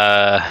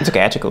 It's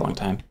okay. I took a long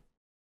time.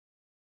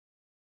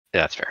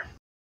 Yeah, that's fair.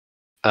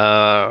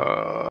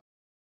 I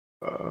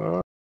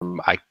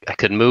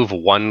could move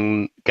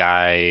one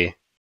guy.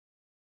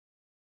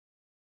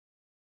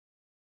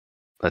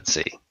 Let's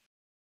see.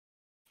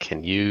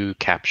 Can you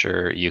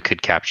capture? You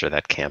could capture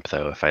that camp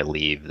though if I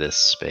leave this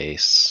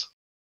space.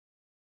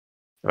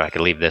 Or I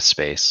could leave this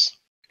space.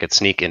 I could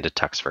sneak into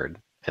Tuxford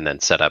and then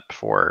set up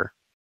for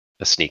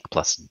a sneak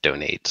plus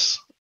donate.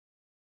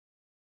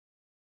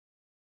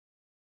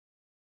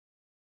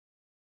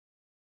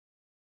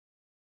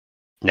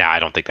 Nah, I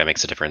don't think that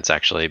makes a difference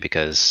actually,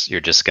 because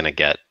you're just gonna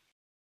get.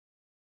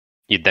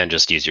 You'd then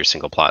just use your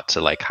single plot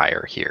to like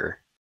hire here.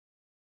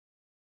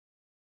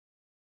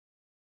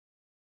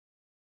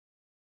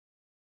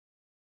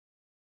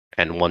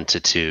 And 1 to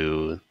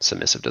 2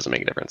 submissive doesn't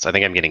make a difference. I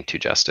think I'm getting 2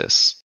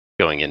 justice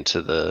going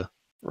into the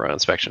royal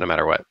inspection no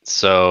matter what.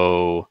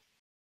 So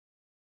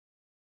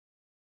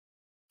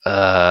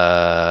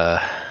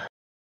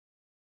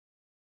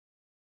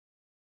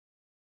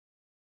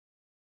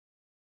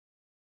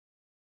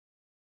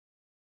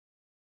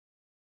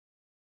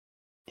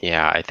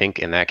yeah, I think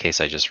in that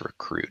case I just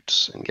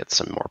recruit and get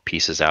some more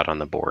pieces out on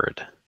the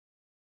board.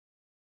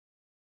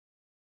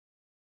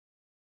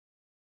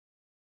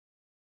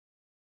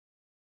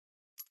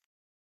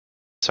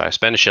 So I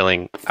spend a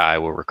shilling. I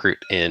will recruit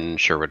in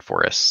Sherwood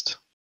Forest.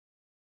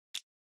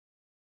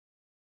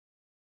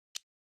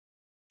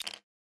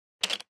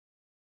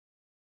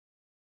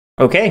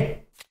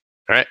 Okay.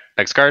 All right,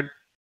 next card.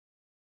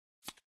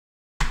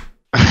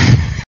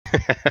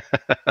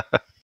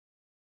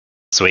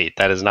 Sweet,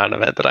 that is not an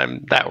event that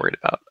I'm that worried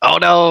about. Oh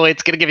no,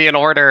 it's going to give you an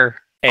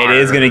order. It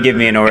is going to give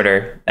me an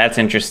order. That's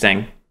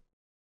interesting.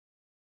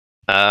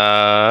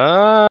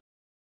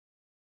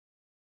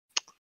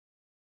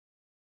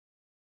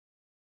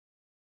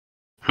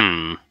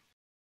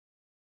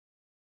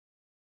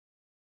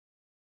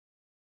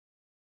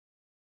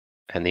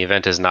 And the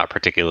event is not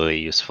particularly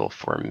useful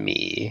for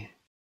me.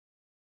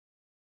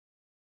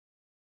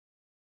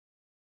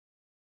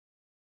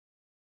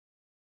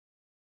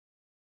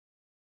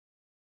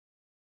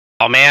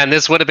 Oh man,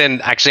 this would have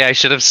been... Actually, I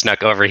should have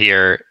snuck over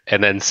here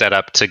and then set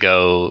up to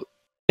go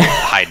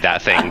hide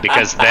that thing,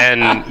 because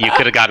then you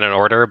could have gotten an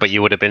order, but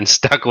you would have been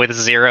stuck with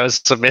 0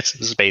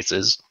 submissive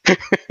spaces.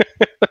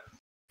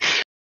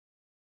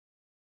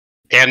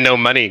 And no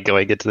money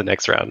going into the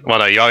next round. Well,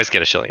 no, you always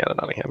get a shilling out of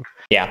Nottingham.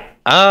 Yeah.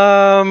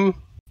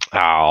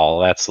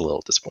 Oh, that's a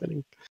little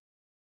disappointing.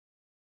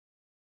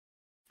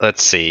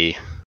 Let's see.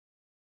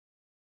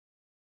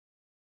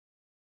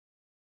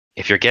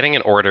 If you're getting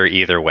an order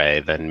either way,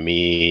 then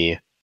me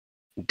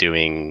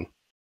doing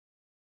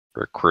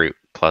recruit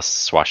plus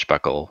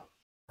swashbuckle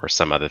or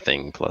some other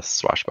thing plus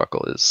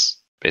swashbuckle is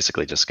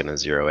basically just going to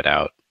zero it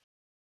out.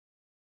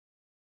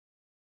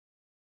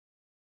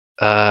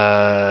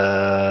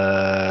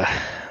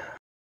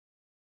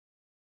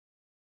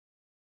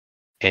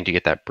 And you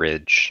get that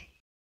bridge.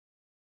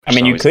 I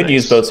mean, you could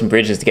use boats and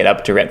bridges to get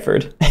up to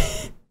Retford.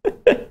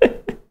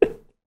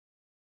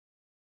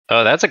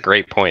 Oh, that's a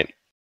great point.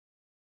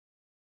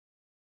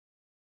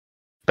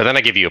 But then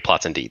I give you a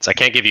plots and deeds. I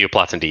can't give you a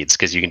plots and deeds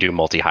because you can do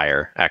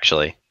multi-hire,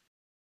 actually.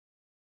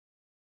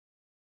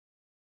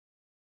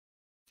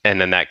 And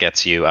then that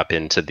gets you up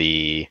into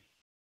the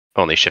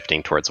only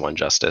shifting towards 1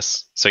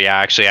 justice. So yeah,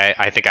 actually,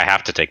 I think I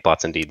have to take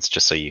plots and deeds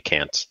just so you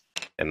can't.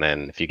 And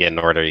then if you get an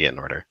order, you get an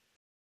order.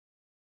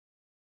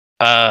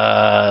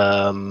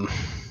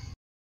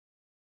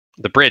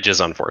 The bridge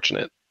is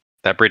unfortunate.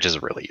 That bridge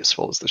is really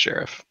useful as the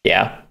sheriff.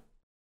 Yeah.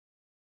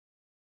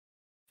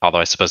 Although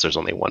I suppose there's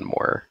only one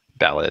more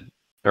ballad,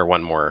 or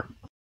one more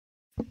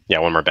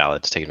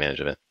ballad to take advantage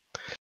of it.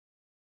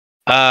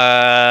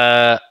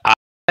 I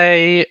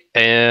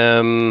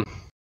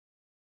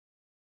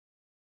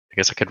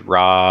guess I could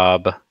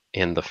rob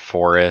in the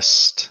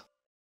forest,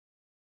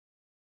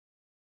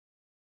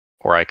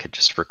 or I could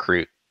just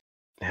recruit.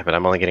 Yeah, but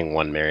I'm only getting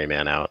 1 merry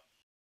man out.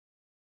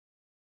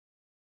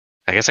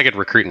 I guess I could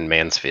recruit in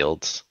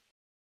Mansfield.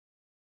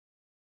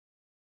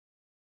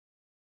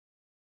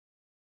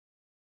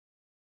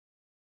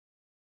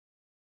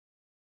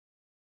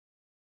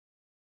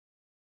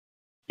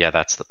 Yeah,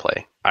 that's the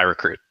play. I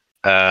recruit.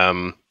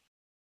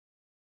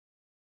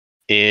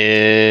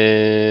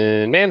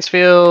 In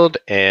Mansfield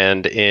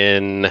and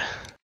in...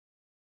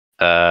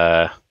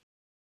 oh,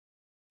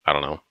 I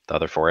don't know, the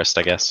other forest,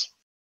 I guess.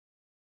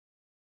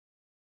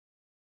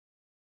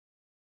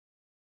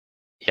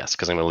 Yes,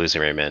 because I'm going to lose a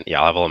merryman.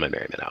 Yeah, I'll have all my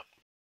merrymen out.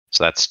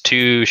 So that's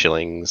 2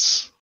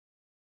 shillings.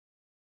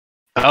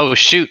 Oh,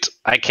 shoot!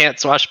 I can't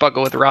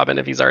swashbuckle with Robin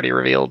if he's already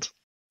revealed.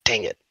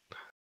 Dang it.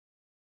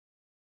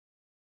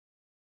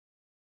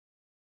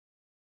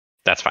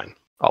 That's fine.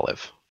 I'll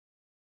live.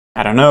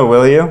 I don't know,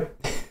 will you?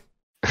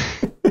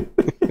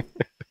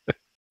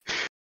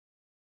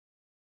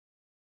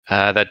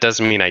 That does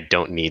mean I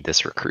don't need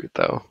this recruit,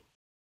 though.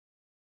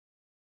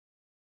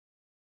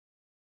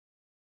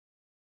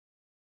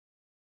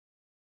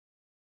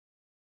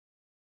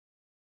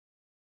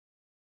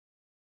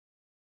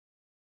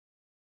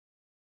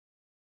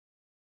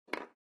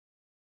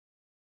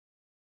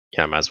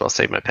 Yeah, I might as well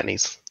save my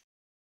pennies.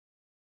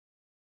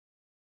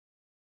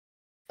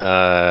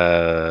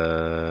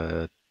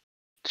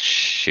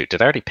 Shoot,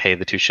 did I already pay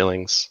the 2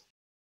 shillings?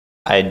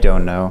 I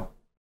don't know.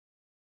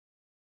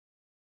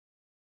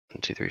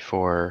 1, 2, 3,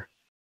 4.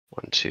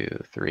 1,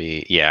 2,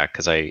 3. Yeah,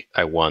 because I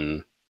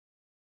won.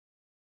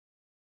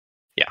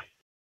 Yeah.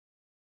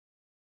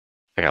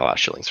 I got a lot of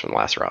shillings from the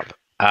last rob.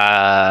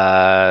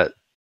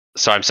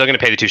 So I'm still going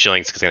to pay the 2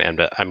 shillings because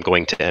I'm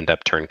going to end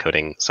up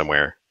turncoating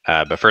somewhere.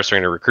 But first we're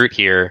going to recruit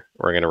here.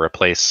 We're going to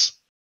replace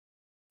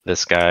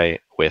this guy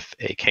with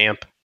a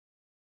camp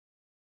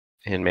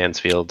in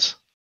Mansfield,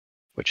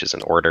 which is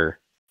an order.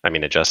 I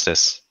mean a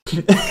justice.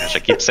 Gosh, I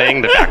keep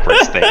saying the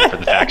backwards thing for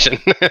the faction.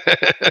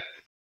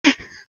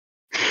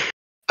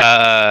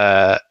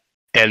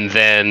 And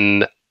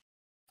then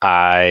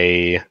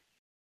I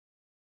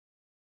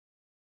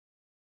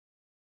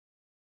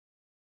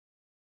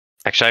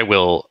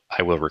will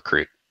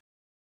recruit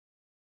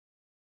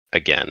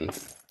again,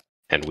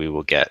 and we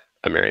will get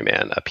a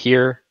merryman up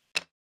here.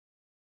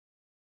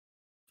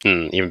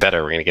 Even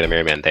better, we're going to get a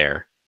merryman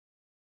there.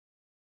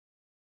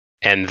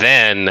 And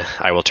then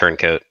I will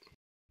turncoat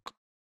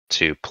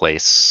to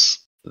place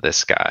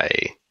this guy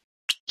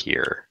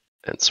here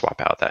and swap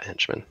out that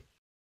henchman.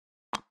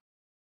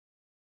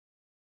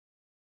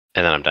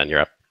 And then I'm done.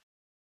 You're up.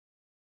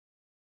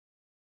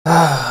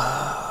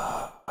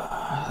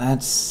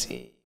 Let's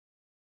see.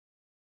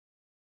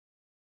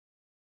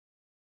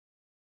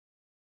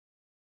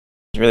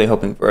 I was really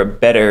hoping for a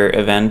better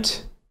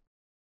event.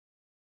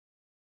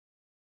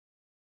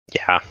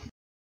 Yeah.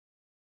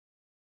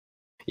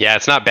 Yeah,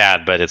 it's not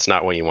bad, but it's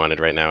not what you wanted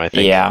right now, I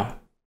think. Yeah.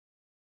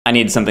 I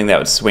need something that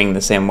would swing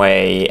the same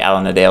way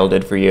Alan Adale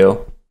did for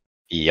you.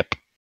 Yep.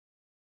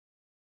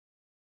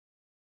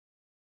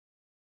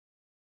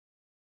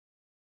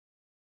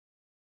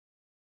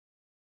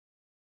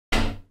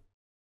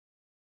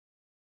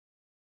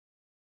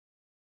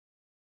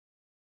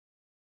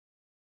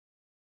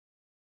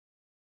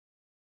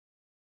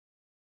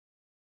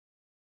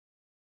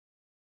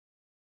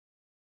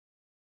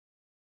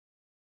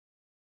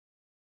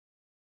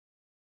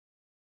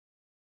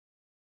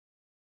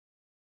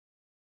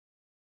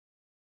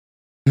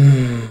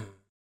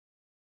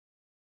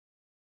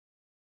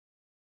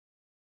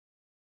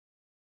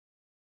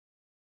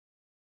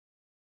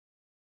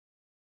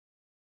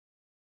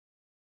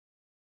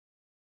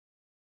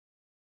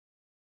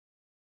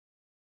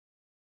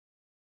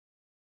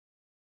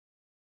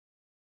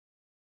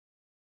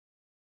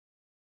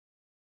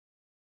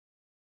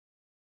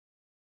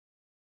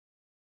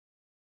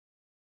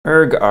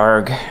 Erg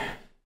arg.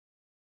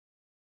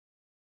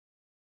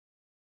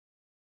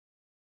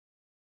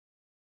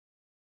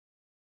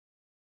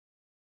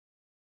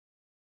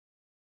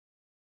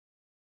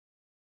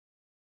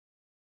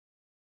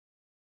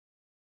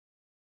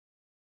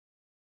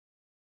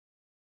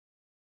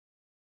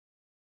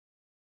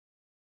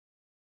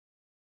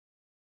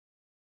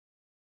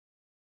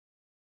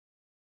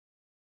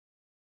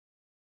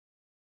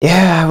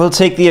 Yeah, we'll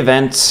take the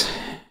event,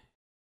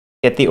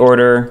 get the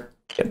order,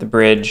 get the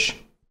bridge,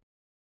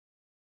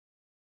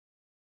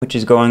 which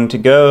is going to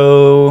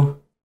go...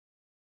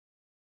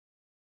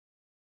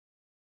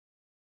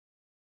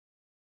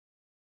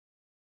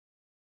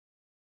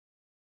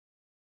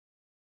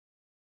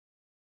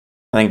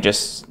 I think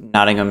just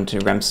Nottingham to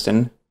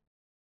Remston.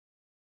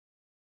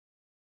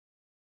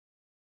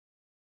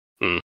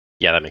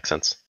 Yeah, that makes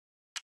sense.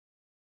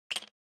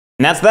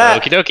 And that's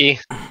that! Okie dokie.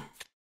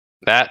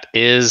 That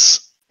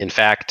is, in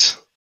fact,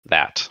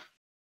 that.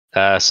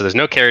 So there's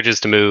no carriages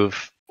to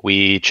move.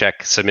 We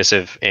check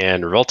submissive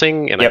and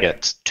revolting, and Yep. I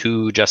get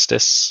 2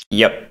 justice.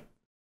 Yep.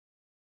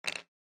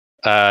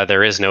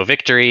 There is no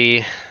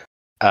victory.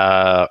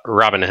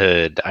 Robin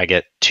Hood, I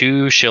get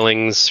 2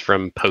 shillings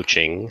from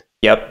poaching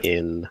Yep.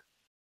 in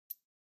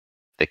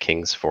the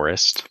King's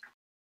Forest.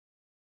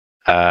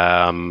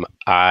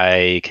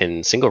 I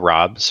can single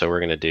rob, so we're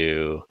going to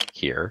do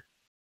here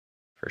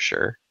for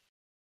sure.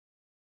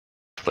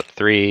 Flip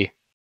 3.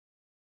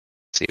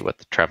 See what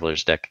the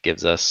Traveler's deck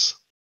gives us.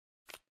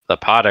 The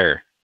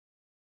Potter.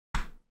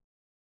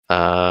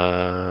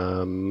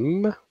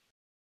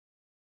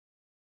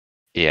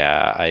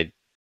 Yeah, I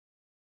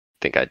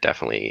think I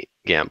definitely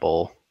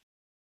gamble.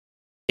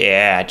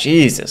 Yeah,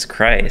 Jesus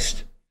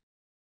Christ.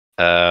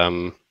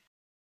 Let's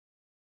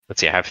let's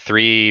see, I have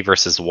 3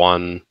 versus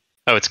 1.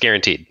 Oh, it's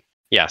guaranteed.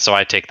 Yeah, so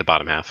I take the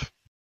bottom half.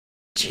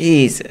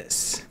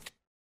 Jesus.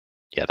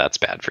 Yeah, that's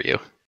bad for you.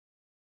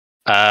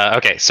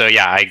 Okay, so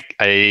yeah,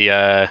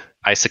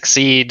 I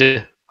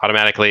succeed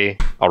automatically.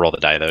 I'll roll the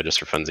die though, just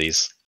for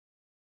funsies.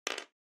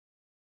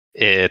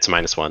 It's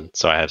 -1,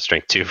 so I have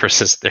strength 2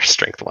 versus their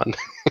strength 1.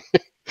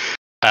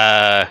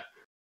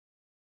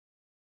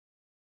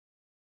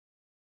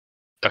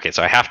 Okay,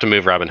 so I have to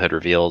move Robin Hood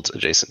Revealed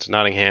adjacent to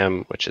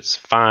Nottingham, which is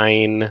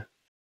fine.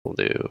 We'll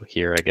do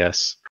here, I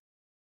guess.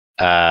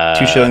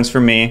 2 shillings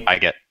from me. I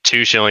get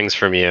 2 shillings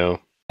from you.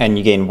 And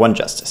you gain 1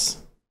 justice.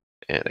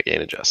 And I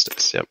gain a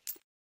justice, yep.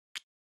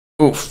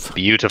 Oof.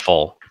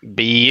 Beautiful.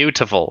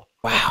 Beautiful.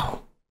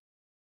 Wow.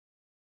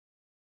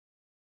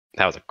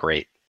 That was a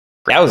great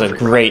That was a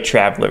great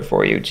traveler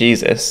for you.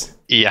 Jesus.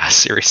 Yeah,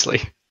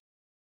 seriously.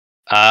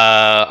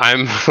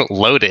 I'm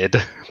loaded,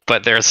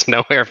 but there's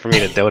nowhere for me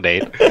to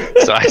donate,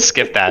 so I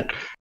skipped that.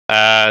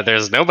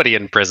 There's nobody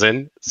in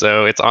prison,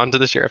 so it's on to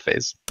the sheriff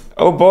phase.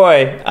 Oh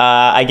boy.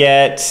 I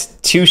get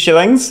 2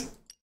 shillings.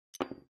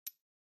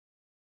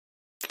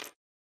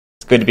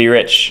 It's good to be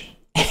rich.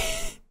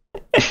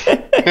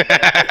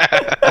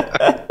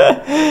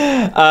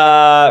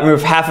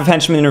 Remove half of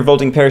henchmen in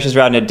revolting parishes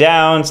rounded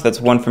down. So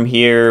that's 1 from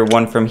here,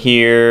 1 from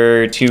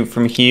here, 2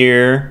 from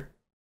here.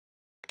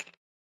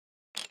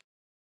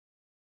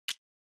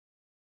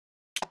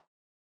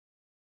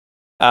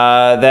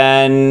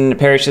 Then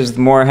parishes with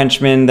more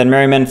henchmen than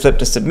merry men flip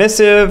to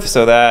submissive.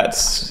 So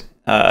that's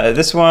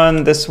this one,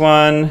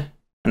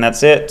 and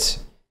that's it.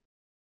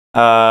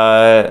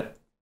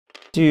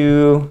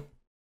 2.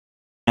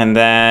 And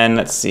then,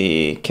 let's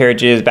see,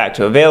 carriages back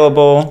to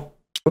available.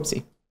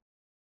 Whoopsie.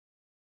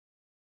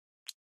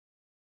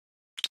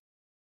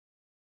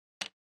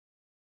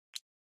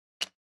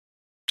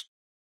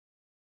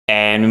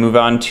 And we move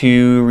on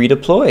to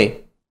redeploy.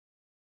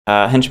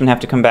 Henchmen have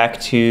to come back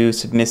to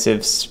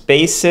submissive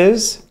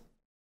spaces.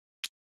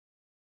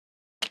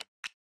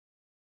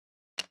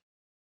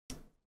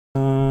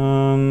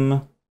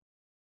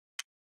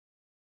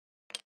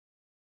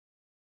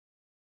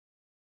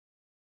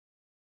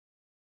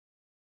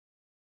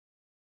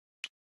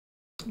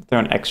 Throw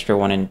an extra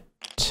one in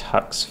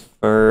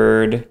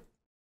Tuxford.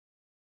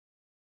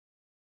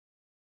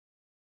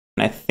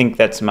 And I think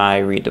that's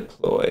my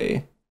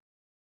redeploy.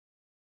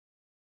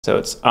 So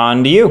it's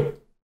on to you.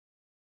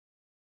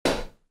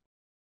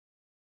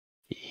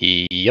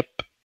 Yep.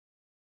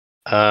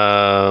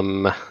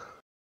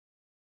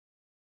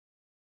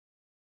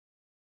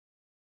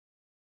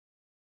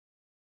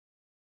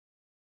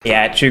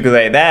 Yeah,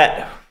 Chugule,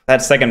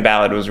 that second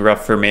ballad was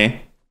rough for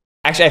me.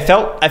 Actually,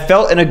 I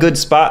felt in a good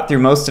spot through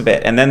most of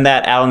it, and then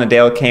that Alan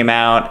Adale came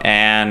out,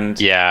 and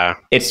yeah,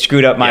 it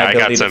screwed up my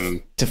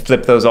ability to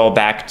flip those all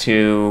back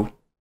to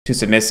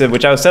submissive,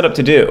 which I was set up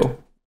to do.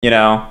 You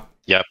know,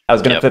 yep. I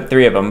was gonna flip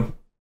 3 of them,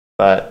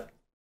 but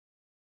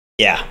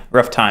yeah,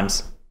 rough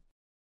times.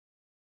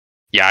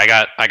 Yeah,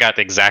 I got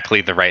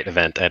exactly the right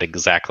event at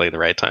exactly the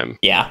right time.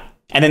 Yeah,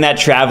 and then that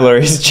traveler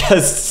is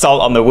just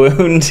salt on the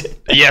wound.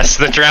 Yes,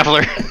 the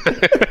traveler,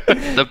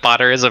 the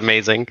Potter is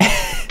amazing.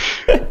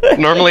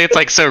 Normally, it's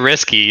like so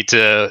risky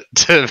to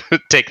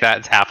take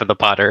that half of the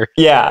Potter.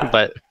 Yeah,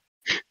 but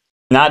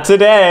not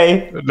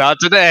today. Not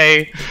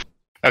today.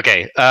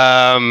 Okay.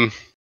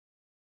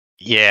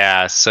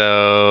 Yeah.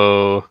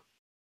 So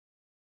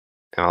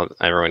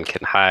everyone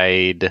can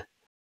hide,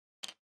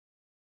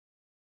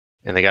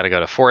 and they got to go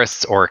to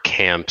forests or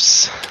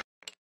camps.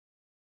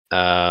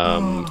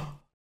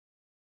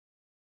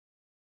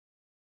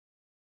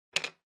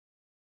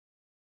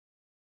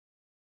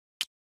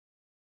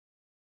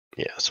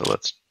 Yeah, so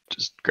let's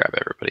just grab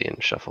everybody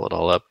and shuffle it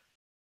all up.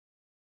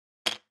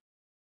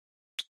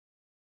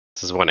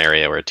 This is one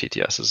area where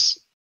TTS is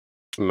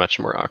much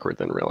more awkward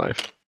than real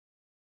life.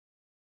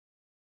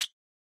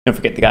 Don't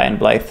forget the guy in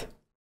Blythe.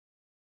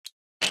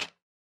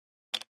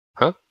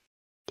 Huh?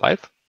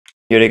 Blythe?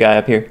 You're the guy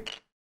up here.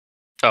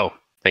 Oh,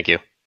 thank you.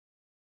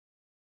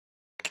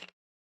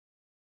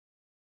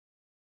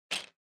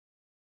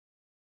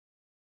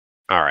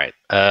 All right.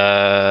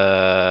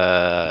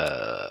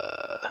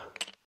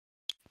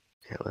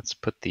 Yeah, let's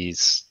put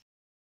these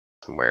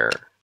somewhere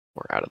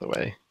more out of the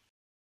way.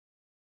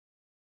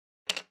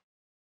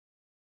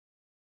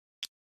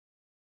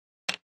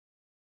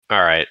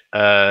 All right.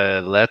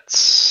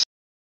 Let's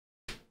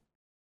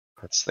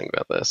think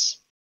about this.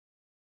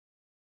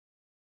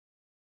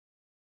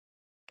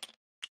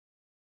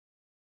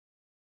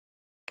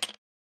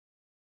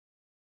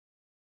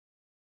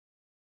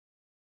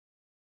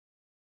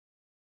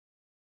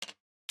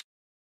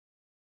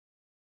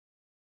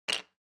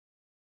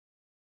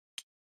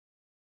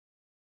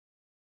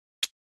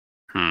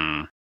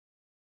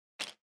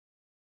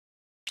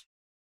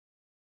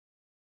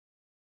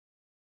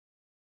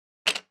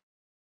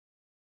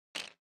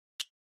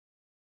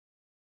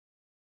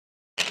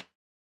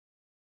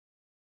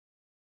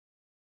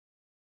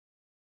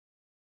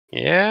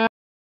 Yeah.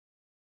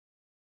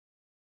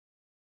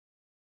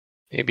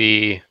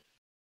 Maybe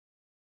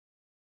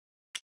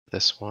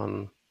this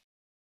one.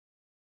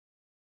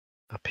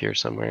 up here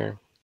somewhere.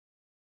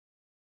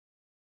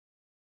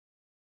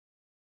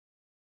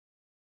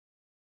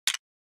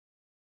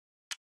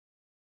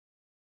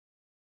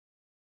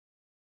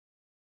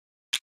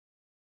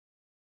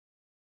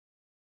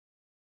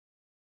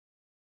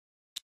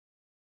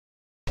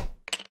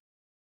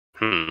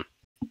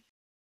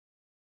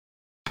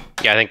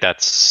 Yeah, I think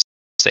that's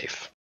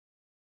safe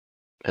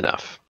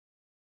enough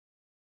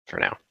for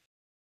now.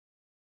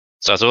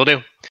 So that's what we'll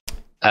do.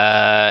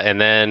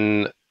 And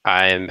then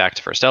I'm back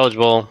to first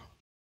eligible.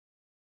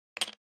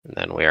 And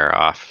then we are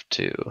off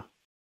to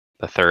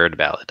the third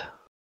ballad.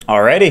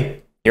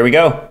 Alrighty, here we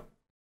go.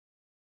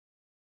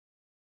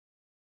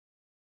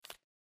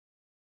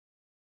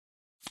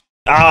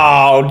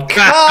 Oh,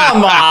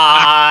 come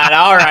on!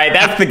 All right,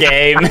 that's the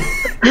game.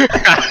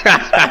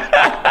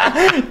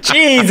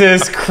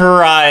 Jesus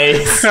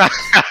Christ!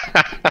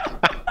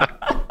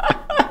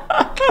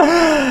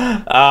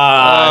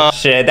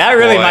 Shit, that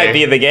really might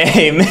be the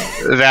game.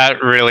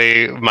 That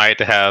really might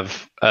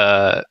have.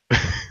 That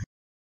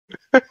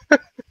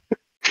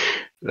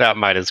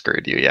might have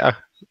screwed you, yeah.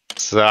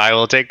 So I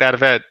will take that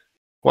event.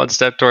 One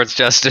step towards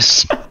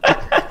justice.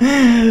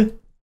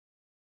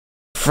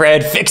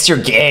 Fred, fix your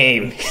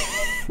game.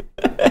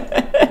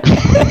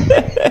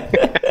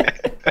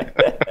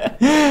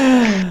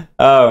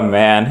 Oh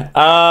man.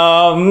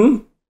 All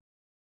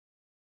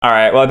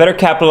right. Well, I better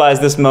capitalize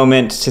this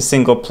moment to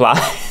single plot.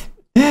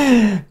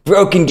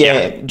 Broken game,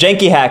 yeah.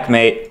 Janky hack,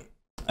 mate.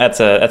 That's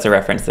a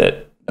reference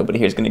that nobody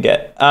here is going to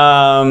get.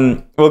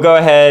 We'll go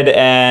ahead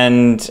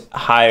and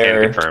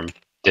hire. Can confirm.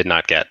 Did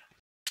not get.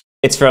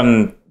 It's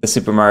from the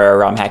Super Mario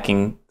ROM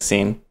hacking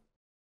scene,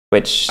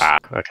 which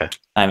okay.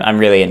 I'm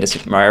really into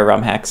Super Mario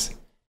ROM hacks.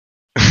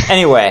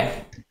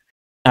 Anyway,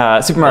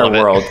 Super Mario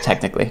World,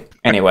 technically.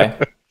 Anyway,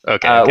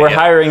 okay, we're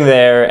hiring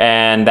there,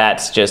 and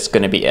that's just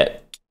going to be it.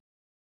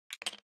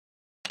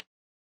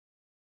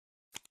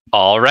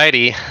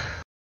 Alrighty.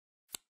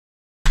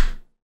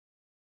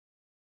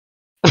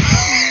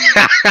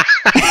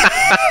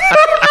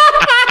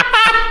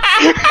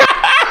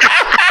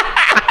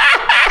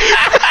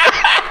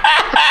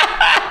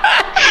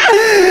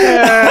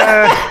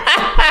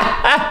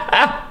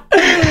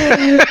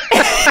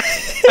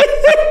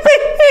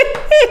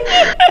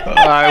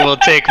 I will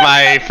take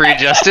my free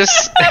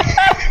justice.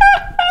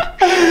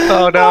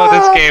 Oh no,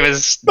 this game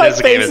is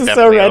definitely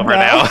so over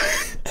now.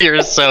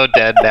 You're so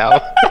dead now.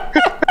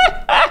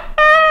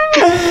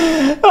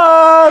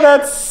 Oh,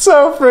 that's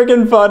so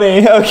freaking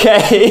funny.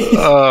 Okay.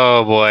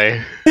 Oh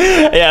boy.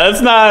 Yeah,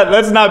 let's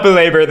not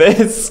belabor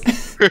this.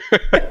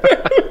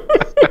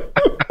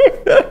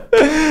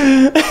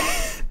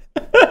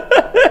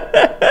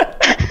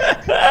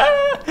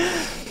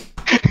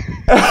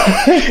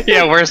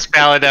 Yeah, worst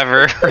ballad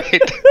ever,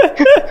 right?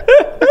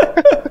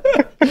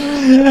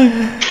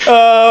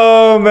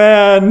 Oh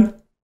man.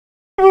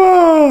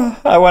 Oh,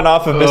 I went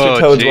off of Mr.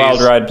 Toad's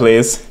Wild Ride,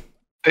 please.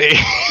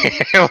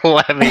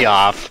 Let me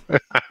off.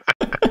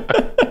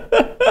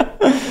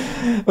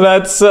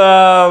 That's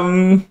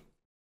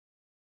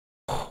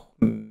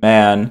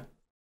man.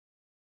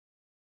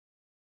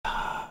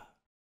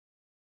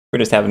 We're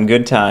just having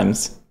good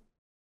times.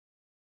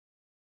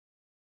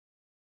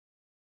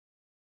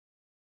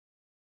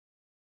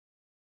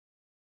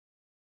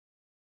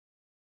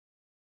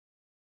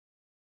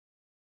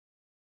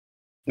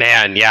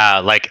 Man, yeah,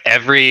 like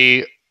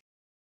every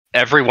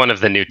one of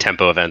the new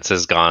tempo events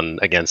has gone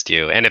against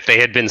you. And if they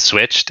had been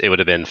switched, it would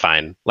have been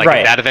fine. Like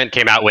if that event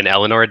came out when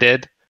Eleanor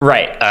did,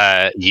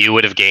 right? You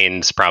would have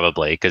gained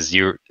probably because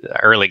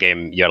early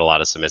game you had a lot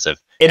of submissive.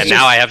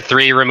 Now I have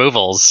 3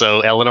 removals,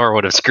 so Eleanor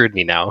would have screwed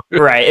me now.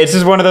 Right. It's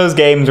just one of those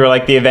games where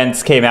like the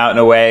events came out in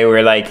a way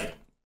where like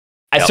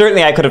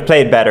I could have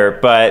played better,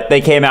 but they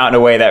came out in a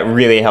way that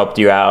really helped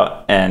you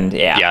out. And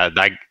yeah,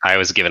 I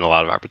was given a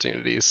lot of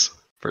opportunities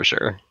for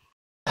sure.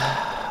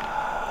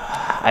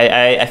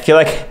 I feel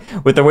like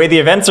with the way the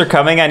events are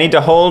coming, I need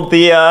to hold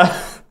the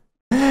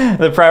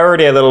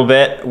priority a little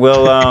bit.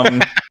 We'll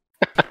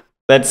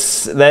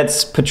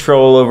let's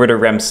patrol over to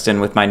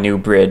Remston with my new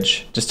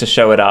bridge just to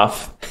show it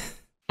off.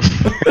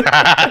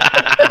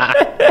 I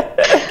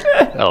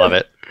love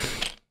it.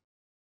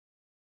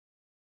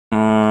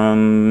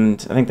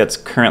 I think that's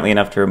currently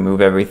enough to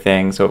remove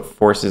everything, so it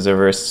forces a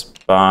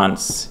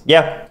response.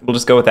 Yeah, we'll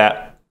just go with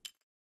that.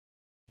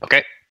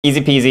 Okay.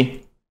 Easy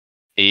peasy.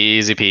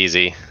 Easy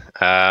peasy.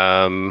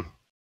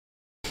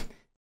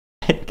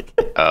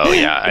 Oh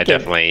yeah, I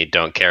definitely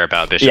don't care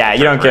about Bishop. Yeah,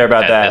 you don't care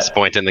about that at this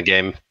point in the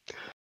game.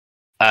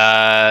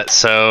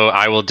 So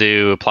I will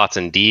do plots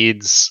and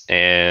deeds,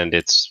 and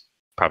it's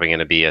probably going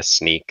to be a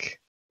sneak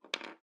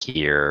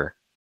here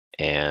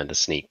and a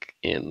sneak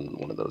in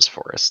one of those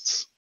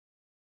forests.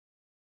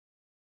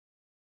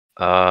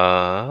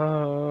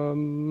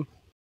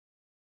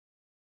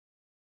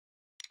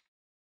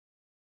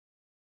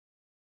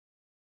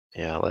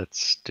 Yeah,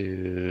 let's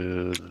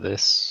do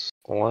this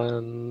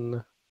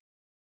one.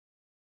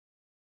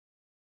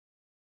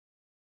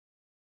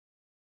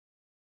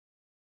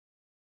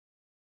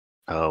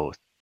 Oh,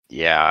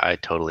 yeah, I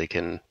totally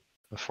can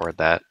afford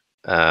that.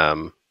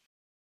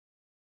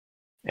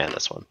 And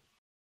this one.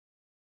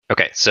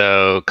 Okay,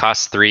 so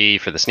cost 3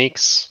 for the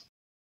sneaks.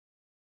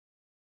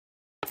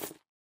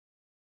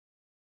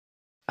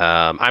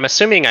 I'm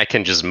assuming I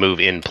can just move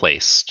in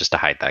place just to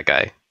hide that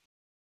guy.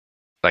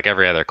 Like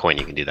every other coin,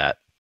 you can do that.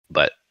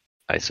 But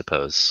I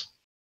suppose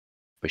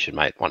we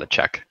might want to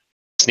check.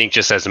 Sneak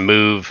just says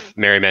move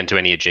merry men to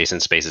any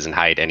adjacent spaces and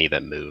hide any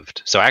that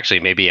moved. So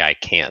actually, maybe I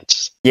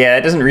can't. Yeah,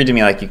 it doesn't read to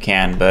me like you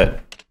can, but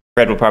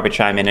Fred will probably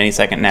chime in any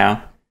second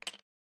now.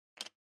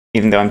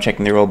 Even though I'm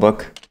checking the rule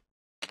book.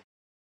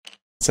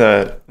 It's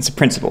a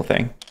principle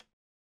thing.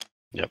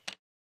 Yep.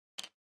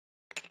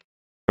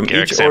 From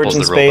Guerric each origin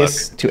the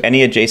space to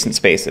any adjacent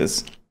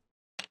spaces.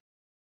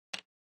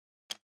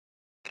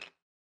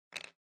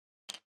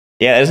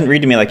 Yeah, it doesn't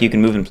read to me like you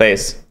can move in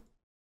place.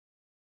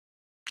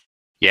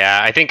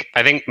 Yeah, I think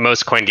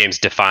most coin games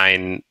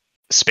define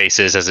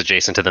spaces as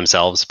adjacent to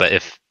themselves,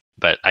 but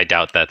I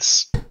doubt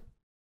that's.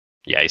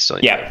 Yeah, you still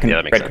need yeah,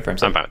 that makes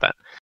sense. I'm fine with that.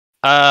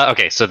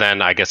 Okay, so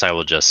then I guess I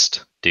will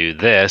just do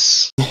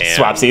this and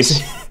swap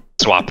these.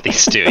 Swap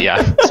these two,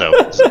 yeah. So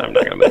I'm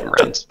not gonna move them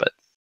around, but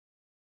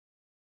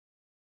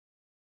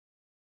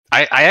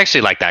I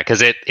actually like that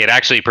because it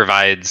actually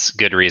provides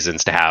good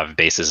reasons to have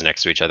bases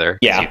next to each other.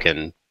 Yeah,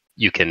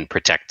 you can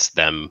protect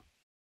them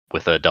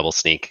with a double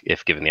sneak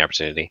if given the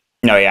opportunity.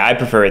 No, yeah, I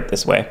prefer it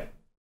this way.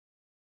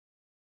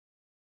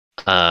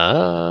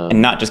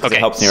 And not just because it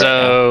helps me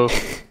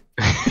right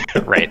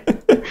now. Right.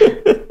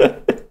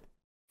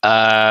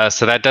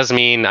 So that does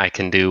mean I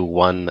can do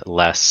one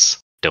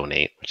less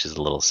donate, which is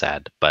a little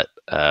sad, but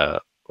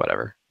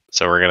whatever.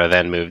 So we're going to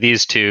then move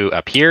these two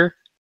up here.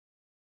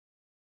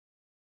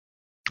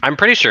 I'm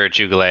pretty sure,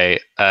 Jugale,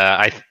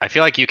 I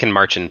feel like you can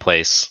march in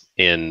place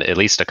in at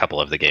least a couple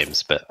of the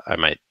games, but I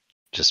might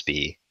just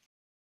be...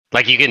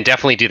 Like, you can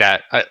definitely do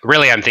that.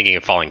 Really, I'm thinking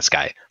of Falling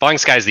Sky. Falling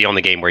Sky is the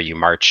only game where you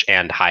march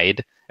and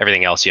hide.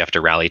 Everything else you have to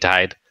rally to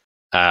hide.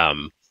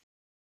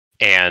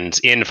 And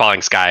in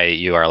Falling Sky,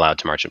 you are allowed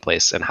to march in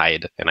place and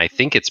hide. And I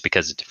think it's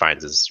because it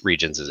defines as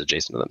regions as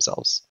adjacent to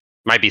themselves.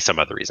 Might be some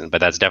other reason, but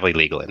that's definitely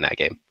legal in that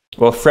game.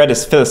 Well, Fred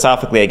is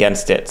philosophically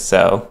against it,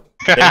 so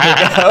there you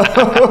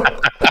go.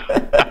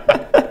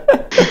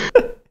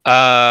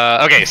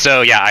 Okay,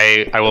 so yeah,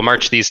 I will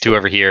march these two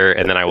over here,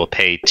 and then I will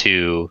pay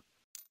 2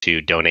 to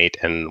donate,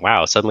 and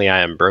wow, suddenly I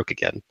am broke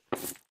again.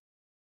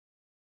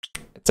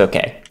 It's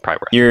okay.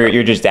 Probably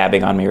you're just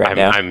dabbing on me right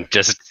now. I'm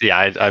just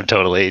I'm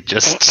totally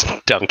just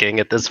dunking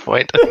at this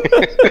point.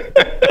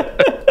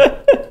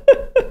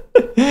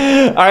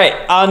 All right,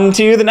 on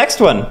to the next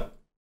one.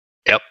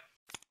 Yep.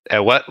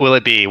 What will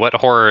it be? What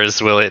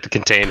horrors will it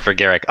contain for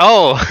Guerric?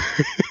 Oh,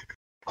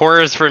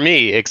 horrors for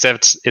me.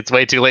 Except it's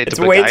way too late to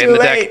put Guy in the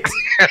deck.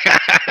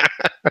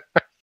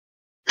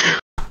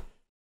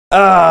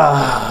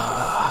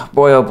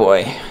 Boy, oh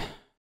boy.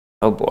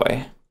 Oh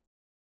boy.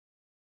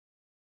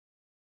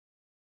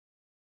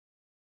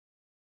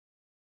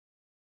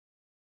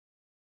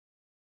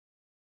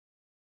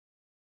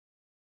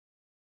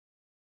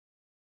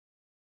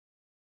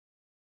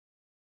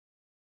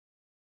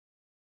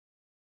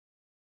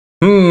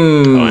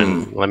 Oh,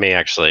 and let me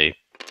actually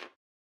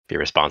be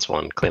responsible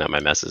and clean up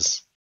my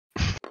messes.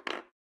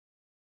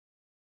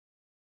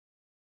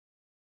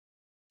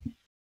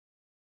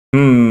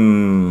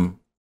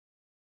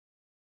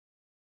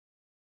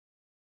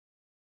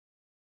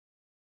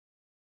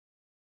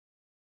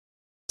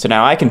 So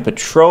now I can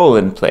patrol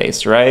in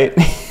place, right?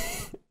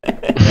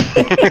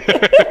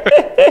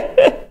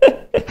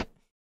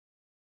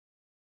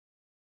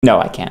 No,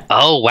 I can't.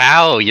 Oh,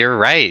 wow, you're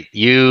right.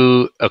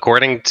 You,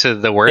 according to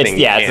the wording,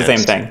 it's the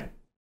same thing.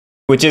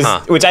 Which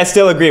I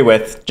still agree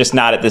with, just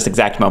not at this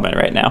exact moment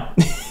right now.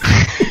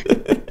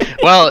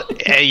 Well,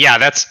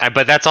 yeah,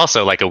 but that's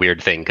also like a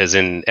weird thing, because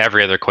in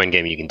every other coin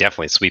game you can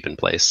definitely sweep in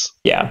place.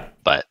 Yeah.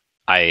 But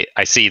I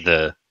see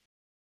the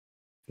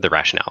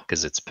rationale,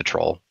 because it's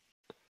patrol.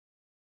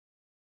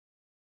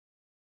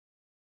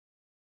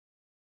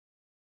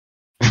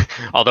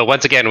 Although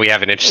once again we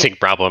have an interesting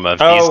problem of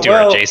these two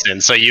are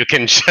adjacent, so we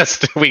can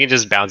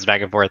just bounce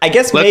back and forth. I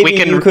guess maybe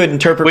you could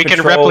interpret we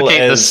can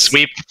replicate the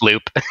sweep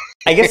loop.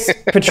 I guess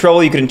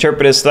patrol you could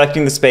interpret as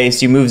selecting the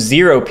space, you move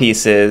 0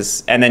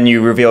 pieces, and then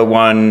you reveal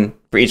 1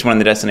 for each one in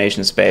the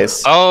destination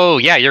space. Oh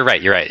yeah, you're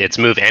right. It's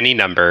move any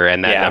number,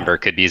 and that number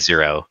could be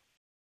 0.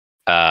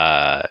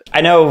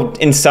 I know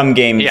in some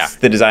games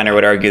the designer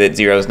would argue that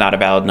 0 is not a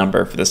valid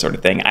number for this sort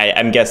of thing.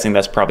 I'm guessing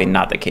that's probably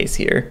not the case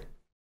here.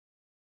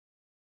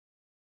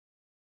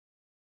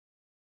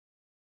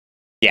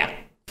 Yeah,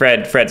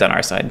 Fred's on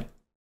our side.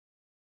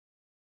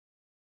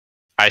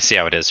 I see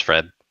how it is,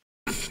 Fred.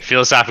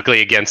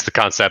 Philosophically against the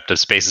concept of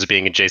spaces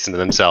being adjacent to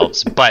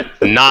themselves, but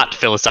not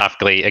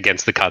philosophically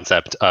against the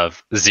concept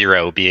of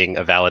 0 being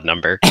a valid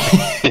number.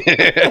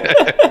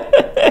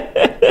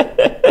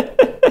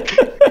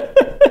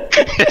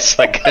 It's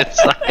a good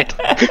side.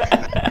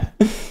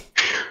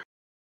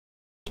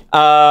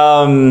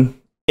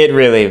 It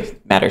really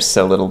matters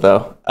so little,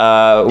 though.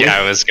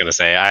 I was gonna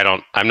say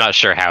I'm not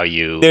sure how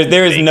you.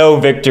 There is no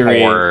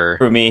victory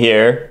for me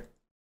here.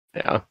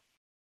 Yeah.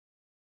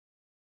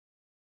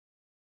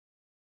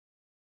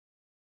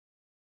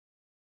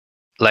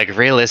 like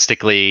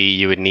realistically,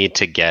 you'd need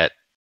to get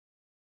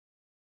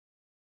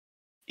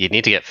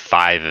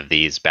 5 of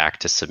these back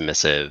to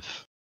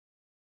submissive.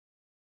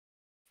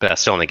 But that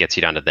still only gets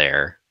you down to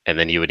there, and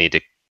then you would need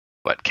to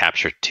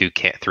capture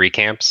 3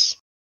 camps,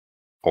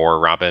 or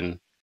Robin.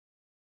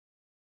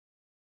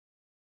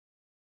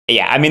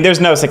 Yeah, I mean,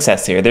 there's no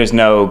success here. There's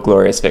no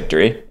glorious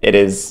victory. It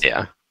is.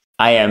 Yeah,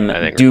 I am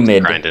doomed.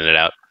 Grinding it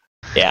out.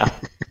 Yeah.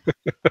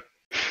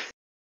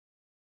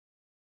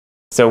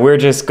 So we're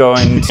just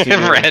going to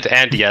Red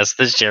and yes,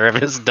 the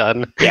sheriff is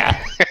done.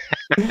 Yeah.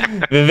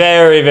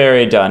 Very,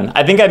 very done.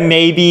 I think I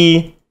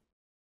maybe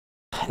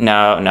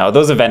no,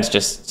 those events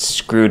just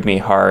screwed me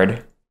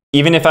hard.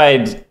 Even if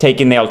I'd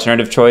taken the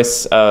alternative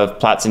choice of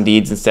plots and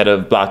deeds instead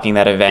of blocking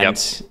that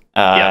event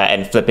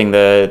and flipping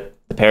the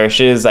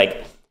parishes,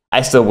 like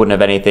I still wouldn't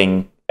have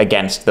anything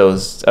against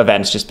those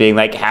events just being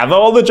like, have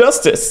all the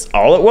justice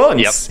all at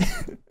once.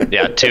 Yep.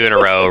 Yeah, 2 in a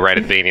row right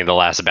at the beginning of the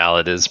last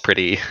ballot is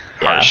pretty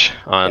harsh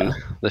on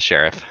the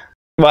sheriff.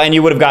 Well, and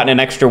you would have gotten an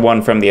extra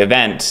one from the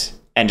event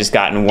and just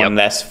gotten one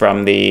less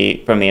from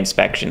the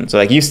inspection. So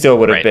like you still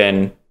would have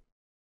been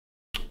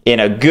in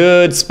a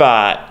good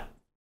spot.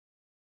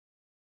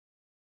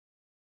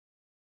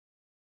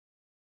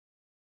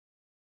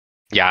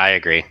 Yeah, I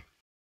agree.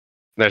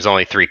 There's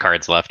only 3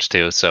 cards left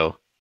too, so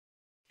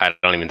I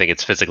don't even think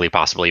it's physically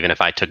possible, even if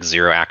I took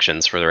 0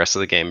 actions for the rest of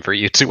the game, for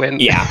you to win.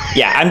 Yeah.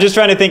 I'm just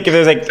trying to think if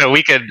there's like. So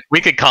we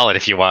could call it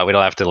if you want. We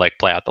don't have to like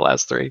play out the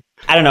last 3.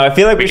 I don't know. I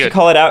feel like we should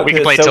call it out. We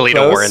could play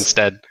Toledo War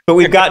instead. But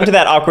we've gotten to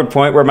that awkward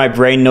point where my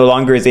brain no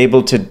longer is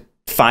able to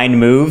find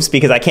moves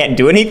because I can't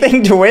do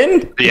anything to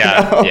win.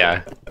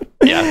 Yeah.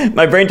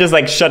 My brain just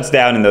like shuts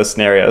down in those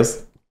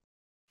scenarios.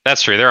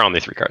 That's true. There are only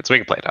 3 cards. We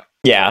can play it out.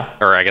 Yeah.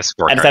 Or I guess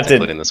 4 cards,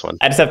 including this one.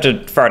 I just have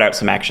to fart out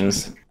some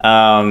actions.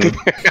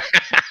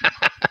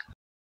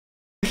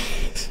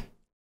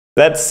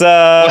 That's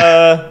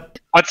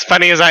What's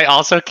funny is I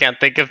also can't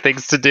think of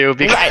things to do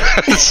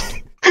because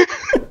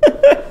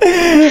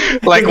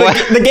like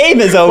the game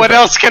is over. What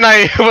else can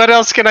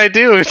I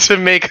do to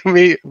make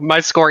my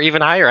score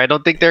even higher? I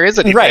don't think there is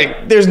anything.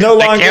 Right. There's no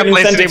longer an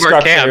incentive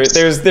structure.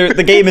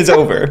 The game is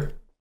over.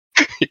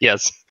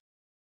 Yes.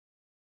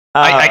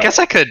 I guess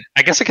I could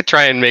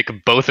try and make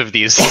both of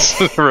these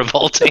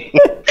revolting.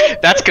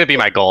 That's gonna be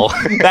my goal.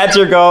 That's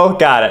your goal?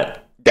 Got it.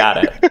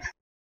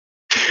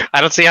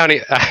 I don't see how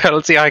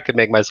I could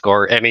make my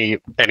score any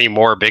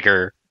more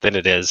bigger than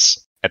it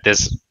is at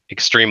this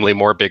extremely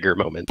more bigger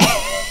moment.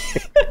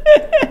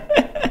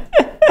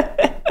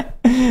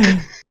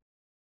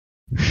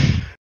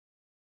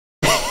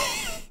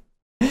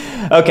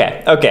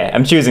 Okay.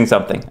 I'm choosing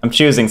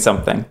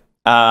something.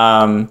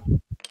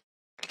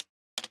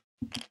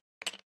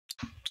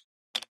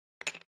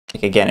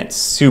 Like again, it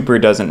super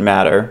doesn't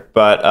matter,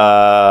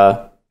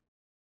 but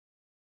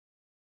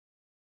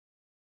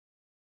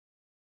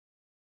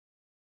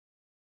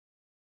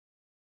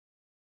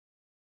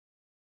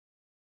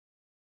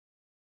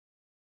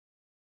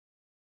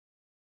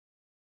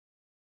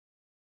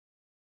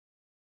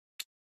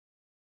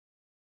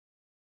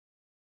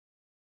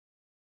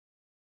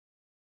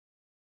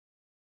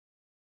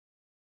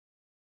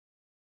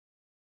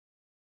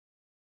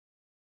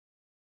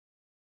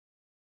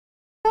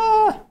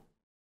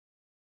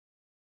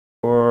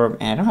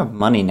man, I don't have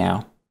money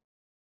now.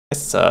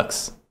 This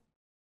sucks.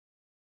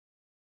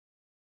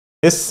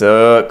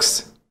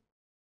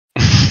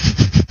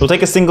 We'll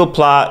take a single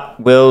plot.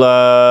 We'll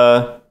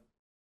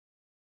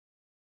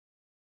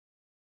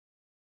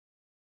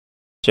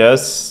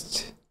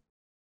just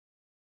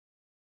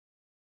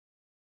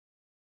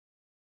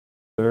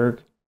we'll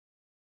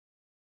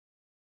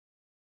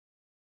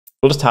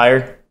just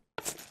hire.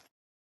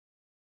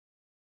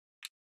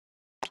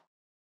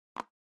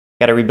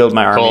 Gotta rebuild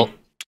my army. Cool.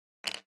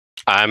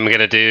 I'm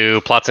gonna do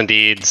plots and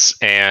deeds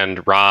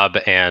and rob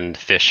and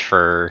fish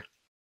for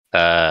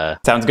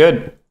sounds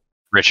good.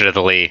 Richard of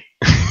the Lee.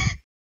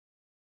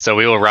 So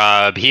we will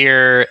rob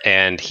here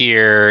and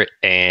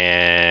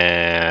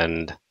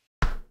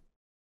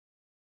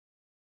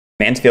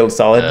Mansfield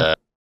solid.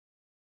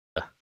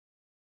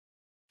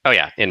 Oh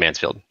yeah, in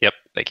Mansfield. Yep,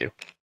 thank you.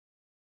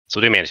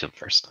 So we'll do Mansfield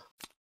first.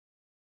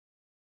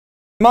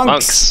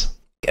 Monks.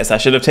 Guess I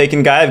should have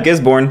taken Guy of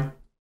Gisborne.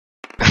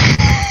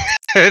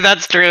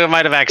 That's true. It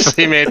might have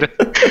actually made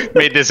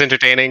this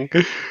entertaining.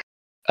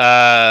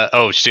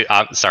 Oh shoot!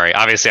 Sorry.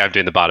 Obviously, I'm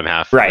doing the bottom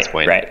half at this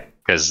point, right?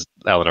 Because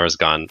Eleanor's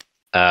gone,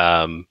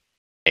 and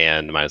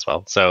might as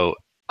well. So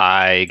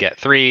I get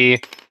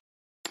 3.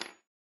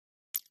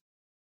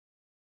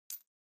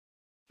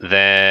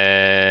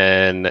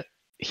 Then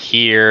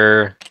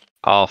here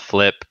I'll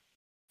flip,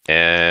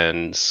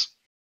 and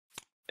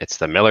it's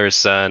the miller's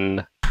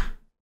son.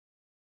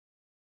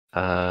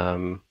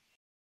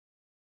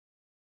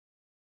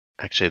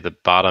 Actually, the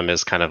bottom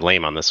is kind of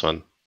lame on this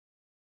one.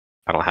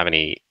 I don't have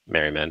any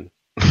merry men.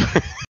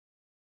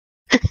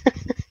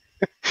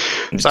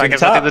 So I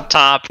guess I'll do the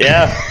top.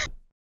 Yeah.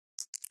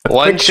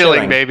 1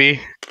 shilling,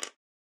 baby.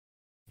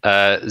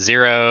 0.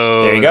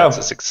 There you go. That's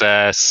a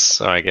success.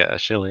 So I get a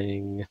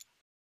shilling.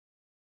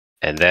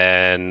 And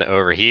then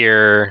over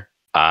here,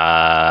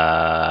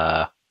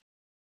 It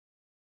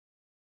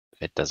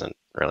doesn't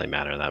really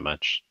matter that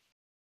much.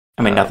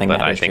 I mean, nothing but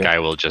matters. I think I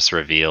will just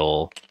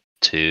reveal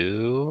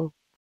 2.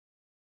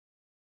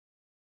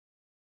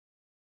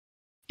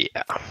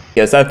 Yeah.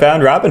 Yes, I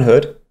found Robin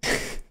Hood.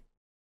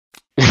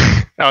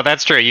 Oh,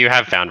 that's true. You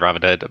have found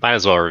Robin Hood. Might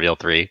as well reveal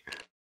 3.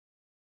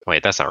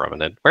 Wait, that's not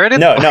Robin Hood. Where did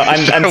No,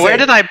 I'm where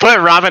did I put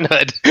Robin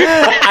Hood?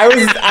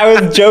 I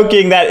was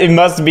joking that it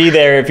must be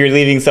there if you're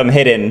leaving some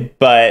hidden,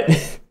 but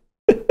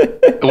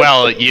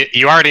Well,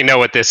 you already know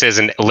what this is,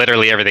 and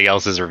literally everything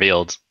else is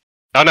revealed.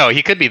 Oh no,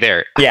 he could be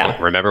there. Yeah. I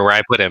don't remember where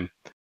I put him.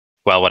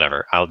 Well,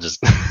 whatever. I'll just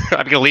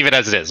I'm gonna leave it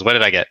as it is. What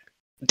did I get?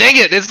 Dang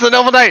it! It's the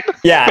Noble Knight.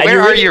 Yeah.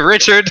 Where are you,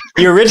 Richard?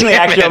 You originally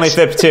Damn actually it. only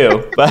flipped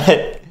 2,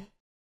 but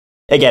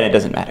again, it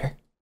doesn't matter.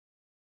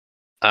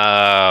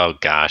 Oh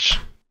gosh.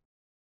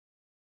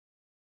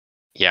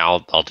 Yeah,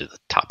 I'll do the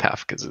top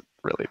half because it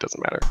really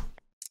doesn't matter.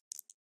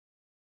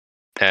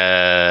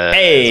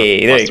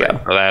 Hey, there you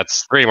go. So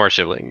that's 3 more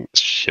shibblings.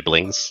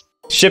 Shiblings.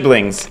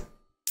 Shablings.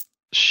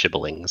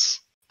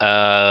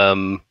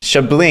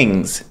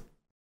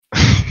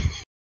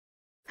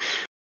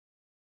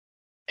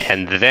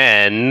 And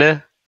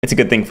then It's a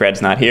good thing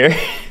Fred's not here.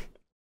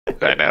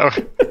 I know.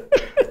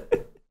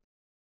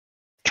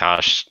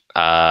 Gosh,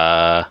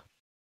 I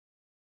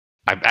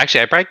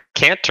probably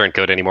can't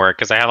turncoat anymore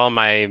because I have all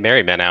my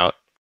merry men out.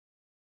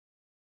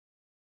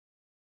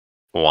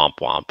 Womp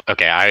womp.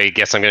 Okay, I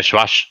guess I'm gonna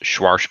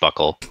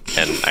swashbuckle,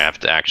 and I have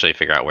to actually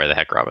figure out where the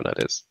heck Robin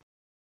Hood is.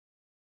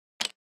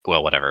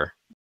 Well, whatever.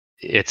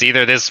 It's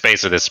either this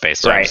space or this space,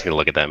 so I'm just gonna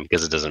look at them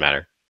because it doesn't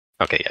matter.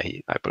 Okay,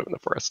 yeah, I put him in the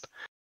forest.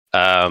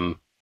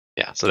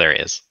 Yeah, so there he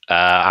is.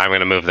 I'm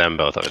gonna move them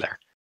both over there.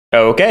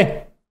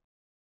 Okay.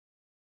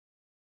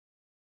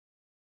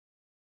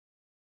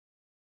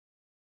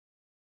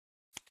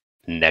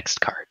 Next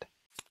card.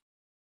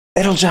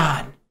 Little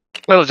John.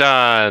 Little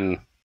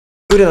John.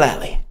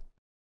 Oo-de-lally.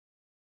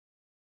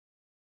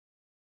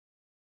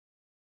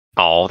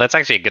 Oh, that's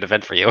actually a good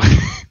event for you.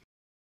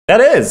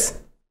 That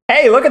is.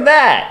 Hey, look at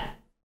that.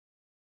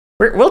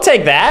 We'll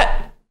take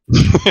that.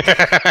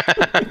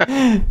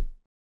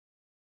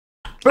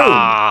 Boom.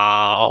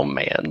 Oh,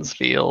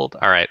 Mansfield.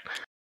 All right.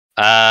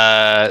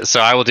 So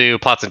I will do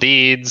plots and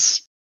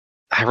deeds.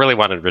 I really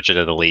wanted Richard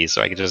of the Lee,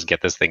 so I could just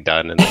get this thing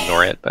done and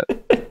ignore it. But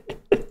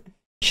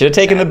should have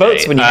taken the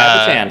boats when you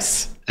had the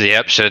chance.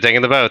 Yep, should have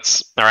taken the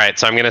boats. All right,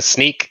 so I'm gonna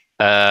sneak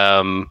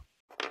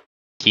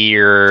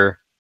here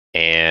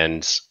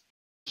and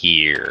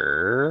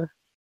here.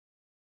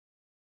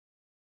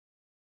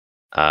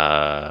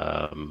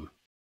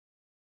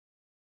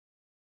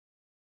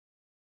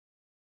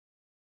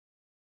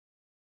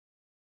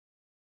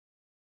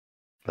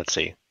 Let's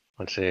see.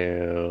 1,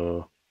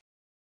 2,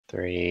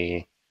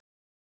 3.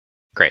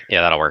 Great.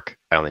 Yeah, that'll work.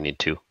 I only need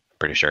 2. I'm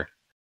pretty sure.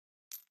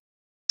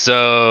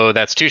 So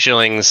that's 2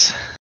 shillings.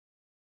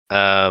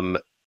 We're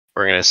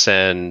gonna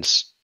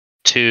send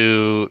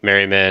 2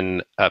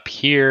 merrymen up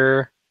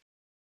here.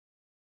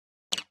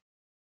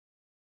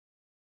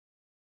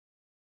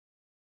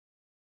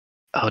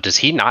 Oh, does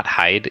he not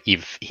hide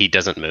if he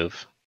doesn't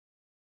move?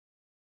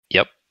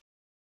 Yep.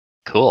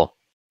 Cool.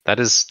 That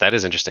is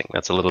interesting.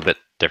 That's a little bit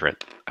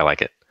different. I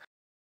like it.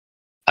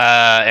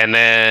 And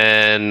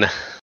then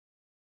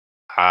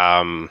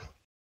I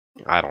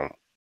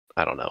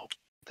don't know.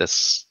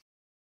 This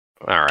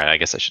all right, I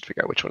guess I should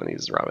figure out which one of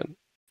these is Robin.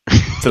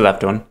 It's the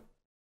left one.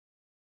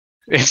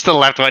 It's the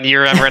left one. You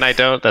remember and I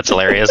don't? That's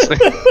hilarious.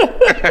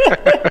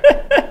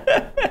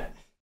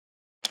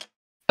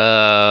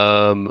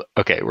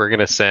 Okay, we're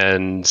gonna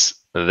send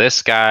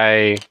this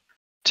guy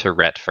to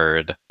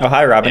Retford. Oh,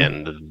 hi,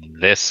 Robin. And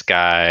this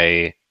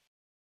guy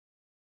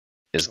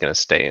is gonna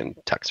stay in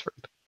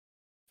Tuxford.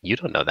 You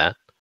don't know that.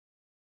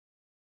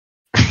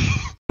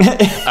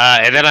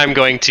 And then I'm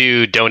going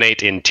to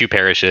donate in 2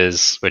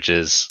 parishes, which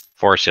is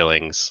 4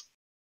 shillings.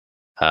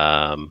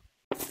 I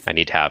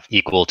need to have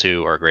equal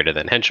to or greater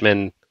than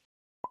henchmen.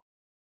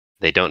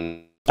 They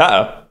don't.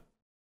 Uh-oh.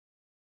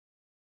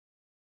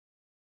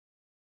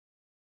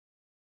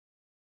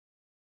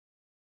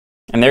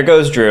 And there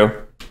goes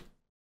Drew.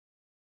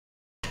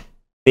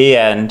 The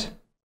end.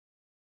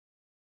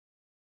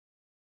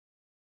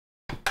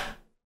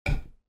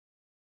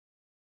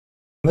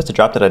 I must have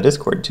dropped it on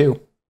Discord, too.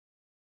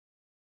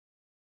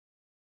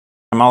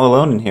 I'm all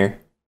alone in here.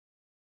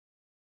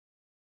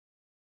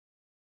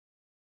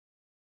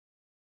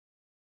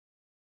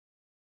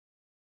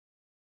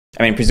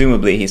 I mean,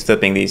 presumably he's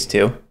flipping these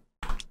 2.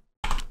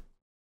 Let's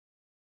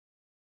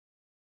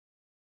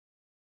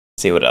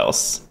see what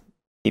else.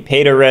 He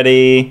paid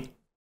already.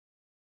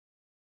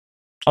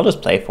 I'll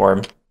just play for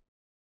him.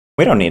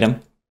 We don't need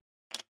him.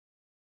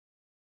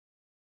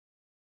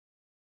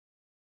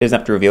 He doesn't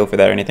have to reveal for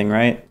that or anything,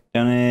 right?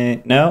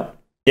 Donate. No?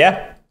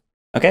 Yeah.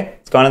 Okay,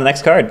 let's go on to the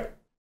next card.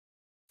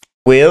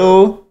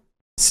 Will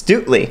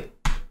Stutley.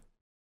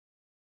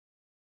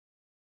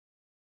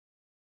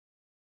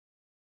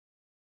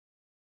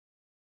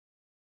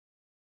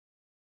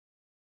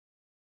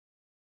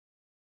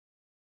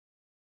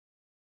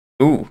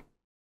 Ooh.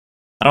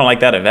 I don't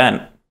like that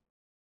event.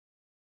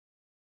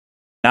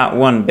 Not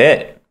one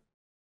bit.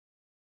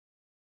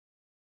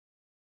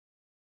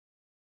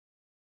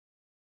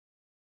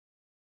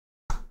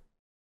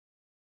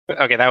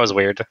 Okay, that was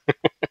weird.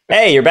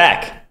 Hey, you're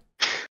back.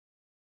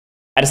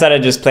 I decided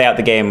to just play out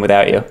the game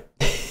without you.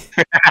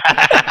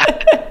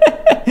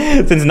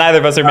 Since neither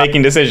of us are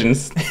making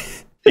decisions.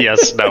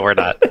 Yes, no, we're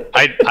not.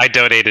 I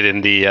donated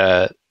in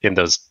the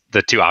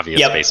two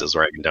obvious spaces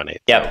where I can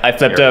donate. Yep, I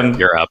flipped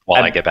You're up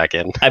while I get back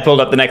in. I pulled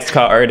up the next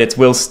card. It's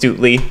Will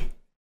Stutely.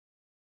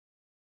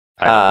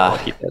 I don't know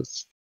what he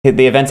does.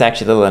 The event's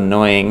actually a little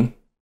annoying.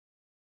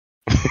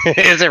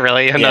 Is it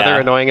really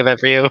another annoying event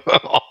for you?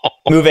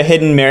 Move a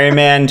hidden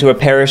merryman to a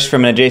parish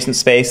from an adjacent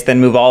space, then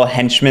move all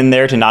henchmen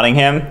there to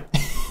Nottingham.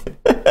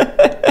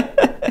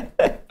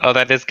 Oh,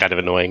 that is kind of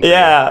annoying.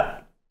 Yeah.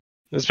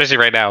 Especially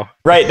right now.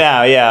 Right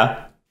now,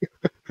 yeah.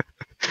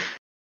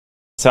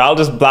 So I'll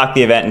just block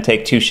the event and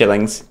take 2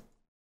 shillings.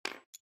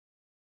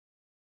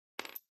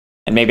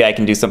 And maybe I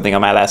can do something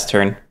on my last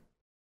turn.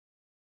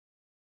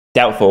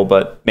 Doubtful,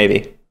 but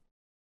maybe.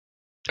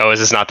 Oh, is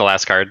this not the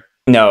last card?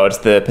 No, it's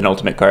the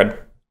penultimate card.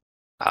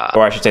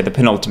 Or I should say the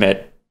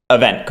penultimate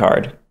event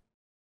card.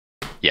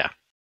 Yeah.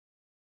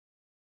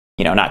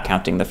 You know, not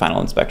counting the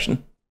final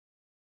inspection.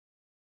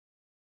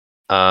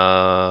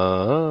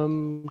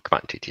 Come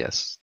on,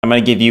 TTS. I'm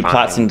going to give you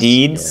plots and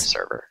deeds.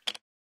 Server.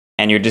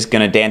 And you're just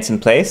going to dance in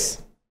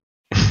place.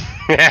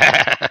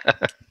 Yeah,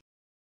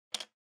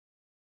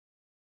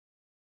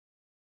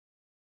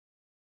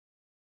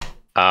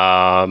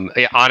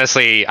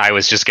 honestly, I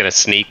was just going to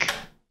sneak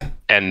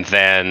and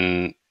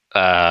then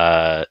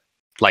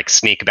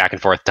sneak back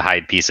and forth to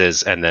hide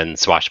pieces and then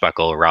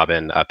swashbuckle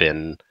Robin up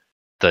in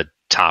the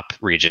top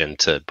region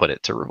to put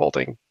it to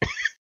revolting.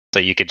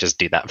 So you could just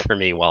do that for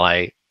me while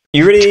I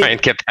try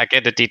and get back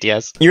into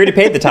TTS. You already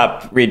paid the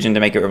top region to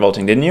make it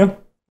revolting, didn't you?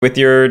 With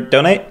your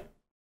donate?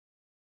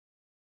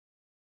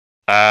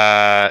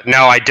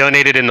 No, I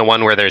donated in the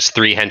one where there's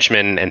 3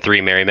 henchmen and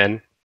 3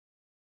 merrymen.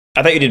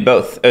 I thought you did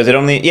both. Is it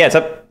only? Yeah, it's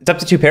up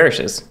to 2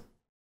 parishes.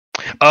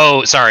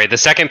 Oh, sorry. The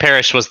second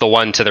parish was the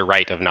one to the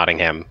right of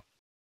Nottingham.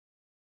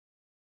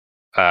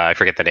 I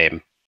forget the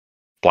name.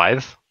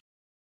 Blythe?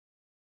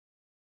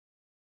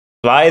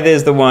 Blythe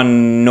is the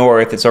one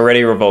north. It's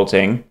already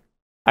revolting.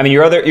 I mean,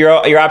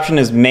 your option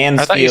is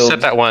Mansfield. I thought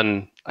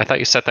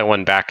you set that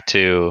one back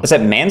to. I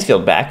set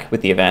Mansfield back with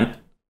the event.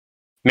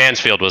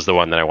 Mansfield was the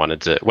one that I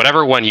wanted to.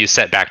 Whatever one you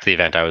set back to the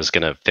event, I was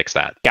gonna fix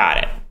that.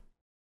 Got it.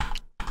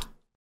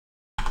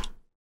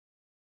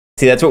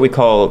 See, that's what we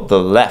call the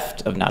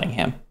left of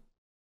Nottingham,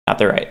 not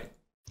the right.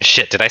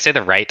 Shit, did I say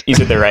the right? You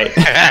said the right.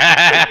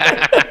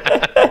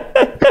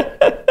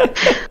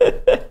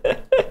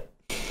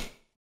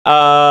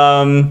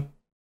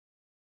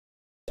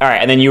 All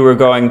right, and then you were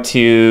going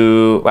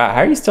to... Wow,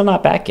 how are you still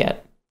not back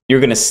yet? You were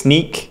going to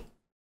sneak...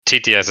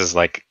 TTS is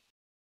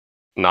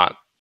not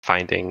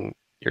finding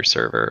your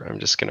server. I'm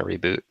just going to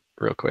reboot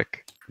real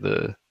quick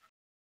my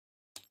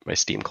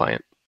Steam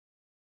client.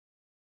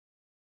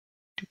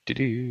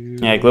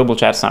 Yeah, global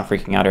chat's not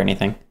freaking out or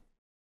anything.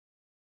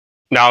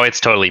 No,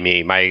 it's totally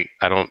me. I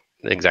don't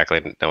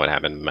exactly know what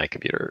happened to my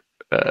computer.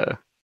 I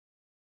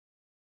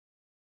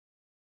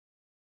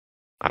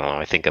don't know.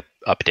 I think a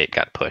update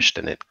got pushed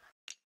and it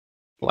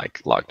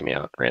logged me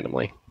out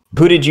randomly.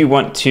 Who did you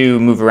want to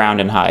move around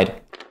and hide?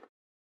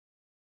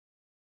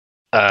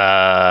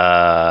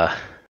 Oh,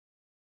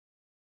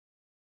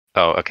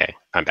 okay.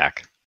 I'm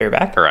back. You're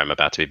back? Or I'm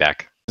about to be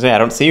back. Yeah, I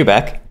don't see you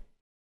back.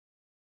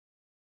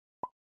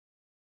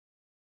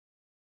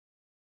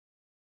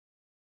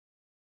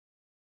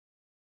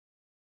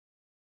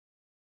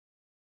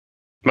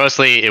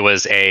 Mostly it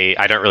was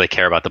I don't really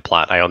care about the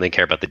plot. I only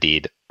care about the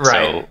deed. Right.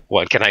 So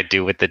what can I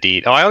do with the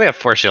deed? Oh, I only have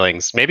 4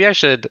 shillings. Maybe I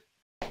should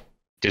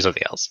do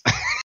something else.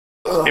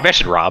 Maybe I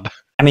should rob.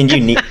 I mean, do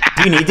you need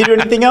to do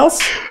anything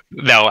else?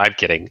 No, I'm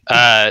kidding.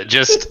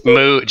 Just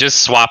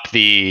swap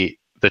the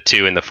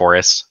 2 in the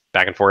forest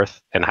back and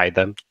forth and hide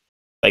them.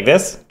 Like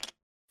this?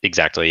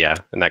 Exactly, yeah.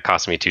 And that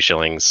cost me 2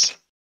 shillings.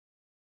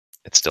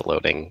 It's still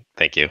loading.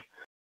 Thank you.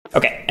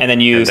 Okay, and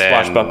then you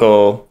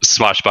swashbuckle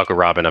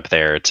Robin up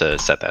there to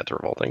set that to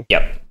revolting.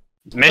 Yep.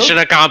 Mission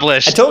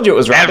accomplished. I told you it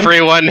was Robin.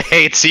 Everyone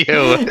hates you.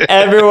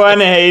 Everyone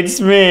hates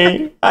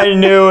me. I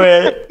knew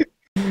it.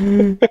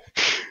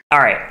 All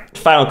right,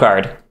 final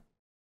card.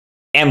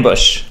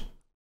 Ambush.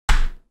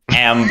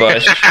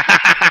 Ambush.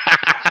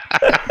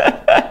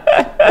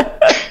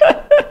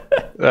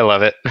 I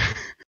love it.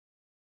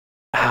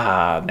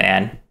 Ah,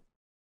 man.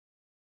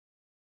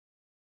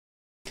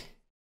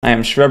 I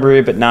am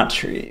shrubbery, but not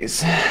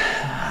trees.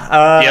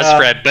 Yes,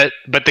 Fred, but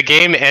the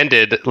game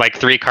ended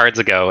 3 cards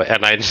ago,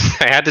 and I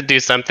had to do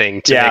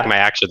something to make my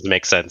actions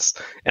make sense.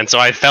 And so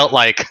I felt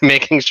like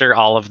making sure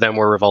all of them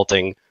were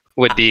revolting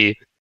would be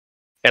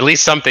at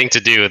least something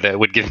to do that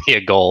would give me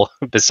a goal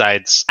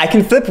besides... I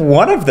can flip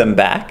one of them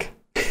back.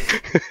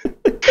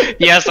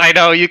 Yes, I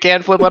know, you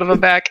can flip one of them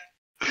back.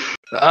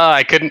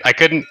 I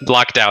couldn't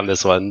lock down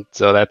this one,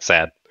 so that's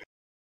sad.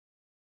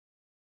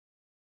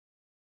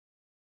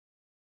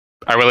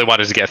 I really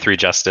wanted to get 3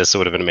 justice, it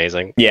would have been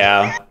amazing.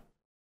 Yeah.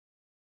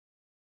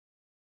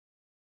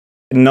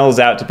 nulls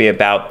out to be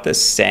about the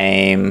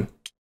same.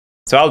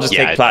 So I'll just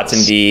take plots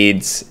and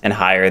deeds and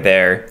hire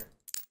there.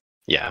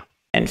 Yeah.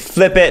 And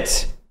flip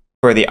it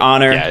for the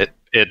honor. Yeah,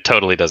 it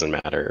totally doesn't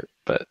matter,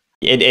 but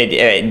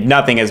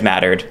nothing has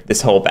mattered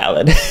this whole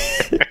ballad.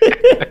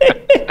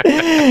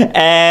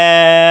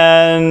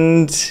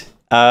 And is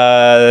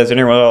there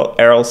anyone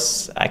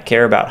else I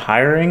care about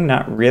hiring?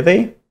 Not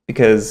really,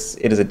 because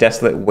it is a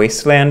desolate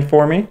wasteland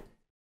for me.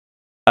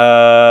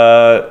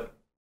 Do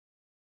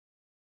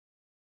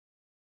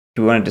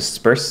we want to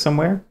disperse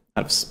somewhere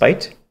out of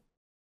spite?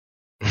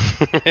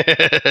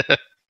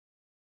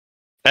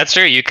 That's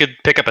true. You could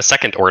pick up a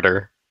second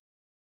order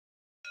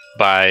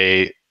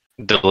by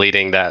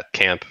deleting that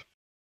camp.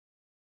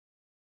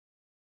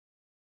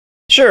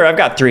 Sure, I've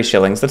got 3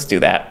 shillings. Let's do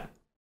that.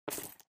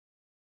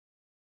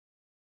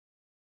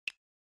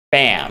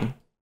 Bam.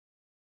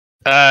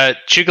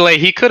 Chugale,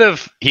 he could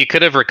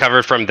have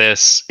recovered from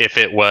this if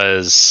it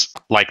was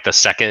like the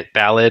second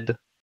ballad.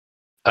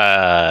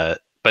 But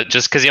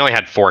just because he only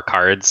had 4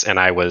 cards, and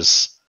I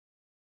was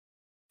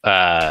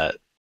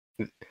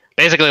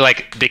basically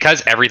like,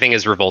 because everything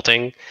is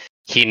revolting,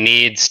 he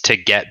needs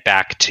 5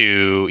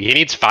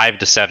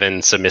 to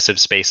 7 submissive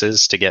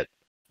spaces to get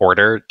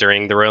order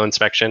during the royal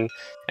inspection,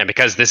 and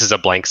because this is a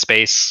blank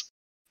space,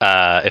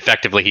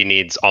 effectively he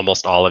needs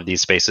almost all of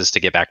these spaces to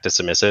get back to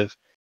submissive,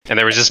 and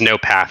there was just no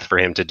path for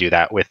him to do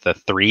that with the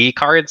 3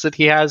 cards that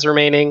he has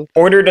remaining.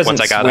 Order doesn't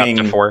once I got swing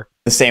up to 4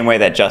 the same way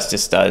that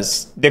justice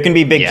does. There can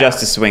be big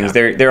justice swings.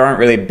 There aren't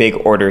really big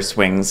order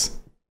swings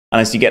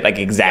unless you get like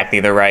exactly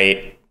the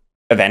right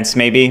events,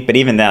 maybe. But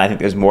even then, I think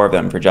there's more of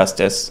them for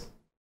justice.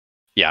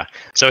 Yeah.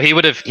 So he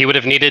would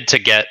have needed to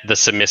get the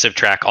submissive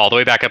track all the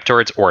way back up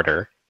towards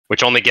order,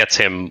 which only gets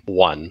him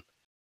 1.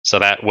 So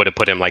that would have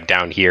put him like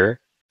down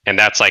here, and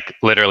that's like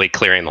literally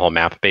clearing the whole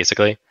map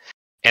basically.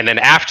 And then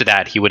after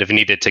that, he would have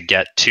needed to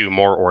get 2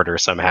 more order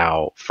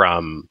somehow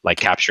from like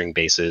capturing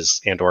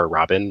bases and or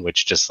Robin,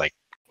 which just like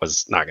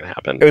was not going to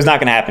happen. It was not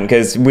going to happen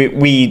because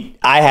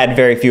I had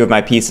very few of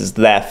my pieces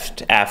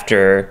left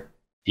after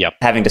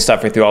having to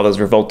suffer through all those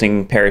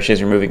revolting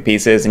parishes removing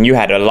pieces, and you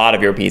had a lot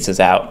of your pieces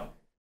out.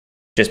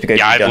 Just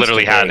because I've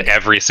literally had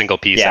every single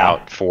piece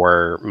out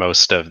for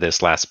most of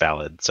this last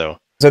ballad. So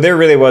there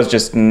really was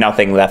just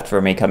nothing left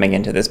for me coming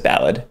into this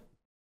ballad.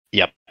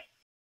 Yep.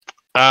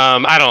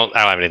 I don't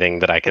have anything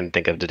that I can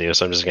think of to do,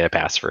 so I'm just gonna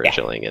pass for a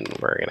shilling, and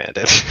we're gonna end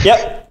it.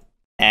 Yep.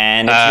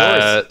 And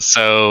it's yours.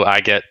 So I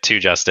get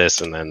 2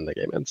 justice, and then the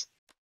game ends.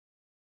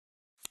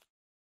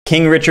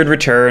 King Richard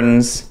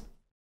returns.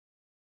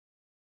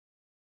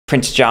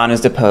 Prince John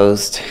is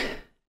deposed.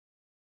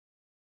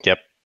 Yep.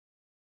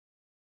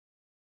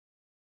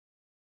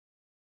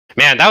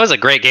 Man, that was a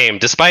great game.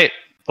 Despite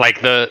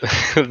like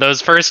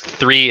those first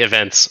 3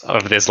 events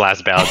of this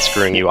last ballad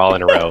screwing you all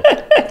in a row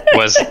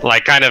was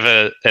like kind of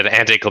an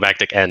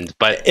anticlimactic end,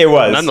 but it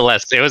was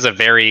nonetheless, it was a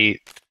very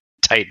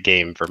tight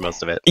game for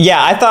most of it.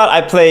 Yeah, I thought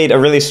I played a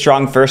really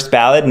strong first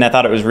ballad, and I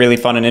thought it was really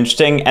fun and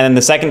interesting. And then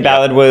the second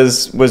ballad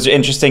was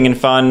interesting and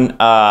fun.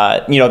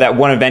 That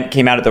one event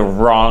came out at the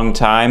wrong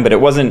time, but it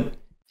wasn't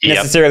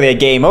necessarily a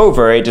game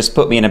over. It just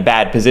put me in a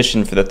bad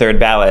position for the third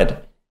ballad.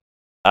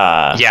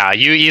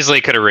 You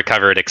easily could have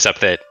recovered,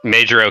 except that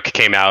Major Oak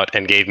came out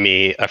and gave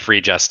me a free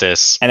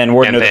justice, and then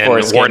Warden of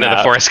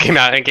the Forest came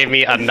out and gave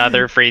me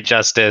another free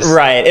justice.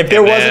 Right. If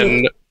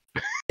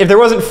there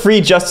wasn't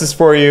free justice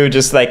for you,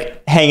 just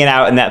like hanging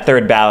out in that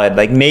third ballad,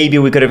 like maybe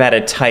we could have had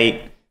a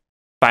tight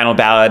final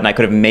ballad, and I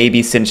could have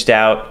maybe cinched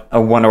out a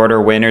 1-order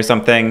win or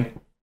something.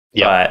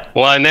 Yeah.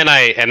 Well, and then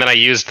I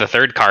used the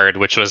third card,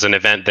 which was an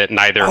event that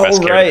neither of us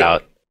cared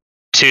about,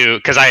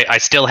 because I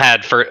still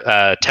had for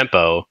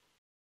tempo.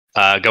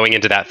 Going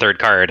into that third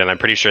card, and I'm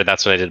pretty sure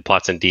that's when I did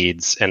plots and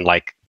deeds and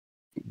like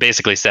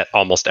basically set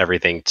almost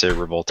everything to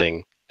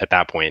revolting at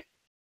that point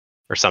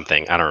or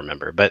something. I don't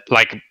remember, but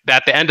like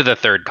at the end of the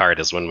third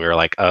card is when we were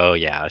like, oh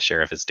yeah,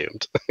 Sheriff is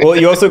doomed. Well,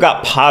 you also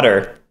got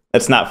Potter.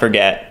 Let's not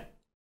forget.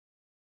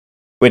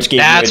 Which gave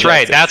that's you a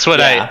right.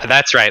 justice.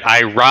 That's right.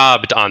 I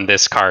robbed on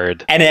this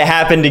card, and it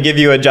happened to give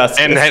you a justice.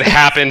 And it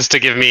happens to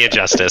give me a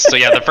justice. So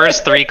yeah, the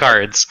first 3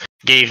 cards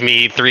gave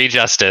me 3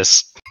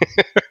 justice,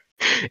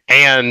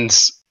 and.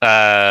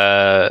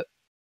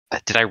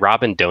 Did I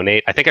rob and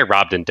donate? I think I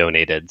robbed and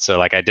donated. So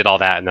like I did all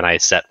that, and then I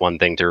set one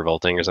thing to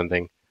revolting or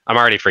something. I'm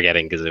already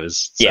forgetting because it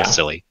was so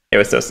silly. It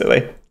was so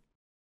silly.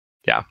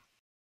 Yeah.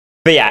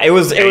 But yeah, it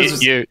was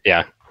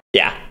yeah.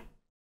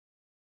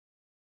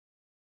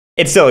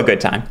 It's still a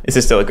good time. This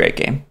is still a great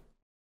game.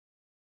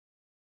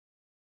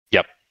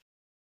 Yep.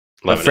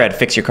 But Fred,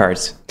 fix your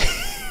cards.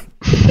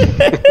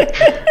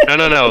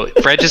 No.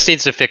 Fred just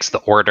needs to fix the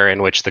order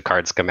in which the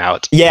cards come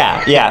out.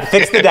 Yeah.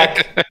 Fix the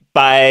deck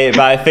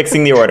by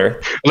fixing the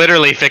order.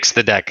 Literally fix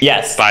the deck.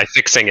 Yes. By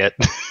fixing it.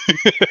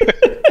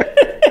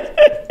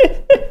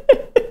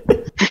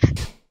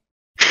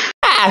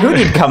 Who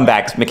need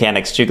comeback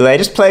mechanics, Chugale?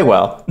 Just play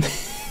well.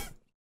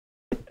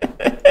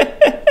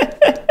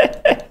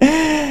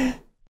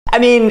 I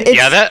mean,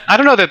 I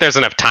don't know that there's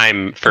enough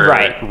time for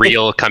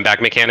real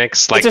comeback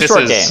mechanics. Like it's a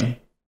short game.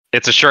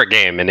 it's a short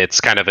game, and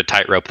it's kind of a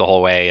tightrope the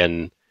whole way,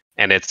 and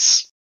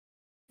it's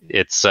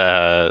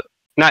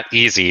not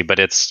easy, but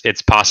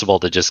it's possible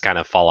to just kind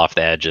of fall off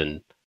the edge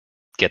and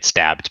get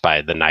stabbed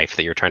by the knife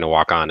that you're trying to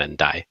walk on and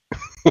die.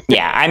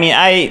 Yeah, I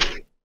mean,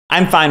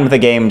 I'm fine with a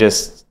game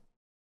just,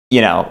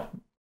 you know,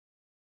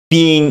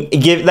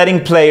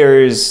 letting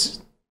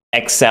players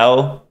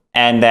excel,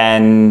 and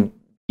then,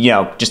 you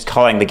know, just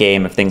calling the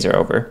game if things are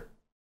over.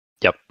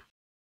 Yep.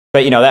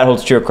 But, you know, that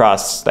holds true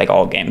across like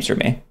all games for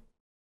me.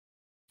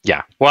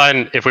 Yeah. Well,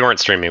 and if we weren't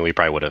streaming, we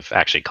probably would have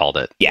actually called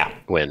it. Yeah.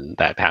 When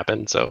that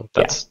happened, so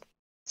that's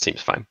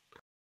seems fine.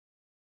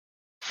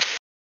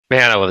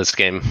 Man, I love this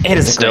game. It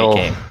is a great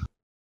game.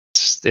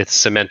 It's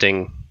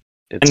cementing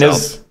And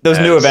itself. those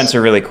new events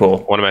are really cool.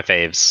 One of my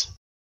faves.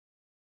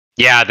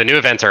 Yeah, the new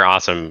events are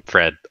awesome,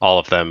 Fred. All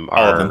of them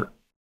are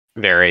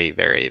very,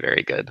 very,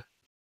 very good.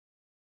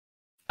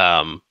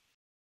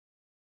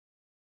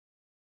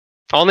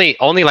 Only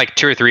like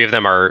 2 or 3 of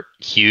them are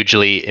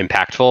hugely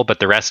impactful, but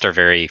the rest are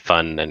very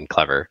fun and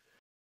clever.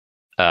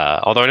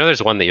 Although I know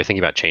there's one that you're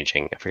thinking about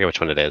changing. I forget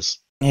which one it is.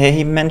 Yeah,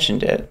 he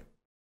mentioned it.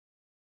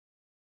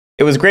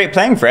 It was great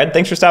playing, Fred.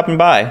 Thanks for stopping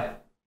by.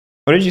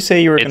 What did you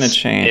say you were going to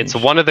change? It's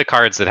one of the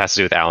cards that has to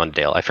do with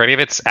Allendale. I forget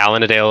if it's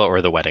Allendale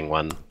or the wedding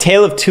one.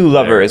 Tale of Two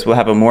Lovers will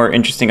have a more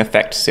interesting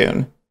effect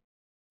soon.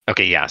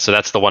 Okay, yeah, so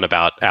that's the one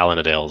about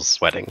Allendale's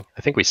wedding.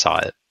 I think we saw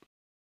it.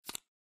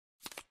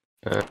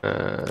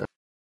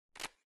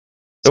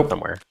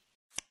 Somewhere.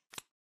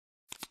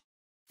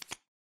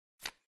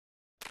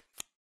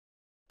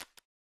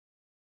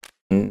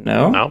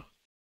 No? No?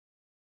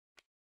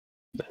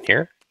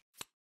 Here?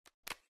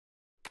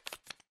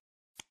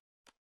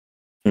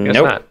 Nope.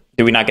 Not.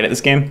 Did we not get it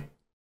this game?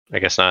 I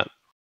guess not.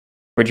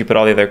 Where'd you put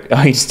all the other...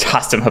 Oh, you just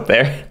tossed them up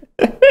there.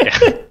 Yeah.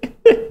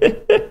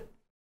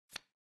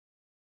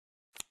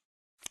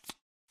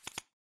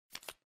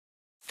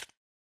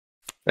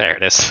 There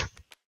it is.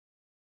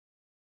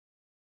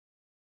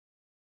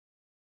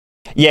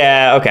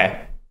 Yeah,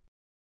 okay.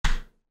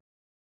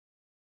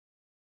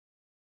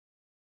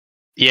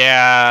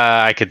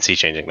 Yeah, I could see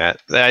changing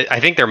that. I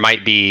think there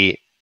might be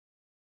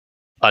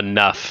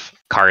enough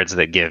cards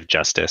that give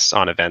justice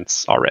on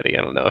events already.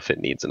 I don't know if it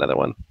needs another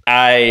one.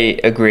 I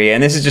agree.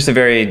 And this is just a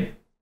very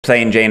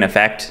plain Jane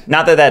effect.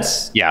 Not that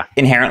that's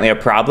inherently a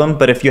problem,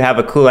 but if you have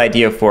a cool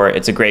idea for it,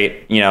 it's a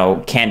great, you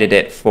know,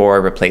 candidate for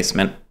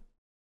replacement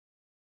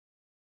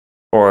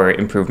or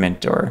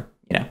improvement or,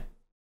 you know.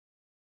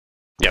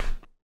 Yep.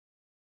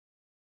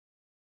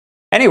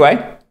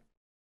 Anyway,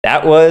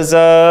 that was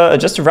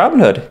Just a Robin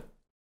Hood.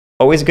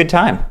 Always a good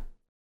time.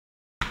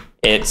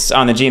 It's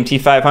on the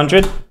GMT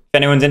 500. If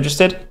anyone's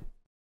interested,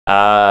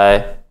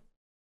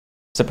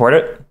 support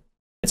it.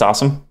 It's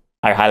awesome.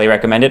 I highly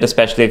recommend it,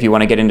 especially if you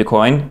want to get into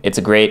coin. It's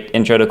a great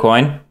intro to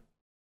coin.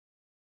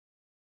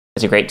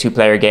 It's a great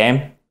 2-player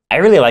game. I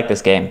really like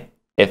this game.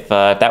 If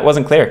that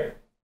wasn't clear.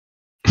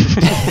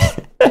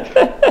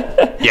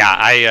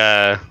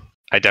 Yeah,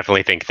 I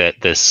definitely think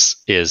that this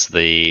is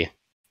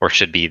or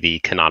should be the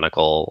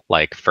canonical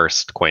like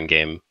first coin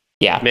game.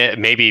 Yeah.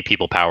 Maybe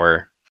People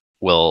Power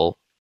will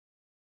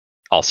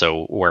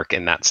also work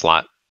in that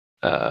slot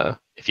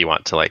if you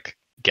want to like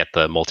get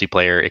the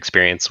multiplayer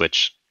experience,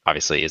 which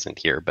obviously isn't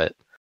here, but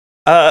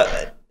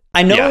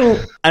I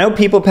know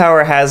People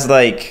Power has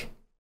like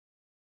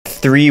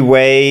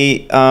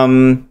 3-way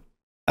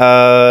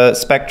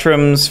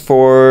spectrums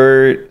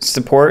for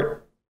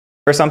support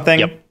or something.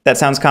 Yep. That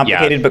sounds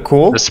complicated, but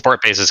cool. The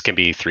support bases can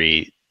be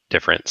 3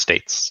 different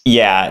states.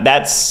 Yeah,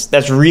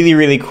 that's really,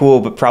 really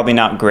cool, but probably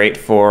not great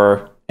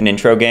for an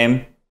intro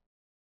game.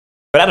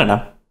 But I don't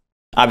know.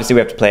 Obviously, we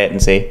have to play it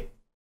and see.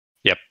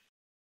 Yep.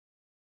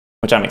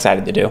 Which I'm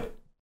excited to do.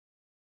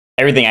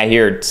 Everything I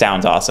hear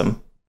sounds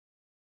awesome.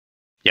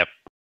 Yep.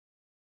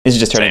 This is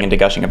just turning into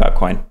gushing about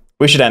coin.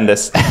 We should end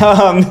this. Thanks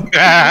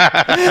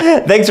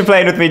for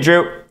playing with me,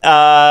 Drew.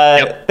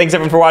 Thanks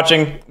everyone for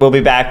watching. We'll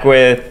be back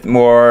with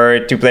more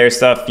 2-player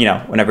stuff, you know,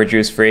 whenever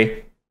Drew's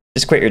free.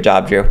 Just quit your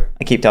job, Drew.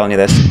 I keep telling you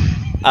this.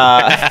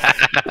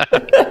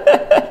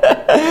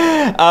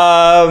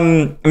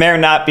 May or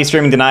not be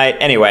streaming tonight.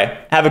 Anyway,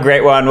 have a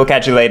great one. We'll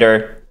catch you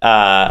later.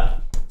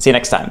 See you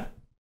next time.